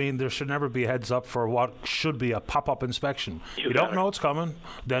 Sure. There should never be a heads up for what should be a pop-up inspection. You don't know it's coming.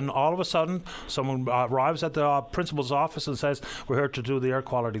 Then all of a sudden, someone arrives at the principal's office and says, "We're here to do the air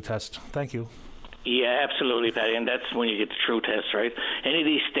quality test." Thank you. Yeah, absolutely, Patty, and that's when you get the true test, right? Any of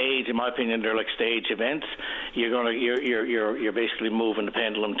these in my opinion, they're like stage events. You're basically moving the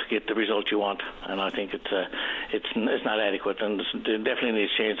pendulum to get the result you want, and I think it's not adequate, and it definitely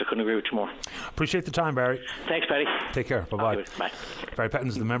needs change. I couldn't agree with you more. Appreciate the time, Barry. Thanks, Patty. Take care. Bye-bye. Bye. Barry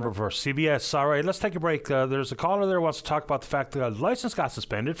Petton's the member for CBS. All right, let's take a break. There's a caller there who wants to talk about the fact that the license got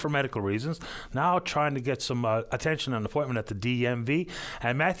suspended for medical reasons. Now trying to get some attention and appointment at the DMV.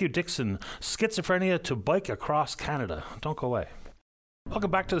 And Matthew Dixon, schizophrenia to bike across Canada. Don't go away.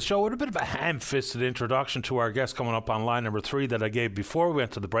 Welcome back to the show with a bit of a ham-fisted introduction to our guest coming up on line number 3 that I gave before we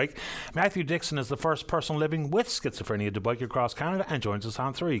went to the break. Matthew Dixon is the first person living with schizophrenia to bike across Canada and joins us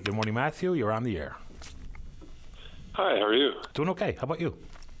on 3. Good morning, Matthew. You're on the air. Hi, how are you? Doing okay. How about you?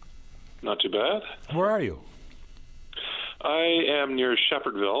 Not too bad. Where are you? I am near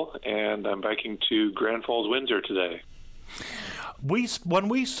Shepherdville, and I'm biking to Grand Falls, Windsor today. When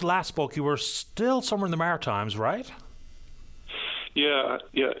we last spoke, you were still somewhere in the Maritimes, right? Yeah,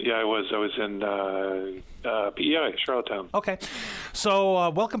 I was. I was in PEI, Charlottetown. Okay. So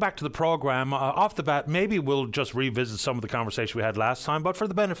welcome back to the program. Off the bat, maybe we'll just revisit some of the conversation we had last time, but for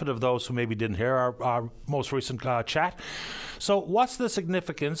the benefit of those who maybe didn't hear our most recent chat. So what's the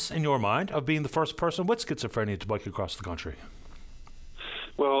significance, in your mind, of being the first person with schizophrenia to bike across the country?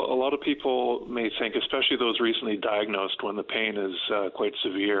 Well, a lot of people may think, especially those recently diagnosed, when the pain is quite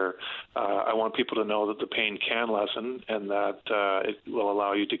severe, I want people to know that the pain can lessen and that it will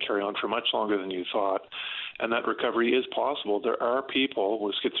allow you to carry on for much longer than you thought, and that recovery is possible. There are people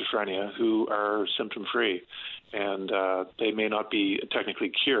with schizophrenia who are symptom-free, and they may not be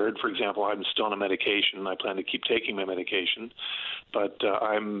technically cured. For example, I'm still on a medication. I plan to keep taking my medication, but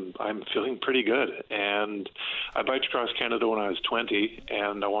I'm feeling pretty good. And I biked across Canada when I was 20,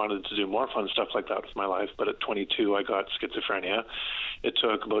 and I wanted to do more fun stuff like that with my life. But at 22, I got schizophrenia. It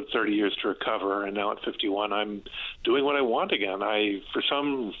took about 30 years to recover, and now at 51, I'm doing what I want again. For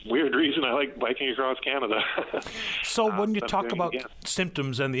some weird reason, I like biking across Canada. So when you talk about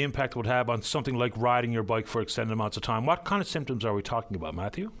symptoms and the impact it would have on something like riding your bike for extended amounts of time, what kind of symptoms are we talking about,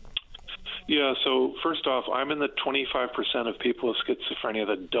 Matthew? Yeah, so first off, I'm in the 25% of people with schizophrenia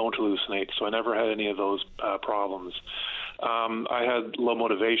that don't hallucinate, so I never had any of those problems. I had low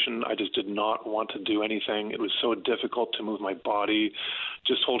motivation. I just did not want to do anything. It was so difficult to move my body.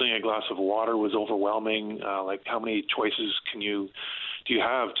 Just holding a glass of water was overwhelming. Like, how many choices do you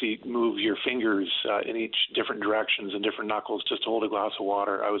have to move your fingers in each different directions and different knuckles just to hold a glass of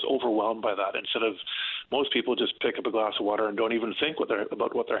water? I was overwhelmed by that. Instead of most people just pick up a glass of water and don't even think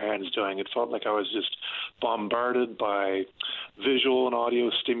about what their hand's doing. It felt like I was just bombarded by visual and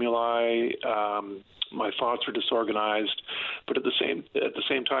audio stimuli. My thoughts were disorganized, but at the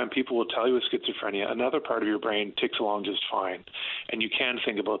same time, people will tell you with schizophrenia, another part of your brain ticks along just fine, and you can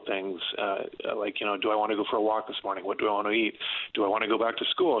think about things like, do I want to go for a walk this morning? What do I want to eat? Do I want to go back to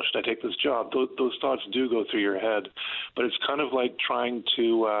school? Should I take this job? Those thoughts do go through your head, but it's kind of like trying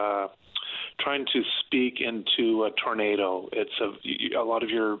to speak into a tornado. It's a lot of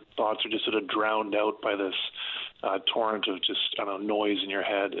your thoughts are just sort of drowned out by this torrent of just noise in your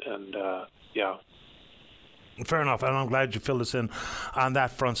head, and yeah. Fair enough, and I'm glad you filled us in on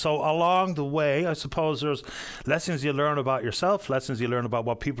that front. So along the way, I suppose there's lessons you learn about yourself, lessons you learn about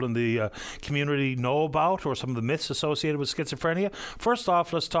what people in the community know about, or some of the myths associated with schizophrenia. First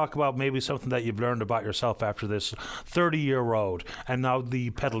off, let's talk about maybe something that you've learned about yourself after this 30-year road and now the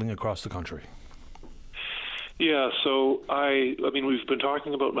pedaling across the country. Yeah, so I mean, we've been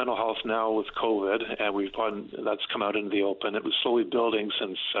talking about mental health now with COVID, and that's come out into the open. It was slowly building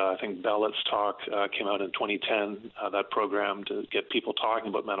since I think Bell Let's Talk came out in 2010, that program to get people talking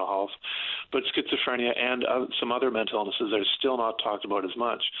about mental health. But schizophrenia and some other mental illnesses are still not talked about as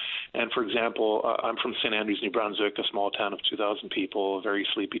much. And for example, I'm from St. Andrews, New Brunswick, a small town of 2,000 people, a very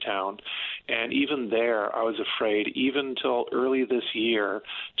sleepy town. And even there, I was afraid, even till early this year,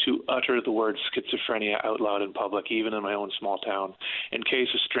 to utter the word schizophrenia out loud in public, even in my own small town, in case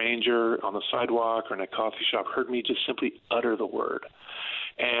a stranger on the sidewalk or in a coffee shop heard me just simply utter the word.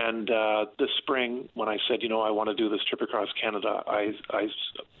 And this spring, when I said, I want to do this trip across Canada, I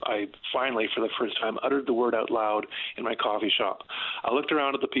finally, for the first time, uttered the word out loud in my coffee shop. I looked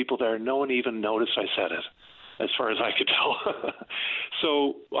around at the people there. No one even noticed I said it, as far as I could tell.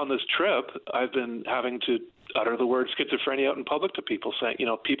 So on this trip, I've been having to utter the word schizophrenia out in public to people, saying,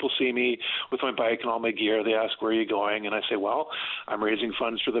 people see me with my bike and all my gear. They ask, where are you going? And I say, well, I'm raising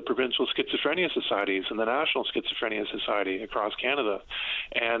funds for the provincial schizophrenia societies and the National Schizophrenia Society across Canada.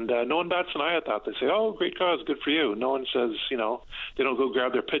 And no one bats an eye at that. They say, oh, great cause, good for you. No one says, they don't go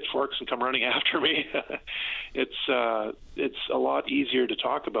grab their pitchforks and come running after me. It's a lot easier to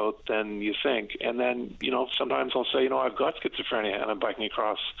talk about than you think. And then, sometimes I'll say, I've got schizophrenia and I'm biking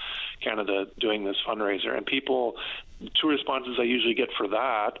across Canada doing this fundraiser. And people, two responses I usually get for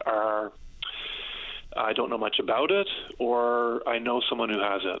that are, I don't know much about it, or I know someone who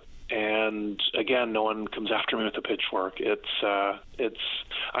has it. And again, no one comes after me with a pitchfork.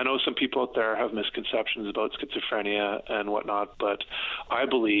 I know some people out there have misconceptions about schizophrenia and whatnot, but I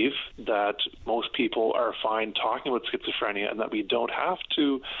believe that most people are fine talking about schizophrenia and that we don't have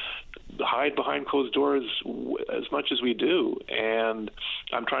to hide behind closed doors as much as we do. And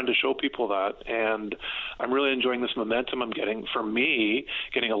I'm trying to show people that. And I'm really enjoying this momentum I'm getting. For me,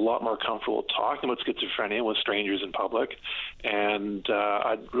 getting a lot more comfortable talking about schizophrenia with strangers in public. And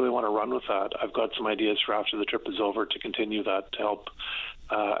I really want to run with that. I've got some ideas for after the trip is over to continue that, to help.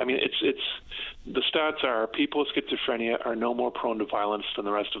 It's the stats are people with schizophrenia are no more prone to violence than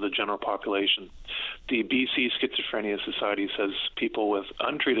the rest of the general population. The BC Schizophrenia Society says people with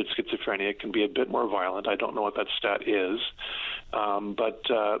untreated schizophrenia can be a bit more violent. I don't know what that stat is, but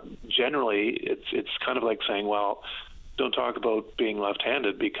generally it's kind of like saying, well, don't talk about being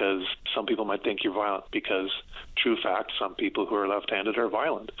left-handed because some people might think you're violent, because true fact, some people who are left-handed are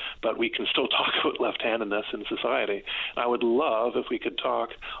violent. But we can still talk about left-handedness in society. I would love if we could talk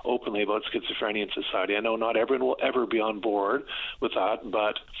openly about schizophrenia in society. I know not everyone will ever be on board with that,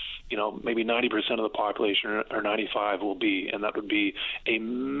 but maybe 90% of the population or 95% will be, and that would be a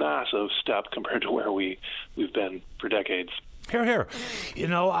massive step compared to where we've been for decades. Hear, hear.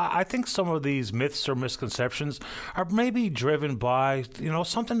 I think some of these myths or misconceptions are maybe driven by,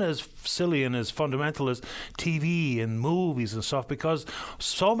 something as silly and as fundamental as TV and movies and stuff, because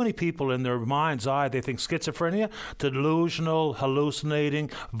so many people in their mind's eye, they think schizophrenia, delusional, hallucinating,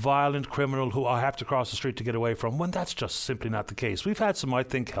 violent criminal who I have to cross the street to get away from, when that's just simply not the case. We've had some, I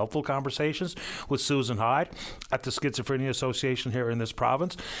think, helpful conversations with Susan Hyde at the Schizophrenia Association here in this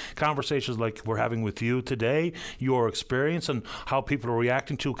province. Conversations like we're having with you today, your experience and how people are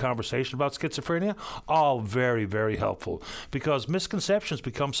reacting to a conversation about schizophrenia, all very, very helpful, because misconceptions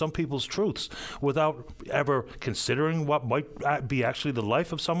become some people's truths without ever considering what might be actually the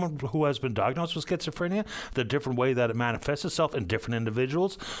life of someone who has been diagnosed with schizophrenia, the different way that it manifests itself in different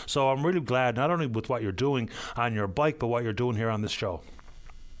individuals. So I'm really glad, not only with what you're doing on your bike, but what you're doing here on this show.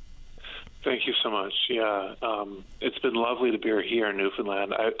 Thank you so much. Yeah, it's been lovely to be here in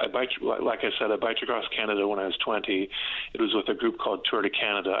Newfoundland. I biked, like I said, I biked across Canada when I was 20. It was with a group called Tour de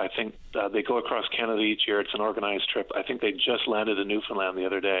Canada. I think they go across Canada each year. It's an organized trip. I think they just landed in Newfoundland the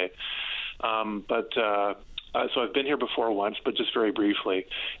other day. So I've been here before once, but just very briefly.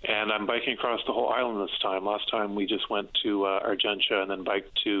 And I'm biking across the whole island this time. Last time we just went to Argentia and then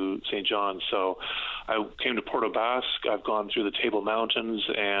biked to St. John. So I came to Port aux Basques. I've gone through the Table Mountains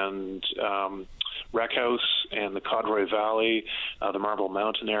and Wreck House and the Codroy Valley, the Marble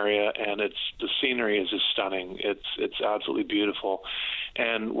Mountain area, and the scenery is just stunning. It's absolutely beautiful.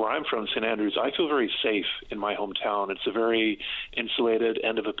 And where I'm from, St. Andrews, I feel very safe in my hometown. It's a very insulated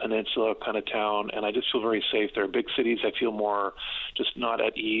end of a peninsula kind of town, and I just feel very safe. There are big cities, I feel more just not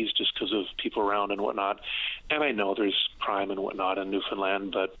at ease just because of people around and whatnot. And I know there's crime and whatnot in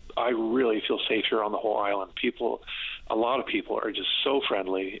Newfoundland, but I really feel safe here on the whole island. A lot of people are just so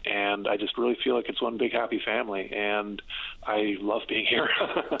friendly, and I just really feel like it's one big happy family, and I love being here.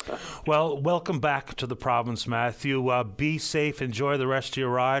 Well, welcome back to the province, Matthew. Be safe, enjoy the rest of your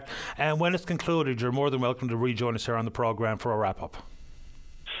ride, and when it's concluded, you're more than welcome to rejoin us here on the program for a wrap-up.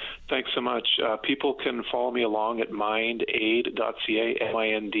 Thanks so much. People can follow me along at mindaid.ca,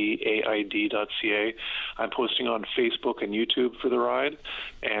 mindaid.ca. I'm posting on Facebook and YouTube for the ride,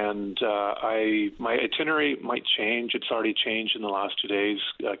 and my itinerary might change. It's already changed in the last 2 days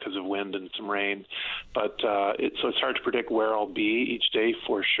because of wind and some rain, but it's hard to predict where I'll be each day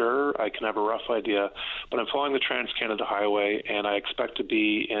for sure. I can have a rough idea, but I'm following the Trans-Canada Highway, and I expect to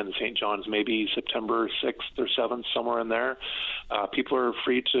be in St. John's maybe September 6th or 7th, somewhere in there. People are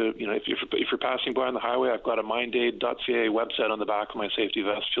free to, if you're passing by on the highway, I've got a mindaid.ca website on the back of my safety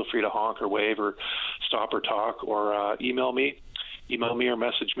vest. Feel free to honk or wave or stop or talk, or email me or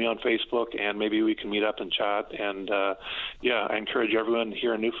message me on Facebook, and maybe we can meet up and chat. And I encourage everyone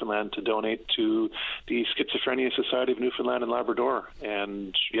here in Newfoundland to donate to the Schizophrenia Society of Newfoundland and Labrador.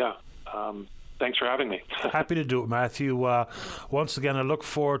 And thanks for having me. Happy to do it, Matthew. Once again, I look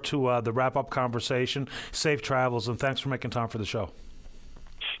forward to the wrap-up conversation. Safe travels, and thanks for making time for the show.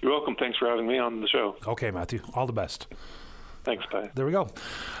 You're welcome. Thanks for having me on the show. Okay, Matthew. All the best. Thanks, bye. There we go.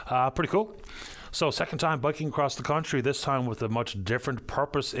 Pretty cool. So, second time biking across the country, this time with a much different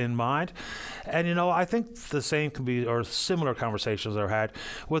purpose in mind. And, I think the same can be, or similar conversations are had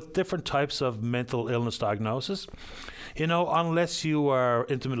with different types of mental illness diagnosis. Unless you are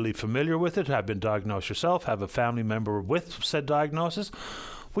intimately familiar with it, have been diagnosed yourself, have a family member with said diagnosis,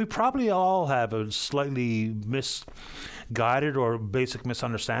 we probably all have a slightly misguided or basic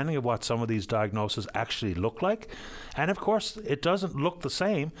misunderstanding of what some of these diagnoses actually look like. And of course, it doesn't look the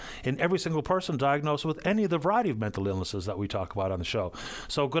same in every single person diagnosed with any of the variety of mental illnesses that we talk about on the show.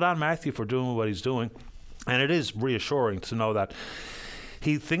 So good on Matthew for doing what he's doing. And it is reassuring to know that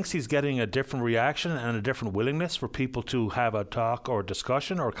he thinks he's getting a different reaction and a different willingness for people to have a talk or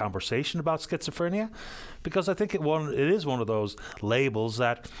discussion or conversation about schizophrenia, because I think it is one of those labels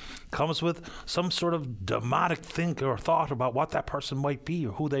that comes with some sort of demonic think or thought about what that person might be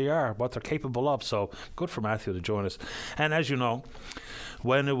or who they are, what they're capable of. So good for Matthew to join us. And as you know,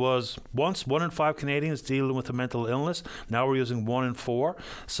 when it was once 1 in 5 Canadians dealing with a mental illness, now we're using 1 in 4.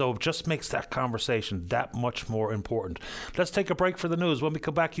 So it just makes that conversation that much more important. Let's take a break for the news. When we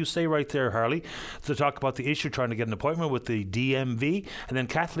come back, you stay right there, Harley, to talk about the issue, trying to get an appointment with the DMV. And then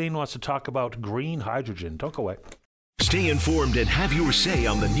Kathleen wants to talk about green hydrogen. Don't go away. Stay informed and have your say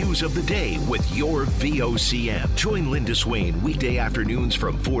on the news of the day with your VOCM. Join Linda Swain weekday afternoons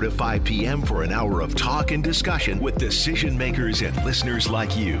from 4 to 5 p.m. for an hour of talk and discussion with decision makers and listeners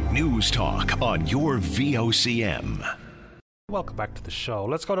like you. News Talk on your VOCM. Welcome back to the show.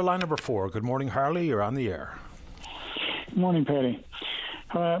 Let's go to line number 4. Good morning, Harley. You're on the air. Good morning, Patty.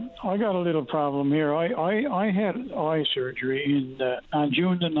 I got a little problem here. I had eye surgery on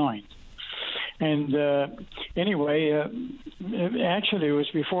June the 9th. And anyway, actually it was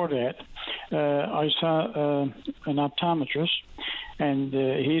before that. I saw an optometrist, and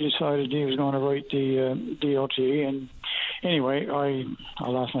he decided he was going to write the DOT. And anyway, I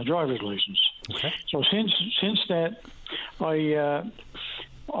lost my driver's license. Okay. So since that, I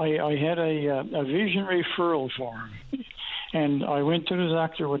had a vision referral form, and I went to the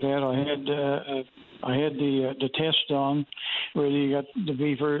doctor with that. I had the test done where you got the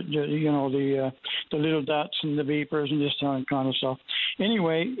beeper, the little dots and the beepers and this kind of stuff.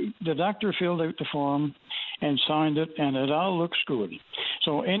 Anyway, the doctor filled out the form and signed it, and it all looks good.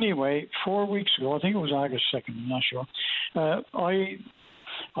 So anyway, 4 weeks ago, I think it was August 2nd, I'm not sure,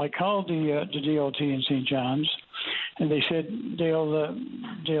 I called the DOT in St. John's, and they said they'll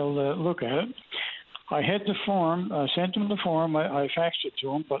look at it. I had the form, sent them the form, I faxed it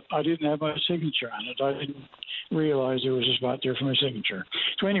to them, but I didn't have my signature on it. I didn't realize there was a spot there for my signature.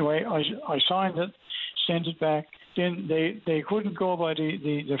 So anyway, I signed it, sent it back. Then they couldn't go by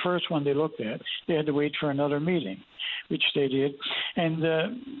the first one they looked at. They had to wait for another meeting, which they did. And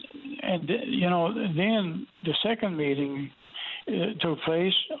then the second meeting took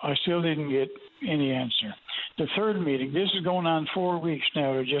place. I still didn't get any answer. The third meeting, this is going on 4 weeks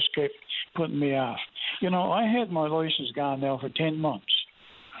now. They just kept putting me off. I had my license gone now for 10 months.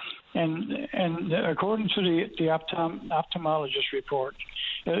 And according to the ophthalmologist report,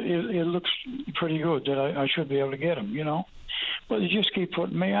 it looks pretty good that I should be able to get them, But they just keep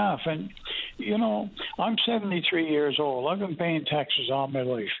putting me off. And, I'm 73 years old. I've been paying taxes all my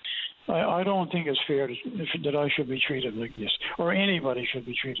life. I don't think it's fair that I should be treated like this, or anybody should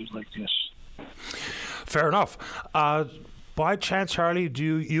be treated like this. Fair enough. By chance, Harley, do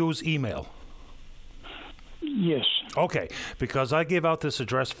you use email? Yes. Okay, because I give out this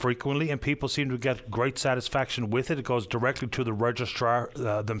address frequently and people seem to get great satisfaction with it. It goes directly to the registrar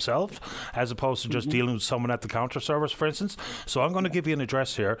themselves as opposed to just dealing with someone at the counter service, for instance. So I'm going to give you an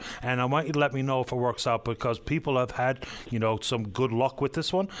address here and I want you to let me know if it works out because people have had, some good luck with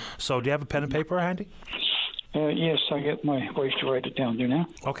this one. So do you have a pen and paper handy? Yes, I get my wife to write it down there now.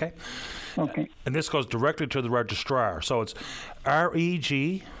 Okay. Okay. And this goes directly to the registrar. So it's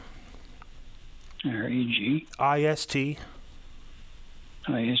REG. REG. IST.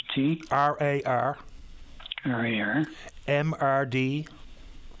 IST. RAR. RAR. MRD.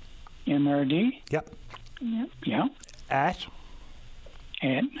 MRD. Yep. Yeah. At.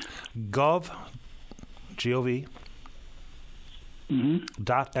 Gov. GOV.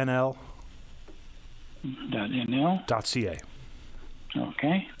 .NL. .NL. .ca.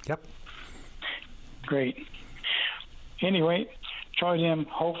 Okay. Yep. Great. Anyway, try them.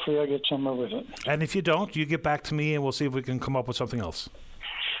 Hopefully I get somewhere with it. And if you don't, you get back to me and we'll see if we can come up with something else.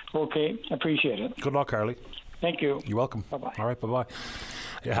 Okay. Appreciate it. Good luck, Carly. Thank you. You're welcome. Bye-bye. All right, bye-bye.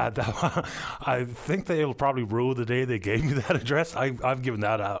 Yeah, I think they'll probably rue the day they gave me that address. I've given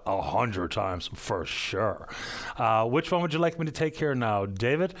that out 100 times for sure. Which one would you like me to take here now,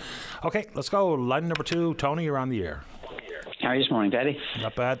 David? Okay, let's go. Line number 2. Tony, you're on the air. How are you this morning, Daddy?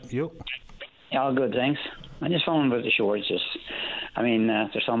 Not bad. You? Yeah, all good, thanks. I just phoned about the shortages.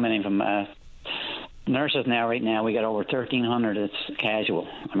 There's so many of them. Nurses right now, we got over 1,300 that's casual.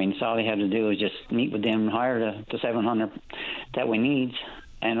 So all they have to do is just meet with them and hire the 700 that we need.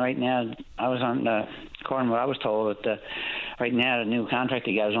 And right now, I was according to what I was told, that right now the new contract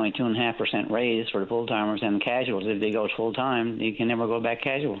they got is only 2.5% raise for the full-timers and the casuals. If they go full-time, you can never go back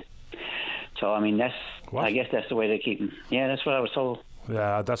casual. So, I guess that's the way they keep them. Yeah, that's what I was told.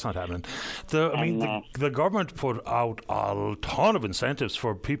 Yeah, that's not happening. The government put out a ton of incentives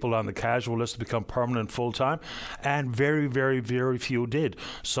for people on the casual list to become permanent full-time, and very, very, very few did.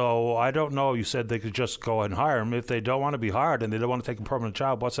 So I don't know. You said they could just go and hire them. If they don't want to be hired and they don't want to take a permanent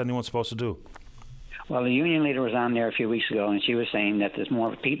job, what's anyone supposed to do? Well, the union leader was on there a few weeks ago, and she was saying that there's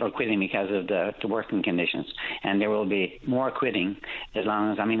more people are quitting because of the working conditions, and there will be more quitting as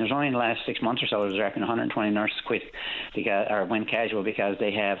long as there's only in the last 6 months or so there's reckon 120 nurses quit or went casual because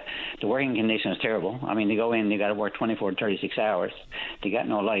they have the working conditions terrible. They go in, they got to work 24 to 36 hours. They got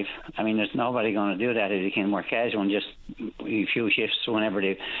no life. There's nobody going to do that if they can work casual and just a few shifts whenever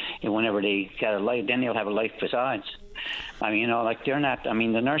they got a life. Then they'll have a life besides. They're not. The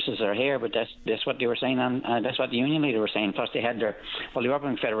nurses are here, but that's what they were saying that's what the union leader was saying. Plus, they had they were up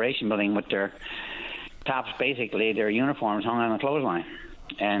in the Federation building with their tops, basically their uniforms hung on a clothesline.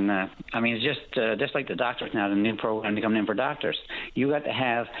 And it's just like the doctors now, the new program coming in for doctors. You got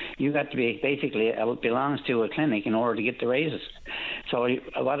to be basically it belongs to a clinic in order to get the raises. So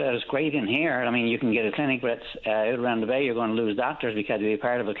what is great in here, you can get a clinic, but out around the bay you're going to lose doctors because you're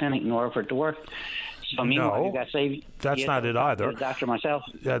part of a clinic in order for it to work. So no, that's not it either. Doctor myself.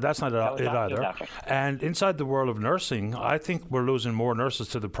 Yeah, that's not it either. And inside the world of nursing, I think we're losing more nurses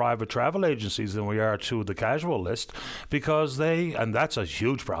to the private travel agencies than we are to the casual list because and that's a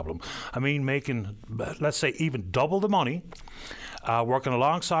huge problem. Making, let's say, even double the money, working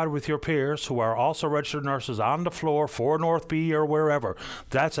alongside with your peers who are also registered nurses on the floor for North B or wherever,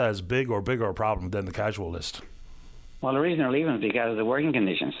 that's as big or bigger a problem than the casual list. Well, the reason they're leaving is because of the working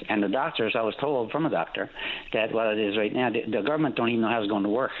conditions. And the doctors, I was told from a doctor that what it is right now, the government don't even know how it's going to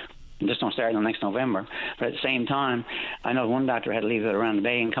work. It just don't start until next November. But at the same time, I know one doctor had to leave it around the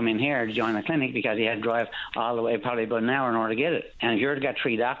bay and come in here to join the clinic because he had to drive all the way probably about an hour in order to get it. And if you've got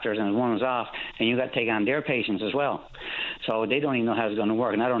 3 doctors and one was off, then you've got to take on their patients as well. So they don't even know how it's going to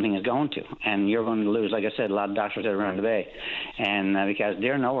work, and I don't think it's going to. And you're going to lose, like I said, a lot of doctors that are around the bay. And because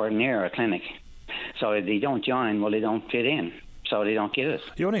they're nowhere near a clinic. So if they don't join, they don't fit in. So they don't get it.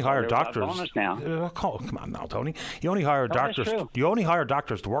 You only hire doctors now. Come on now, Tony. You only hire doctors. You only hire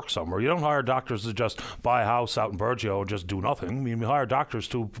doctors to work somewhere. You don't hire doctors to just buy a house out in Burgeo and just do nothing. You hire doctors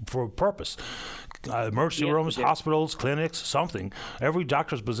for a purpose. Emergency rooms, hospitals, clinics, something. Every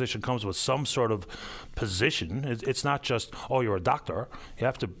doctor's position comes with some sort of position. It's not just, you're a doctor. You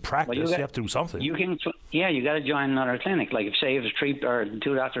have to practice. You have to do something. You got to join another clinic. Like if there's 3 or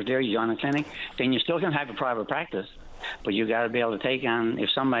 2 doctors there, you join a clinic, then you still can have a private practice. But you got to be able to take on, if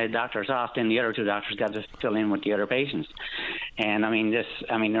somebody doctor's off, then the other 2 doctors got to fill in with the other patients. And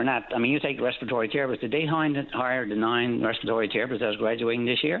they're not. You take respiratory therapists. Did they hire the 9 respiratory therapists that was graduating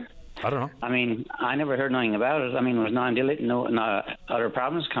this year? I don't know. I never heard nothing about it. It was no other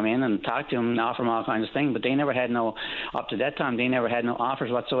problems come in and talk to them and offer them all kinds of things, but they never had up to that time, they never had no offers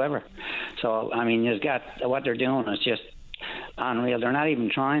whatsoever. So, there's got, what they're doing is just, unreal. They're not even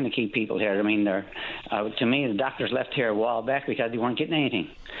trying to keep people here. I mean, they're to me, the doctors left here a while back because they weren't getting anything,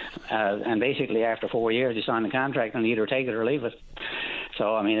 and basically after 4 years, they signed the contract and either take it or leave it.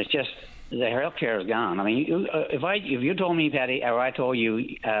 So I mean, it's just the health care is gone. I mean, if you told me, Patty, or I told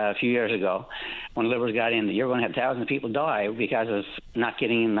you a few years ago when the Liberals got in that you're going to have thousands of people die because of not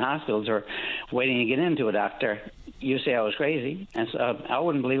getting in the hospitals or waiting to get into a doctor, you say I was crazy, and so I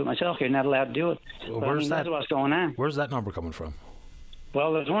wouldn't believe it myself. You're not allowed to do it. Well, but, that's what's going on. Where's that number coming from?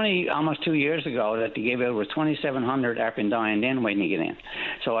 Well, it was only almost 2 years ago that they gave over 2,700 have been dying then waiting to get in.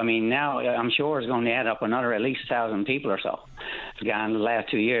 So, I mean, now I'm sure it's going to add up another at least 1,000 people or so gone in the last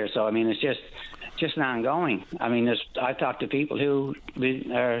 2 years. So, I mean, it's just ongoing. I mean, I talked to people who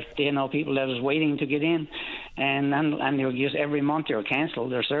they know people that was waiting to get in, and they were just every month they were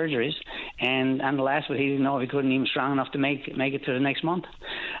canceled their surgeries, and the last one he didn't know if he couldn't even strong enough to make it to the next month.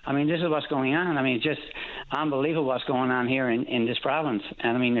 I mean, this is what's going on. I mean, it's just unbelievable what's going on here in this province.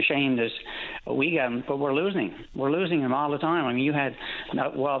 And I mean, the shame is we got them, but we're losing them all the time. I mean, a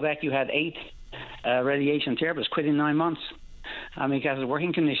while back you had 8 radiation therapists quit in 9 months. I mean, because of the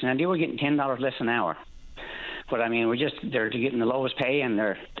working condition, and they were getting $10 less an hour. But I mean, they're getting the lowest pay, and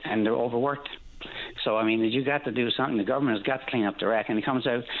they're overworked. So I mean, you got to do something. The government has got to clean up their act, and it comes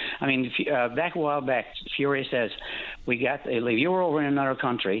out. I mean, back a while back, Fury says if you were over in another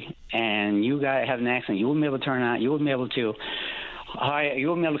country and you guys have an accident, you wouldn't be able to turn out. You wouldn't be able to. You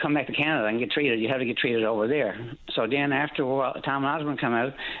wouldn't be able to come back to Canada and get treated. You have to get treated over there. So then after a while, Tom Osborne came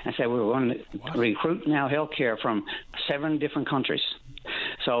out and said we were going to recruit now healthcare from 7 different countries.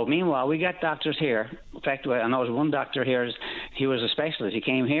 So meanwhile, we got doctors here. In fact, I know there's one doctor here. He was a specialist. He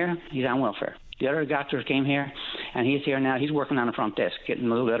came here. He's on welfare. The other doctors came here, and he's here now. He's working on the front desk, getting a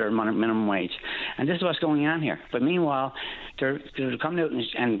little better minimum wage. And this is what's going on here. But meanwhile, they're coming out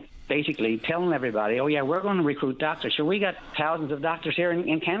and basically telling everybody, oh, yeah, we're going to recruit doctors. So we got thousands of doctors here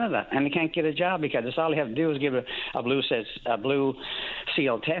in Canada, and they can't get a job because that's all they have to do is give a blue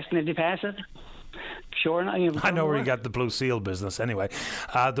seal test, and if they pass it, sure. I know where you got the blue seal business. Anyway,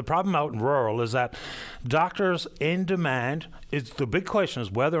 the problem out in rural is that doctors in demand, the big question is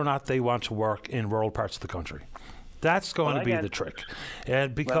whether or not they want to work in rural parts of the country. That's going to be the trick.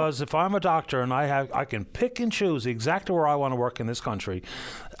 And because if I'm a doctor and I can pick and choose exactly where I want to work in this country,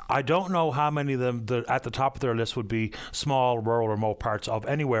 I don't know how many of them at the top of their list would be small, rural, remote parts of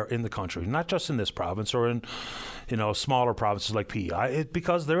anywhere in the country, not just in this province or in, smaller provinces like PEI,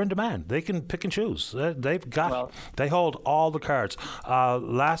 because they're in demand. They can pick and choose. They hold all the cards.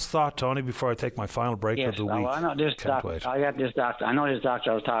 Last thought, Tony, before I take my final break of the week. I know this doctor. I got this doctor. I know this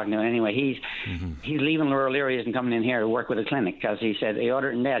doctor I was talking to. Anyway, he's leaving rural areas and coming in here to work with a clinic because he said,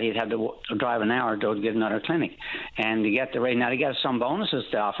 other than that, he'd have to drive an hour to get another clinic. And to get the rate, now they got some bonuses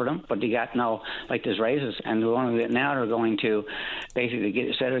to offer them, but they got there's raises, and now they're going to basically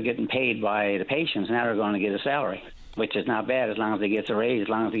instead of getting paid by the patients, now they're going to get a salary, which is not bad as long as they get a raise, as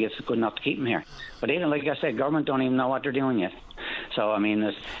long as they get good enough to keep them here. But they don't, like I said, government don't even know what they're doing yet. So I mean,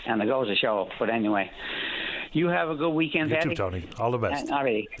 and it goes to show. But anyway. You have a good weekend, Patty. You too, Tony. All the best. All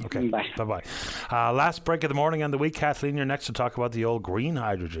right. Okay. Bye. Bye-bye. Last break of the morning and the week. Kathleen, you're next to talk about the old green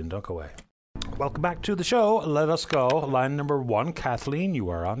hydrogen. Don't go away. Welcome back to the show. Let us go. Line number 1. Kathleen, you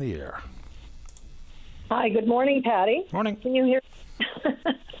are on the air. Hi. Good morning, Patty. Morning. Can you hear?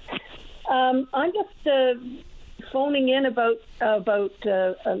 I'm just phoning in about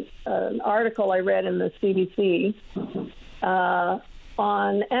an article I read in the CBC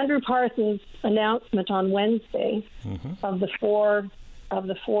on Andrew Parsons' announcement on Wednesday of the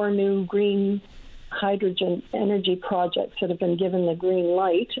four new green hydrogen energy projects that have been given the green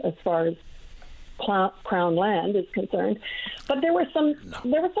light as far as Crown land is concerned. But there were some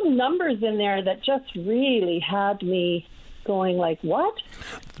numbers in there that just really had me going like, what?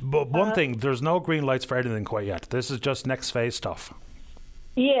 But one thing, there's no green lights for anything quite yet. This is just next phase stuff.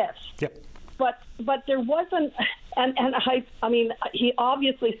 Yes. Yep. But there wasn't, and I mean, he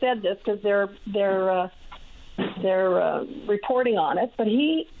obviously said this because they're reporting on it. But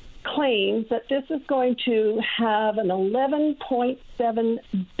he claims that this is going to have an 11.7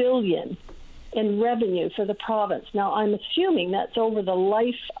 billion in revenue for the province. Now, I'm assuming that's over the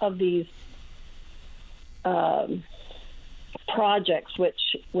life of these projects, which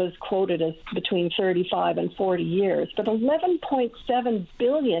was quoted as between 35 and 40 years, but 11.7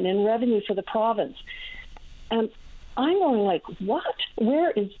 billion in revenue for the province. And I'm going like, what?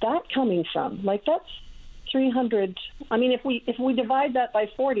 Where is that coming from? Like, that's 300. I mean, if we divide that by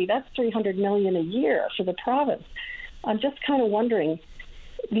 40, that's 300 million a year for the province. I'm just kind of wondering.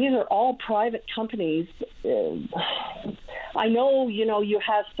 These are all private companies. I know, you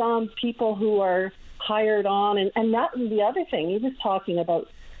have some people who are hired on, and that was the other thing. He was talking about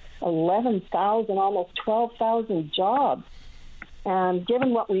 11,000, almost 12,000 jobs. And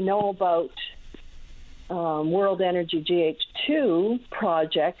given what we know about World Energy GH2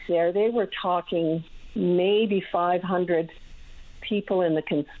 projects there, they were talking maybe 500 people in the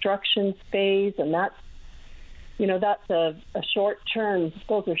construction phase, and that's a short-term,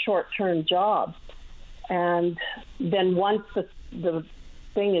 those are short-term jobs. And then once the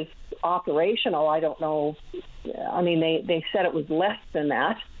thing is operational, I don't know, I mean, they said it was less than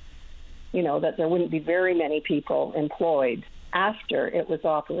that, that there wouldn't be very many people employed after it was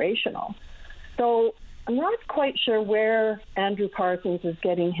operational. So I'm not quite sure where Andrew Parsons is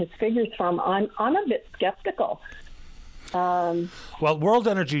getting his figures from. I'm a bit skeptical. Well, World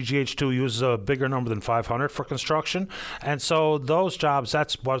Energy GH2 uses a bigger number than 500 for construction, and so those jobs,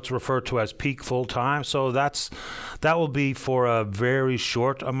 that's what's referred to as peak full-time, so that will be for a very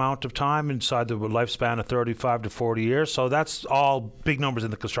short amount of time inside the lifespan of 35 to 40 years, so that's all big numbers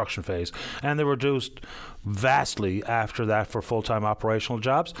in the construction phase, and they're reduced vastly after that for full-time operational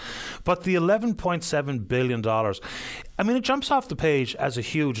jobs. But the $11.7 billion, I mean, it jumps off the page as a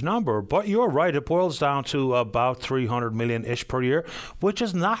huge number, but you're right, it boils down to about 300 million-ish per year, which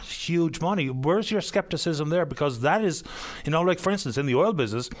is not huge money. Where's your skepticism there? Because that is, like for instance, in the oil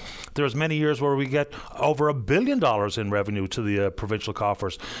business, there's many years where we get over $1 billion in revenue to the provincial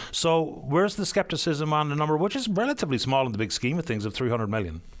coffers. So where's the skepticism on the number, which is relatively small in the big scheme of things, of 300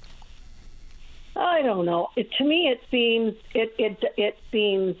 million? I don't know. To me, it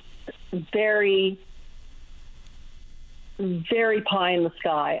seems very, very pie in the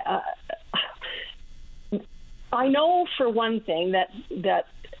sky. I know for one thing that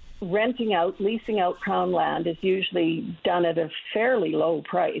leasing out Crown land is usually done at a fairly low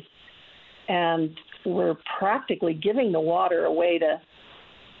price, and we're practically giving the water away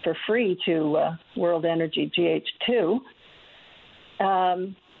for free to World Energy GH2.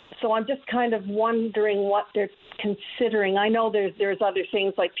 So I'm just kind of wondering what they're considering. I know there's other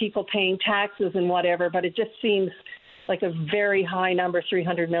things like people paying taxes and whatever, but it just seems like a very high number,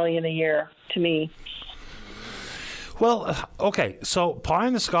 300 million a year to me. Well, okay, so pie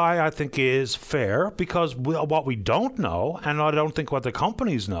in the sky I think is fair, because what we don't know, and I don't think what the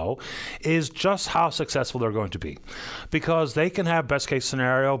companies know, is just how successful they're going to be. Because they can have best case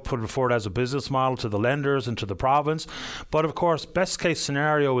scenario, put it forward as a business model to the lenders and to the province, but of course best case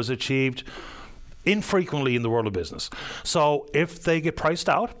scenario is achieved infrequently in the world of business. So if they get priced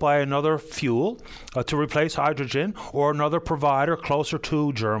out by another fuel to replace hydrogen, or another provider closer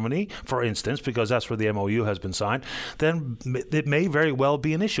to Germany, for instance, because that's where the MOU has been signed, then it may very well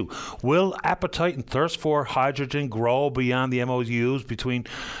be an issue. Will appetite and thirst for hydrogen grow beyond the MOUs between,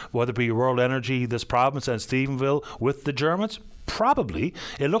 whether it be World Energy, this province, and Stephenville with the Germans? Probably.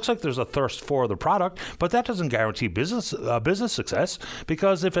 It looks like there's a thirst for the product, but that doesn't guarantee business success,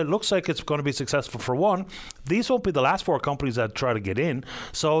 because if it looks like it's going to be successful for one, these won't be the last four companies that try to get in.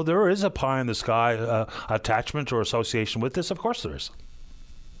 So there is a pie in the sky attachment or association with this. Of course there is.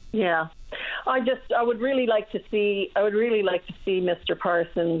 Yeah. I would really like to see Mr.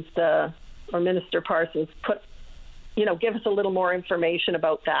 Parsons or Minister Parsons give us a little more information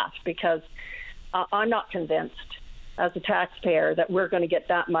about that, because I'm not convinced as a taxpayer that we're going to get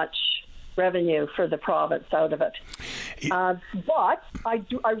that much revenue for the province out of it. But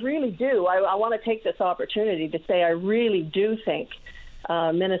I really do. I want to take this opportunity to say I really do think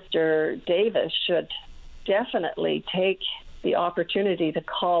Minister Davis should definitely take the opportunity to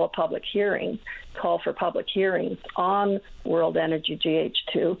call for public hearings on World Energy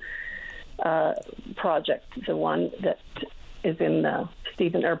GH2 project, the one that is in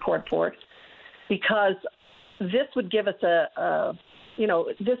Stephen Airport Port, because this would give us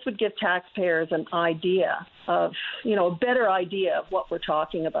this would give taxpayers an idea of, a better idea of what we're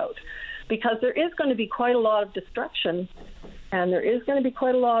talking about, because there is going to be quite a lot of destruction, and there is going to be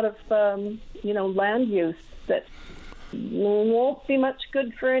quite a lot of, land use that won't be much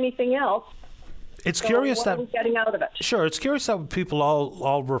good for anything else. It's curious what that are we getting out of it? Sure, it's curious that people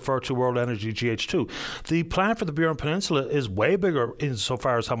all refer to World Energy GH2. The plan for the Burin Peninsula is way bigger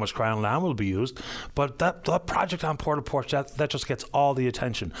insofar as how much Crown land will be used, but that project on Port au Port, that just gets all the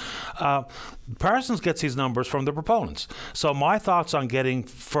attention. Parsons gets these numbers from the proponents. So my thoughts on getting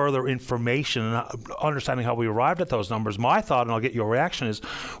further information and understanding how we arrived at those numbers, my thought, and I'll get your reaction, is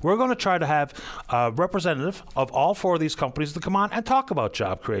we're going to try to have a representative of all four of these companies to come on and talk about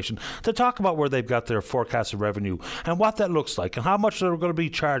job creation, to talk about where they've got their forecasted revenue and what that looks like and how much they're going to be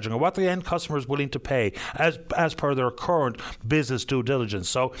charging or what the end customer is willing to pay as per their current business due diligence.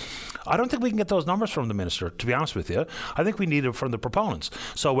 So I don't think we can get those numbers from the minister, to be honest with you. I think we need it from the proponents.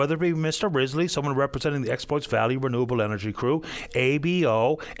 So whether it be Mr. Risley Risley, someone representing the Exploits Valley Renewable Energy Crew,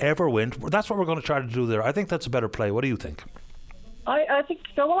 ABO, Everwind. That's what we're going to try to do there. I think that's a better play. What do you think? I think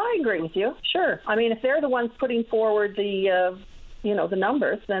so. Well, I agree with you. Sure. I mean, if they're the ones putting forward the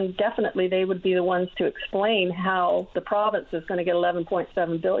numbers, then definitely they would be the ones to explain how the province is going to get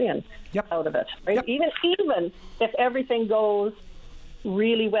 $11.7 billion out of it. Right? Yep. Even if everything goes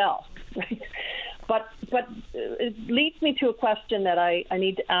really well. Right? But it leads me to a question that I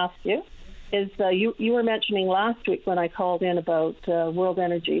need to ask you. Is you were mentioning last week when I called in about World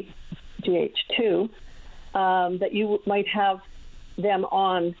Energy GH2 that you might have them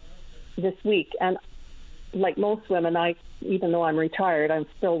on this week, and like most women, even though I'm retired, I'm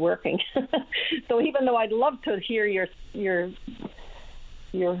still working. So even though I'd love to hear your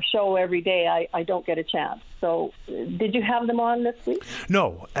show every day, I don't get a chance. So did you have them on this week?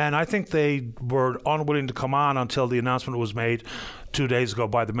 No, and I think they were unwilling to come on until the announcement was made 2 days ago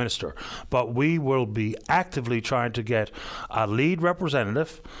by the minister. But we will be actively trying to get a lead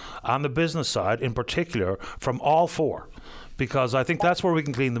representative on the business side, in particular, from all four. Because I think that's where we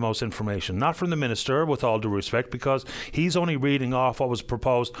can glean the most information. Not from the minister, with all due respect, because he's only reading off what was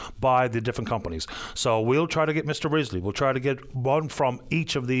proposed by the different companies. So we'll try to get Mr. Risley. We'll try to get one from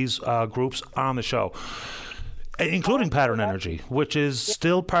each of these groups on the show, including Pattern Energy, which is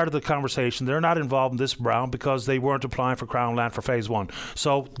still part of the conversation. They're not involved in this round because they weren't applying for Crown Land for Phase 1.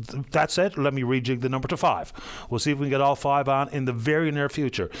 So that's it. Let me rejig the number to 5. We'll see if we can get all 5 on in the very near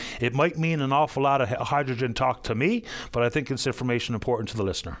future. It might mean an awful lot of hydrogen talk to me, but I think it's information important to the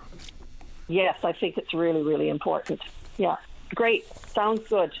listener. Yes, I think it's really, really important. Yeah, great. Sounds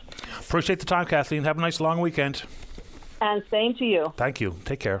good. Appreciate the time, Kathleen. Have a nice long weekend. And same to you. Thank you.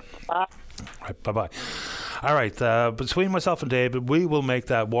 Take care. Bye. All right, bye-bye. All right, between myself and David, we will make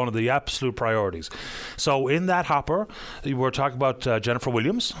that one of the absolute priorities. So in that hopper, we're talking about Jennifer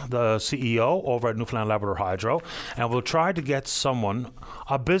Williams, the CEO over at Newfoundland Labrador Hydro, and we'll try to get someone,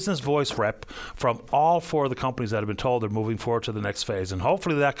 a business voice rep, from all 4 of the companies that have been told they're moving forward to the next phase. And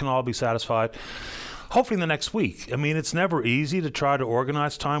hopefully that can all be satisfied. Hopefully in the next week. I mean, it's never easy to try to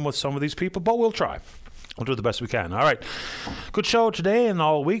organize time with some of these people, but we'll try. We'll do the best we can. All right. Good show today and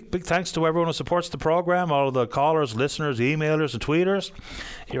all week. Big thanks to everyone who supports the program, all of the callers, listeners, emailers, and tweeters.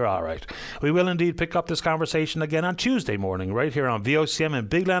 You're all right. We will indeed pick up this conversation again on Tuesday morning, right here on VOCM and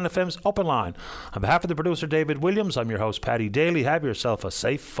Big Land FM's Open Line. On behalf of the producer, David Williams, I'm your host, Paddy Daly. Have yourself a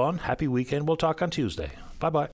safe, fun, happy weekend. We'll talk on Tuesday. Bye-bye.